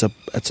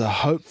a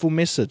hopeful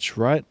message,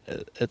 right?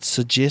 It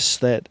suggests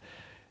that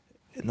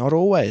not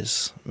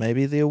always.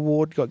 Maybe the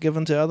award got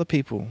given to other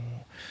people,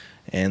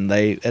 and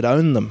it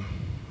owned them,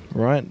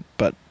 right?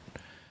 But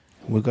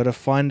we've got to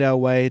find our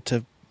way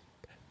to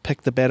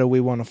pick the battle we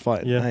want to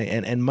fight. Yeah.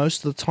 And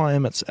most of the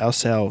time it's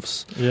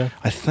ourselves. Yeah.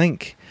 I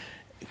think,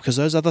 because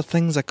those other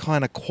things are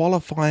kind of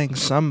qualifying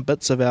some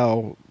bits of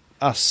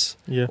us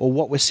Yeah. or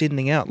what we're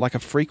sending out, like a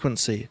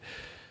frequency.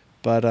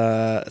 But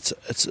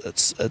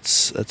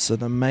it's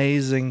an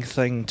amazing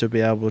thing to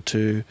be able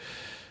to,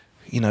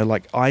 you know,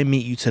 like I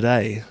meet you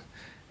today,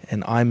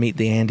 and I meet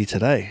the Andy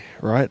today,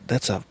 right?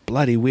 That's a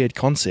bloody weird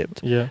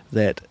concept. Yeah.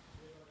 That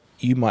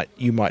you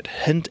might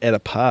hint at a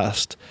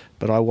past,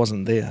 but I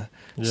wasn't there.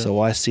 Yeah. So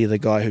I see the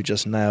guy who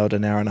just nailed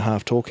an hour and a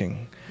half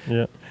talking.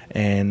 Yeah.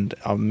 And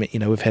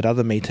we've had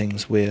other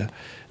meetings where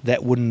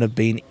that wouldn't have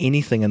been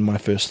anything in my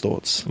first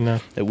thoughts. No.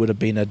 It would have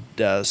been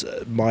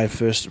my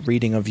first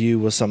reading of you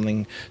was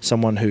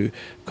someone who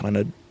kind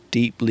of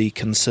deeply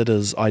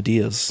considers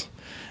ideas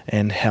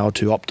and how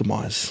to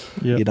optimize.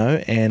 Yep. You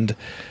know, and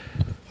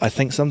I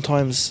think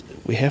sometimes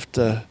we have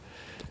to.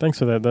 Thanks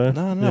for that, though.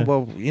 No. Yeah.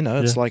 Well, you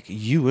know, it's like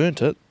you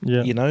earned it.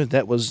 Yeah. You know,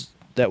 that was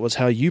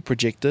how you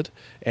projected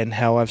and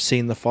how I've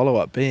seen the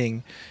follow-up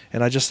being.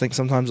 And I just think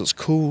sometimes it's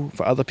cool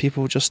for other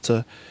people just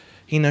to,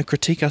 you know,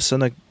 critique us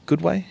in a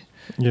good way.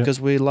 Yeah. Because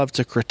we love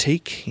to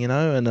critique, you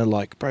know, and they're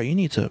like, bro, you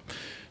need to,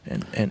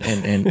 and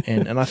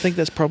I think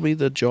that's probably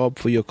the job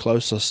for your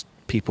closest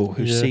people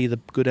who see the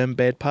good and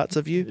bad parts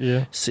of you.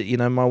 Yeah. So, you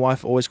know, my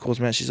wife always calls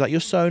me out. She's like,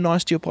 you're so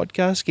nice to your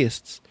podcast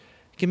guests.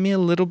 Give me a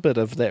little bit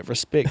of that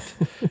respect,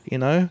 you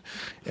know?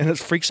 And it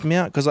freaks me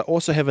out because I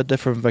also have a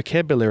different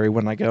vocabulary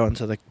when I go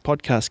into the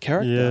podcast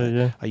character.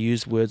 Yeah. I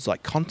use words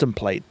like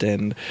contemplate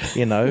and,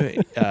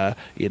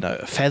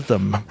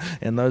 fathom.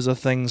 And those are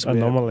things where,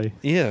 Anomaly.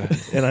 yeah.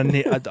 And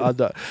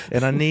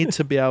I need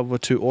to be able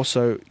to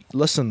also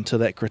listen to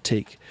that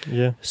critique.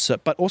 Yeah. So,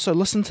 but also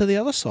listen to the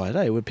other side,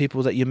 with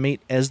people that you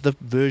meet as the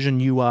version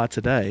you are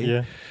today.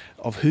 Yeah.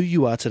 Of who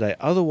you are today.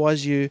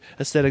 Otherwise,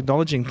 it's that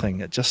acknowledging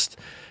thing.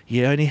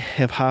 You only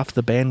have half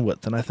the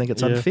bandwidth, and I think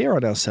it's unfair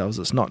on ourselves.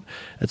 It's not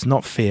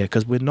fair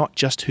because we're not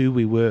just who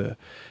we were.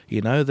 You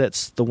know,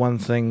 that's the one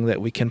thing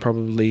that we can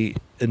probably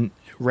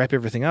wrap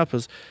everything up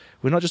is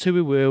we're not just who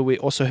we were. We're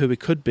also who we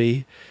could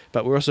be,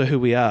 but we're also who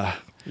we are.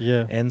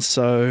 Yeah. And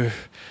so,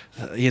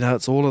 you know,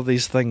 it's all of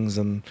these things,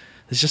 and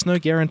there's just no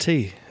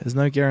guarantee. There's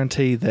no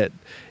guarantee that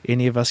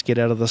any of us get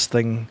out of this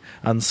thing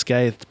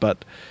unscathed.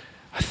 But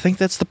I think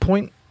that's the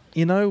point.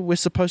 You know, we're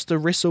supposed to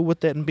wrestle with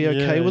that and be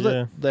okay with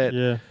it.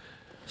 That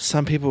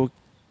some people,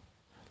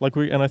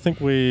 I think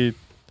we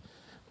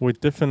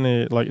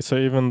definitely like. So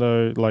even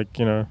though, like,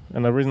 you know,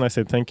 and the reason I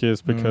said thank you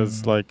is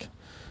because like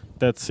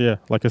that's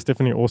it's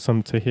definitely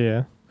awesome to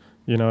hear.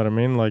 You know what I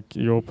mean? Like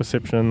your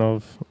perception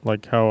of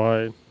like how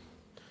I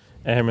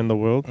am in the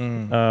world,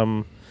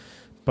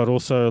 but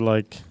also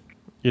like,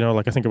 you know,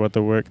 like I think about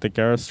the work that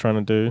Gareth's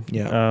trying to do.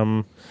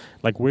 Yeah.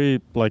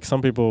 Like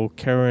some people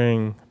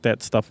carrying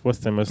that stuff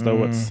with them as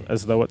though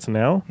it's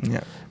now.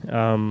 Yeah.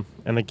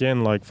 And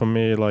again, like for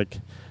me, like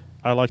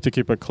I like to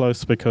keep it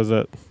close because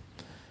it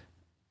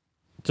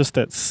just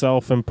that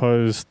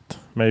self-imposed,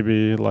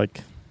 maybe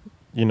like,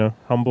 you know,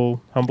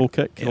 humble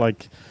kick,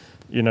 like,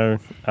 you know,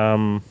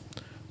 to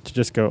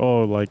just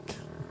go,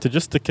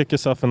 to kick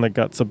yourself in the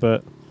guts a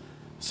bit,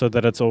 so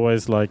that it's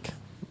always like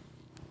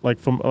just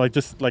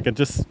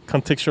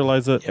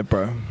contextualize it, Yeah,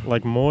 bro.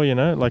 like more, you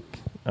know, like.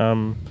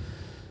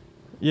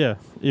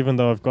 Even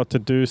though I've got to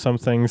do some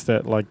things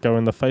that like go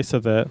in the face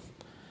of that,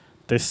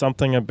 there's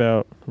something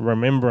about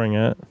remembering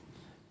it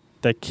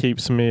that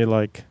keeps me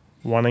like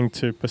wanting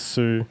to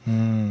pursue,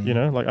 you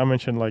know, like I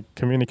mentioned, like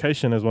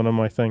communication is one of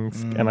my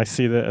things, and I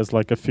see that as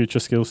like a future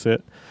skill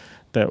set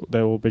that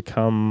will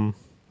become,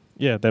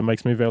 that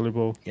makes me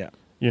valuable,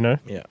 you know,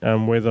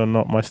 whether or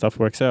not my stuff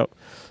works out.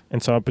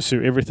 And so I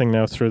pursue everything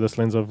now through this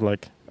lens of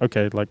like,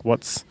 okay, like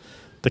what's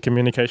the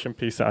communication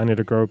piece that I need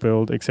to grow,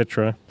 build,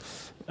 etc.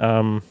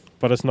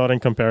 But it's not in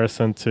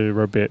comparison to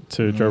Robert,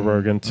 to Joe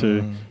Rogan,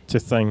 to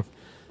Thing.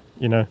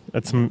 You know,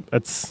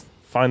 it's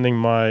finding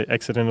my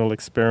accidental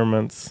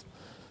experiments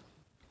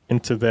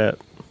into that,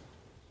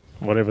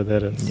 whatever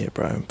that is. Yeah,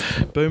 bro.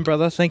 Boom,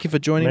 brother. Thank you for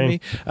joining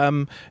me.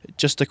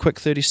 Just a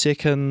quick 30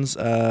 seconds.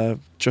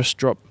 Just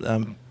drop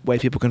way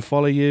people can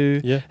follow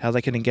you, how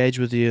they can engage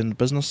with you in the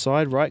business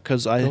side, right?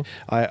 Because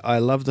I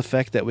love the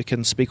fact that we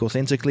can speak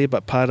authentically,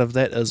 but part of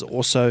that is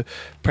also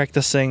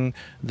practicing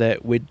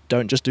that we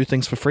don't just do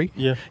things for free.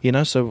 Yeah. You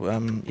know,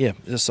 so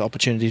this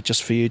opportunity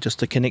just for you just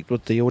to connect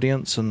with the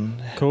audience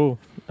and. Cool.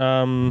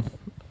 On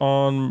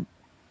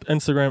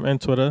Instagram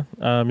and Twitter,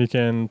 you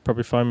can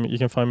probably find me. You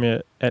can find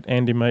me at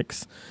Andy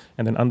Makes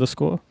and then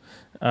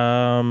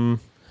 _.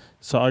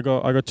 So I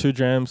got two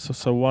jams.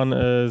 So one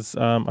is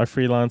I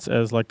freelance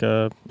as like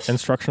a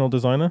instructional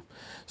designer.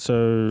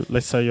 So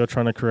let's say you're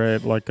trying to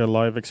create like a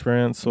live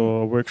experience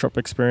or a workshop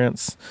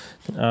experience.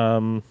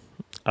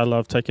 I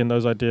love taking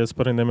those ideas,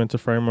 putting them into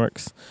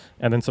frameworks,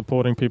 and then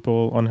supporting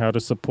people on how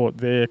to support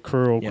their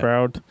crew or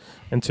crowd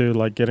into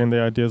like getting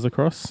their ideas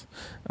across.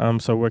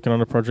 So working on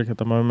a project at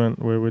the moment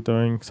where we're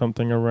doing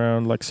something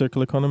around like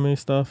circular economy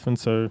stuff, and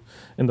so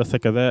in the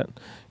thick of that.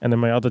 And then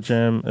my other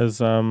jam is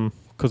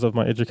because of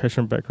my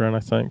education background,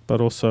 I think,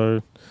 but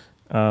also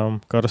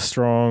got a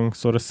strong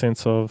sort of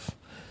sense of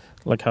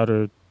like how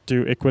to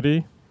do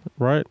equity,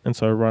 right? And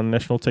so I run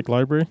National Tech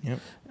Library,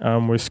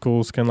 where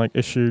schools can like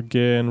issue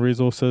gear and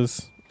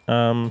resources,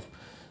 and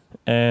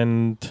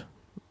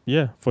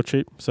for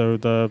cheap. So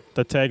the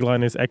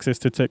tagline is access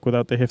to tech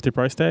without the hefty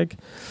price tag.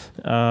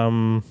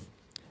 And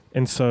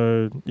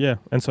so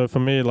for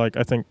me, like,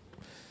 I think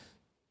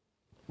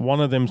one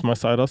of them's my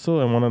side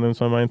hustle and one of them's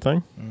my main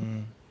thing.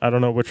 I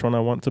don't know which one I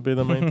want to be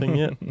the main thing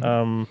yet.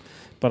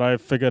 But I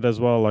figured as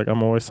well, like,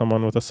 I'm always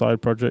someone with a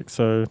side project.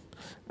 So,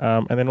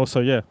 and then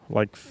also,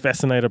 like,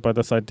 fascinated by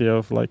this idea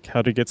of like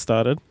how to get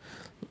started.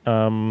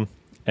 And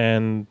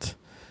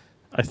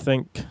I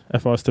think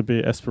if I was to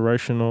be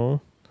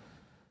aspirational,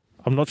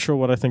 I'm not sure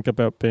what I think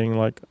about being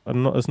like,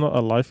 it's not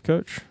a life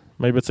coach.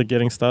 Maybe it's a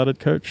getting started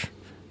coach.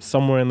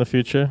 Somewhere in the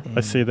future,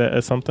 I see that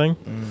as something.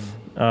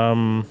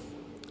 And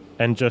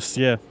just,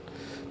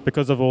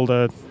 because of all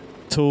the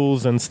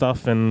tools and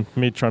stuff and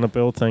me trying to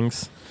build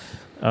things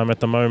at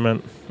the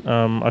moment,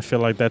 I feel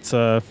like that's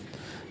a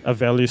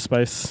value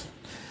space.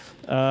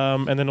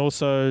 And then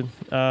also,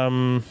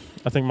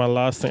 I think my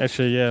last thing,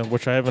 actually,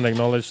 which I haven't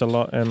acknowledged a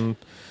lot, and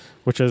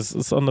which is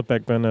it's on the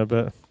back burner,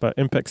 but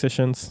Impact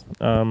Sessions,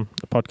 a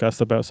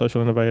podcast about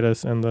social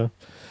innovators and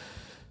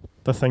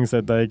the things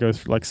that they go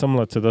through, like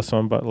similar to this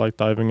one, but like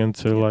diving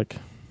into like,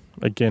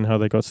 again, how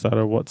they got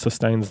started, what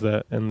sustains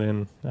that, and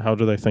then how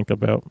do they think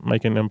about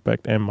making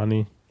impact and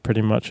money,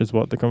 pretty much is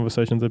what the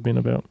conversations have been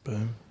about.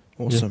 Boom.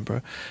 Awesome, bro.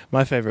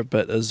 My favorite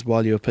bit is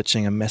while you were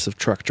pitching, a massive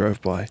truck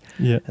drove by.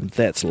 And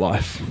that's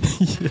life.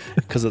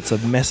 Because it's a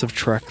massive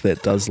truck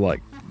that does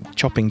like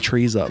chopping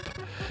trees up.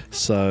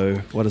 So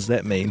what does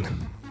that mean?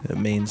 It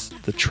means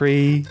the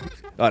tree...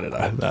 I don't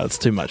know. No, it's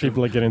too much.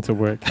 People are getting to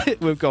work.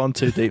 We've gone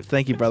too deep.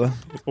 Thank you, brother.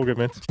 All good,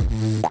 man.